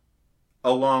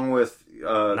 along with...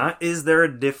 is there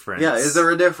a difference? Yeah, is there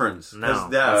a difference? No,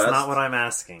 that's not what I'm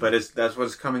asking. But that's what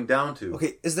it's coming down to.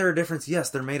 Okay, is there a difference? Yes,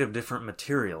 they're made of different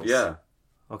materials. Yeah.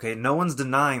 Okay, no one's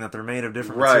denying that they're made of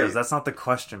different materials. That's not the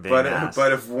question being asked.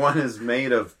 But if one is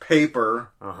made of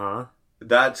paper,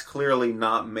 that's clearly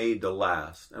not made to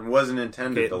last and wasn't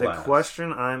intended to last. The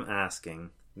question I'm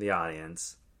asking the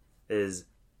audience is,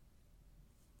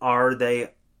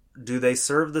 do they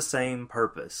serve the same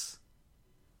purpose?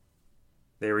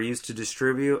 They were used to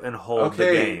distribute and hold the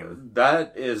game.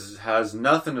 That has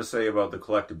nothing to say about the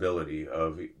collectability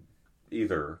of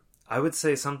either. I would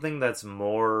say something that's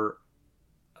more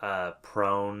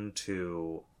prone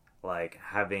to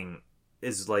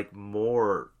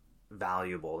more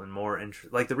valuable and more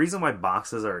interest. Like, the reason why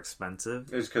boxes are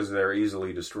expensive is because they're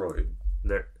easily destroyed.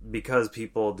 Because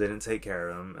people didn't take care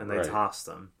of them and they tossed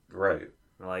them. Right.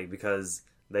 Like, because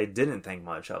they didn't think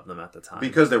much of them at the time.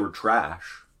 Because they were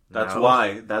trash. That's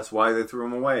why they threw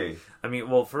them away. I mean,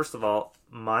 well, first of all,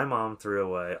 my mom threw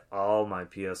away all my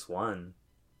PS1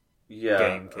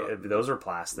 game. Those were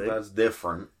plastic. That's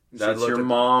different. That's your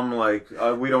mom,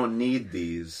 we don't need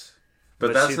these.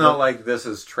 But that's not like this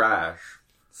is trash.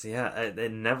 So yeah,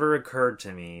 it never occurred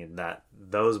to me that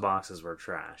those boxes were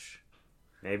trash.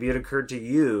 Maybe it occurred to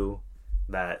you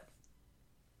that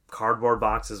cardboard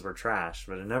boxes were trash,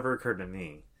 but it never occurred to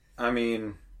me. I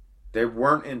mean, they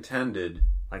weren't intended.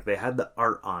 Like, they had the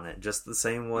art on it, just the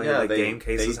same way game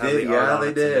cases have the art on it. Yeah,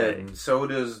 they did. Today. So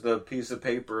does the piece of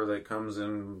paper that comes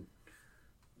in,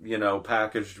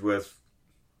 packaged with,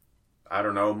 I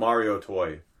don't know, Mario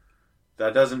toy.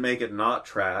 That doesn't make it not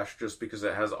trash just because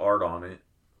it has art on it.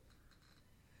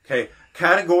 Okay,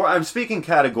 I'm speaking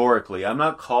categorically. I'm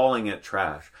not calling it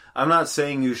trash. I'm not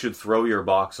saying you should throw your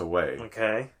box away.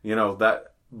 Okay.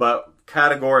 But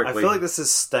categorically... I feel like this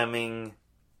is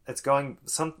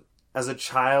as a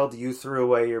child, you threw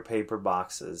away your paper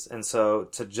boxes. And so,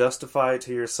 to justify it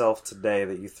to yourself today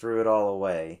that you threw it all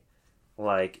away,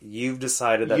 you've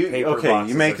decided that paper boxes are trash. Okay,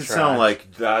 you make it sound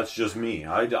like that's just me.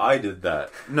 I did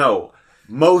that. No,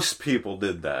 most people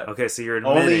did that. Okay, so you're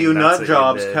admitting only you nut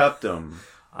jobs kept them.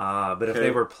 But if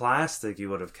they were plastic, you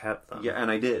would have kept them. Yeah,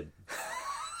 and I did.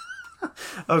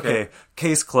 Okay,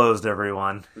 case closed,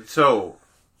 everyone. So,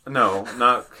 no,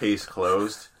 not case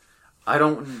closed. I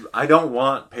don't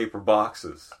want paper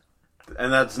boxes.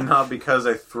 And that's not because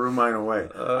I threw mine away.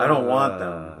 I don't want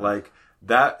them.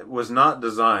 That was not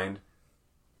designed.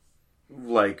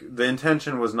 The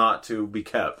intention was not to be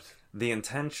kept. The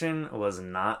intention was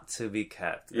not to be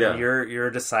kept. Yeah. And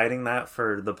you're deciding that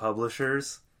for the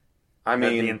publishers? I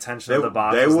mean, the intention of the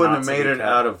box they was wouldn't not have to made be it kept.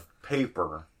 out of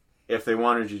paper if they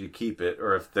wanted you to keep it,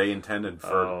 or if they intended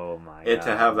for it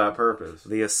to have that purpose.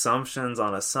 The assumptions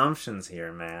on assumptions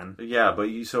here, man. Yeah, but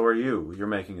so are you. You're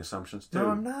making assumptions too. No,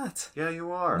 I'm not. Yeah,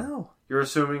 you are. No. You're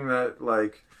assuming that,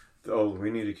 we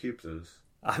need to keep this.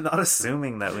 I'm not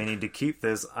assuming that we need to keep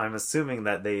this. I'm assuming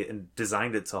that they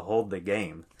designed it to hold the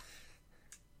game.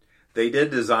 They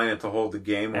did design it to hold the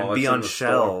game while and be it's on in the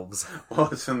shelves. While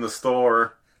it's in the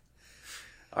store.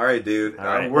 All right, dude. All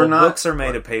right. Books are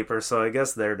made of paper, so I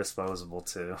guess they're disposable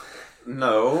too.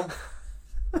 No.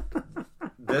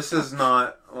 This is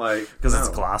not because it's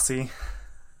glossy.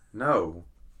 No.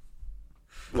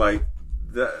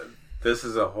 This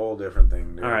is a whole different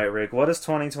thing, dude. All right, Rick. What does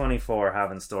 2024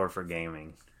 have in store for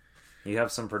gaming? You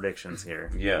have some predictions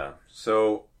here. Yeah.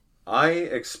 So I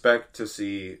expect to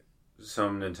see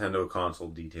some Nintendo console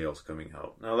details coming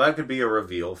out. Now, that could be a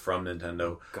reveal from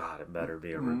Nintendo. God, it better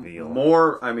be a reveal.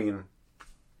 More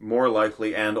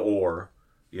likely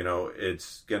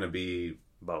it's going to be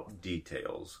both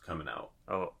details coming out.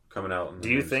 Oh. Coming out.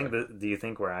 Do you think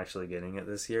we're actually getting it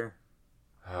this year?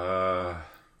 I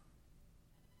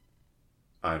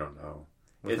don't know.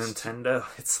 With Nintendo,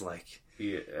 it's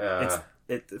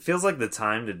it feels like the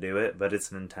time to do it, but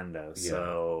it's Nintendo,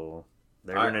 so...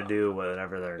 They're going to do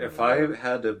whatever they're going to do. If I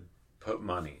had to put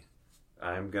money,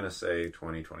 I'm going to say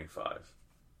 2025.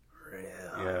 Really?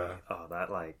 Yeah. Oh,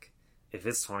 if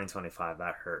it's 2025,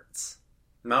 that hurts.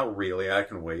 Not really. I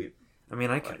can wait. I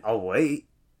mean, I'll wait,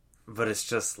 but it's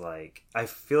just I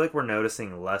feel like we're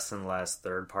noticing less and less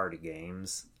third-party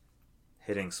games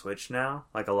hitting Switch now.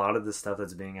 A lot of the stuff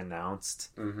that's being announced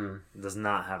does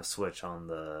not have Switch on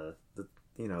the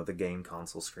game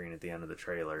console screen at the end of the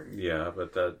trailer. Yeah,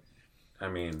 but that... I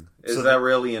mean, is that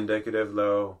really indicative,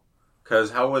 though?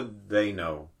 Because how would they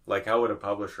know? Like, how would a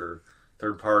publisher,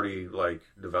 third-party, like,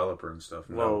 developer and stuff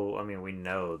know? Well, I mean, we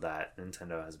know that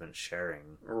Nintendo has been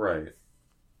sharing. Right.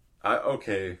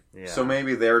 Okay. Yeah. So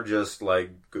maybe they're just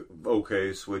like,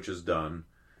 okay, Switch is done.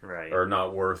 Right. Or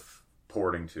not worth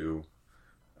porting to.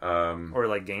 Or,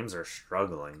 like, games are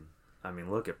struggling. I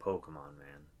mean, look at Pokemon,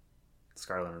 man.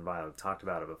 Scarlet and Violet. We've talked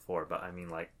about it before, but I mean,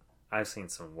 like, I've seen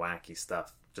some wacky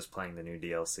stuff just playing the new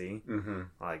DLC. Mm-hmm.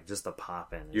 Like, just the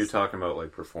pop-in. You're talking about,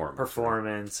 like, performance.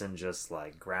 Performance, right? And just,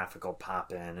 like, graphical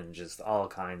pop-in and just all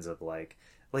kinds of, like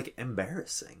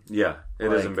embarrassing. Yeah,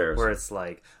 it is embarrassing. Where it's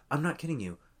like, I'm not kidding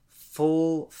you,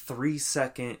 full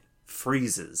 3-second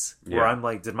freezes. Yeah. Where I'm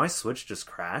like, did my Switch just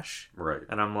crash? Right.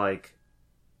 And I'm like,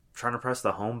 trying to press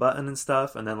the home button and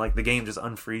stuff, and then, like, the game just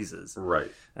unfreezes.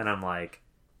 Right. And I'm like,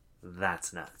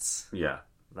 that's nuts. Yeah.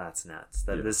 That's nuts.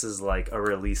 That this is like a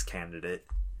release candidate.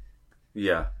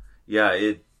 Yeah.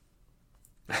 Yeah,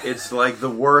 it's like the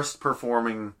worst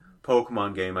performing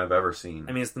Pokemon game I've ever seen.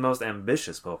 I mean, it's the most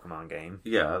ambitious Pokemon game.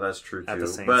 Yeah, that's true too. At the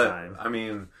same time. I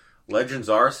mean, Legends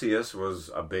Arceus was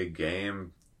a big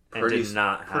game. Pretty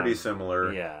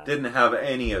similar. Yeah. Didn't have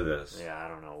any of this. Yeah, I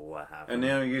don't know what happened. And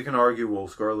now you can argue, well,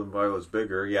 Scarlet and Violet's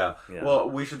bigger. Yeah. Well,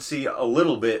 we should see a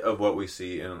little bit of what we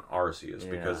see in Arceus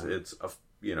because it's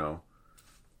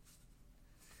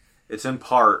it's in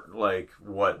part like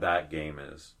what that game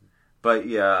is. But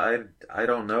yeah, I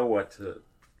don't know what to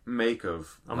make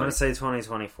of. I'm going to say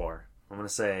 2024. I'm going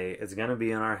to say it's going to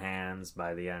be in our hands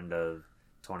by the end of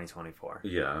 2024.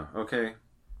 Yeah, okay.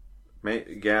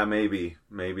 Maybe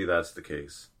that's the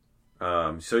case.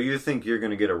 So you think you're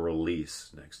going to get a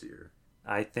release next year?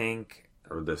 I think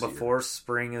before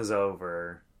spring is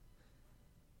over.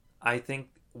 I think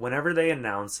whenever they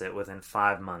announce it, within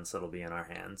 5 months, it'll be in our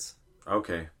hands.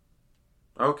 Okay,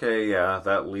 yeah,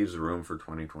 that leaves room for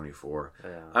 2024.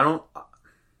 Yeah.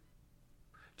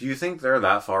 Do you think they're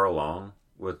that far along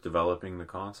with developing the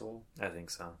console? I think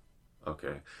so.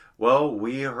 Okay. Well,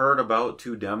 we heard about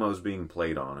 2 demos being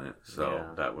played on it,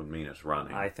 so that would mean it's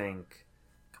running. I think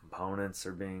components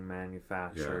are being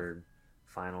manufactured.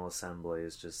 Yeah. Final assembly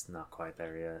is just not quite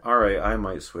there yet. All right, I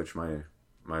might switch my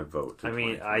vote to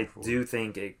I do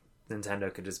think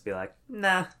Nintendo could just be like,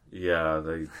 nah. Yeah,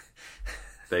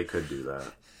 they could do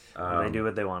that. They do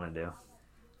what they want to do.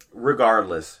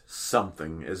 Regardless,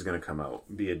 something is going to come out.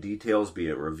 Be it details, be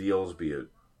it reveals, be it,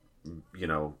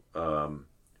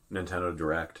 Nintendo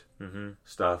Direct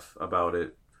stuff about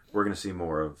it. We're going to see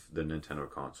more of the Nintendo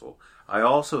console. I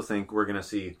also think we're going to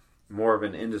see more of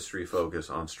an industry focus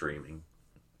on streaming.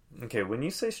 Okay, when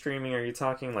you say streaming, are you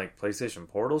talking like PlayStation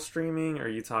Portal streaming? Or are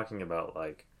you talking about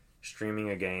like streaming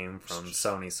a game from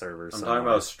Sony servers? I'm talking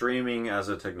about streaming as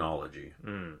a technology.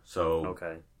 So,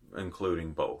 okay.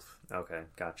 Including both. Okay,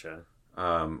 gotcha.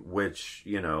 Which,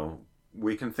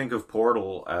 we can think of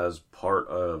Portal as part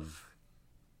of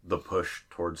the push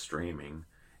towards streaming.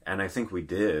 And I think we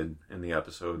did in the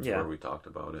episodes where we talked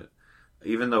about it.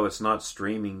 Even though it's not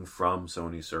streaming from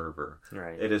Sony server,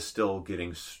 right. It is still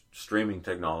getting streaming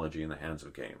technology in the hands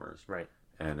of gamers. Right.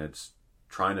 And it's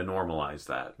trying to normalize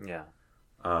that. Yeah.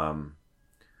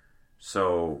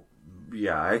 So,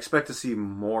 yeah, I expect to see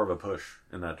more of a push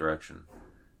in that direction.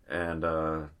 And,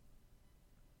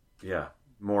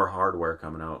 more hardware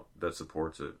coming out that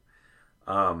supports it.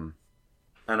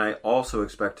 And I also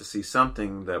expect to see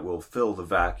something that will fill the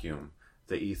vacuum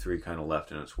that E3 kind of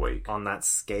left in its wake. On that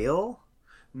scale?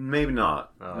 Maybe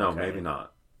not. Oh, no, okay. Maybe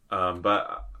not.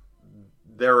 But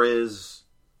there is...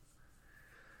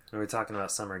 We were talking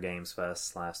about Summer Games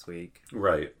Fest last week.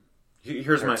 Right.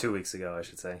 2 weeks ago, I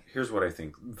should say. Here's what I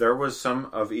think. There was some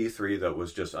of E3 that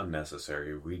was just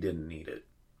unnecessary. We didn't need it.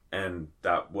 And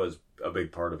that was a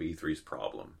big part of E3's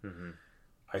problem. Mm-hmm.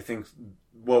 I think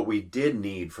what we did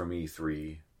need from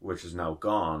E3, which is now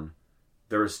gone,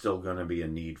 there is still going to be a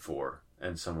need for,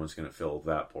 and someone's going to fill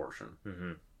that portion.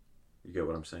 Mm-hmm. You get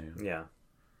what I'm saying? Yeah.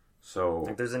 So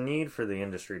like, there's a need for the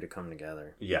industry to come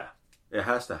together. Yeah. It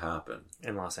has to happen.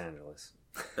 In Los Angeles.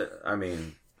 I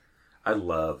mean, I'd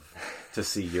love to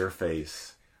see your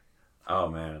face. Oh,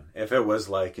 man. If it was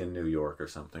like in New York or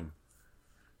something.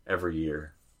 Every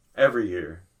year. I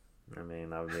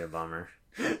mean, that would be a bummer.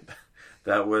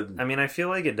 That would... I mean, I feel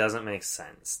like it doesn't make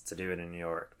sense to do it in New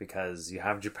York because you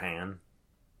have Japan.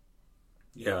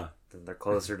 Yeah. They're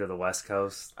closer to the West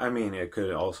Coast. I mean, it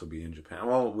could also be in Japan.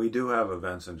 Well, we do have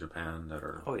events in Japan that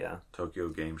are... Oh, yeah. Tokyo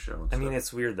Game Show. I mean,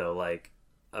 it's weird, though. Like,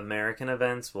 American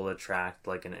events will attract,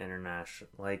 like, an international...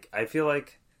 Like, I feel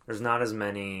like there's not as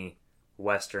many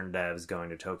Western devs going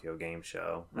to Tokyo Game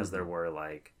Show as there were,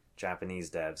 like,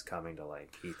 Japanese devs coming to,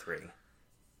 like, E3.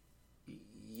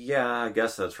 Yeah, I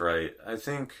guess that's right. I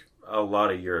think a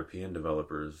lot of European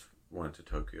developers went to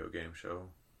Tokyo Game Show.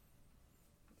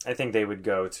 I think they would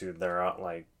go to their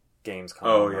like Gamescom.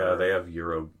 Oh yeah, they have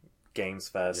Euro Games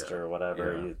Fest or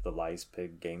whatever, the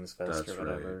Leipzig Games Fest That's or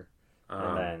whatever, right.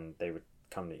 And then they would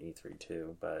come to E3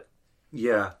 too. But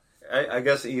yeah, I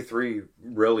guess E3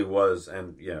 really was,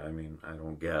 and I mean, I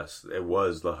don't guess it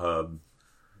was the hub.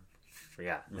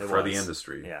 Yeah, for the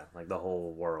industry. Yeah, like the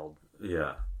whole world.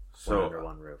 Yeah, so under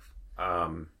one roof.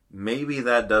 Maybe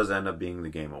that does end up being the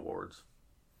Game Awards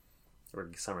Or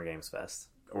Summer Games Fest.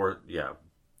 Or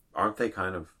aren't they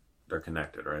kind of? They're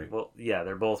connected, right? Well, yeah,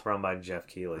 they're both run by Jeff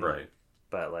Keighley. Right.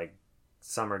 But like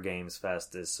Summer Games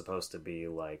Fest is supposed to be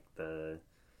like the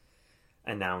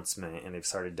announcement, and they've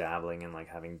started dabbling in like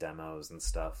having demos and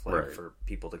stuff like for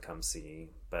people to come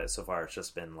see. But so far it's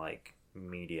just been like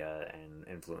media and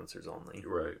influencers only.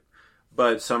 Right.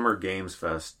 But Summer Games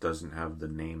Fest doesn't have the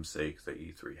namesake that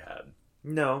E3 had.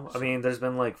 No, I mean there's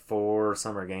been like 4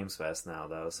 Summer Games Fest now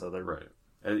though, so they're right.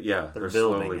 They're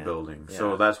slowly building. Yeah.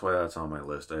 So that's why that's on my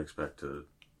list. I expect to.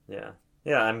 Yeah.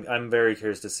 I'm very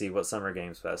curious to see what Summer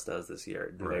Games Fest does this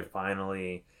year. Do they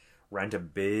finally rent a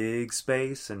big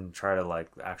space and try to like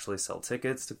actually sell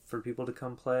tickets for people to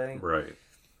come play? Right.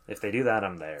 If they do that,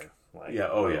 I'm there. Like, yeah.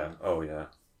 Oh yeah.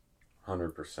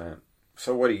 100%.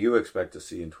 So what do you expect to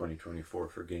see in 2024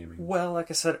 for gaming? Well, like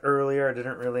I said earlier, I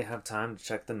didn't really have time to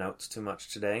check the notes too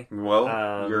much today.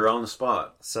 Well, you're on the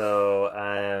spot. So,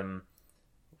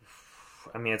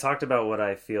 I mean, I talked about what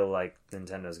I feel like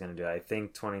Nintendo's going to do. I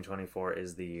think 2024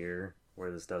 is the year where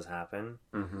this does happen,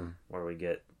 where we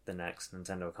get the next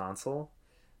Nintendo console.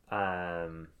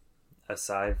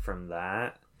 Aside from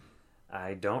that,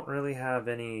 I don't really have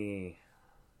any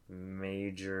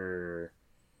major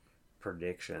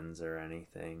predictions or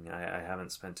anything. I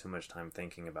haven't spent too much time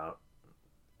thinking about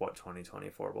what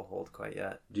 2024 will hold quite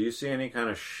yet. Do you see any kind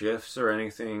of shifts or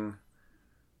anything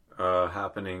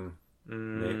happening?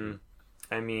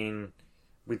 I mean,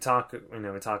 we talk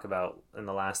about in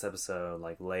the last episode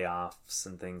like layoffs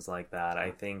and things like that.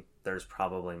 I think there's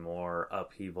probably more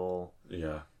upheaval.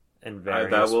 Yeah. In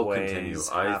various that will ways continue.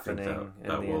 happening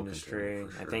that in the industry.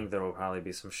 Sure. I think there will probably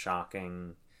be some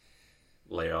shocking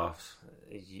layoffs.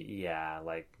 Yeah,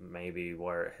 like maybe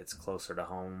where it hits closer to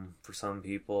home for some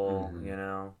people, you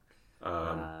know.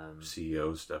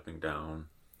 CEOs stepping down,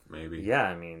 maybe. Yeah,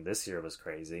 I mean, this year was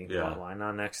crazy. Yeah. Why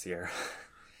not next year?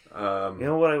 You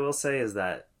know what I will say is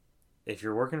that if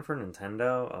you're working for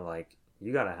Nintendo, like,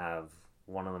 you gotta have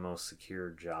one of the most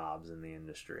secure jobs in the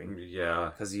industry.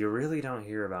 Yeah. Because you really don't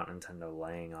hear about Nintendo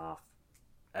laying off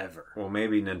ever. Well,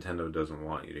 maybe Nintendo doesn't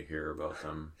want you to hear about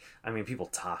them. I mean, people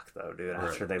talk, though, dude,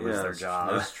 after they lose their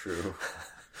job. That's true.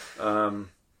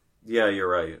 Yeah, you're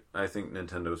right. I think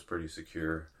Nintendo's pretty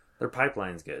secure. Their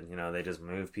pipeline's good. You know, they just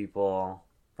move people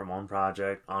from one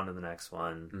project onto the next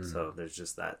one. So there's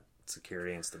just that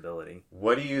security and stability.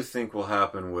 What do you think will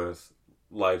happen with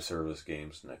live service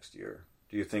games next year?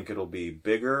 Do you think it'll be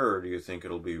bigger, or do you think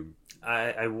it'll be...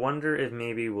 I wonder if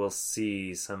maybe we'll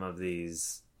see some of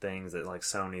these things that like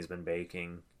Sony's been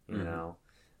baking, you know.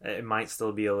 It might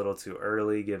still be a little too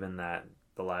early given that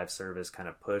the live service kind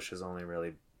of push has only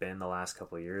really been the last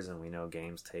couple of years, and we know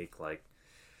games take like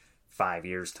 5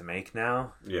 years to make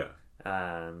now. Yeah.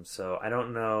 So I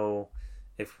don't know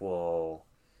if we'll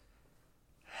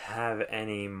have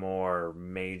any more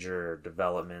major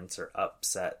developments or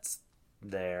upsets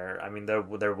there. I mean, there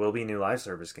will be new live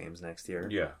service games next year.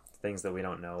 Yeah. Things that we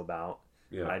don't know about.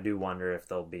 Yeah. I do wonder if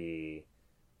they'll be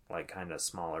like kind of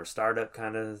smaller startup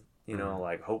kind of, you know,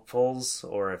 like hopefuls,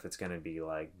 or if it's going to be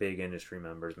like big industry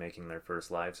members making their first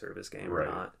live service game or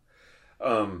not.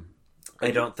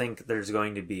 I don't think there's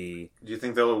going to be... Do you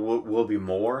think there will be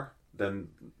more than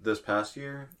this past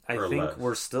year? I think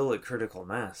we're still at critical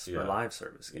mass for live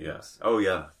service games. Yes. Yeah. Oh,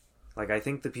 yeah. Like, I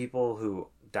think the people who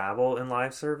dabble in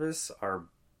live service are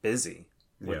busy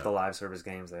with the live service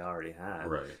games they already have.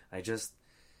 Right.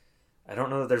 I don't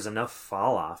know that there's enough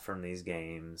fall off from these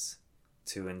games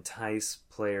to entice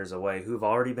players away who've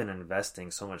already been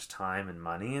investing so much time and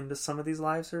money into some of these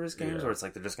live service games where it's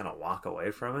like they're just going to walk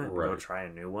away from it and go try a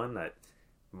new one that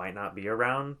might not be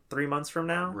around 3 months from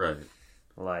now. Right.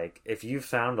 Like, if you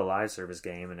found a live service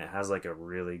game and it has like a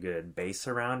really good base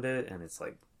around it, and it's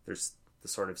like there's the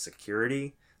sort of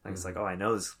security, like it's like, oh, I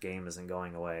know this game isn't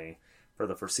going away for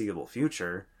the foreseeable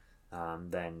future,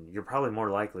 then you're probably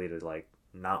more likely to like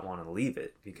not want to leave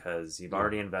it because you've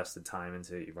already invested time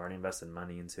into it, you've already invested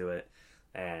money into it,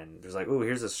 and there's like, oh,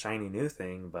 here's this shiny new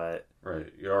thing, but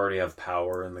you already have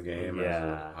power in the game as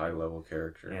a high level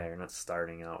character. Yeah, you're not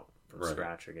starting out from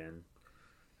scratch again.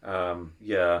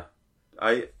 Yeah,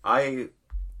 I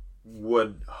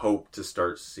would hope to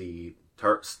start seeing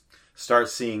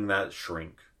that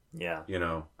shrink. Yeah. You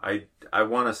know, I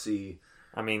want to see.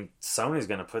 I mean, Sony's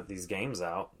going to put these games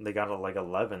out. They got like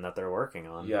 11 that they're working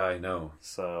on. Yeah, I know.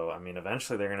 So, I mean,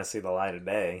 eventually they're going to see the light of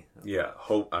day. Yeah,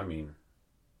 hopefully.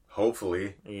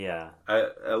 Yeah.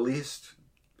 At least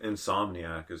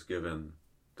Insomniac is given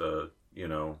the,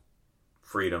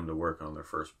 freedom to work on their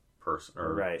first person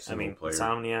or right. I mean, player.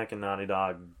 Insomniac and Naughty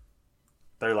Dog,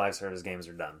 their live service games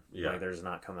are done. Yeah. Like, there's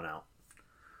not coming out.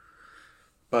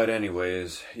 But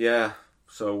anyways, yeah.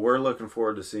 So we're looking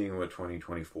forward to seeing what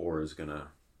 2024 is going to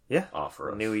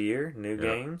offer us. New year, new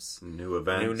games. New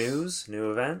events. New news,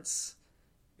 new events.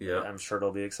 Yeah. I'm sure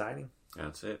it'll be exciting.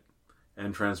 That's it.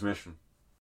 And transmission.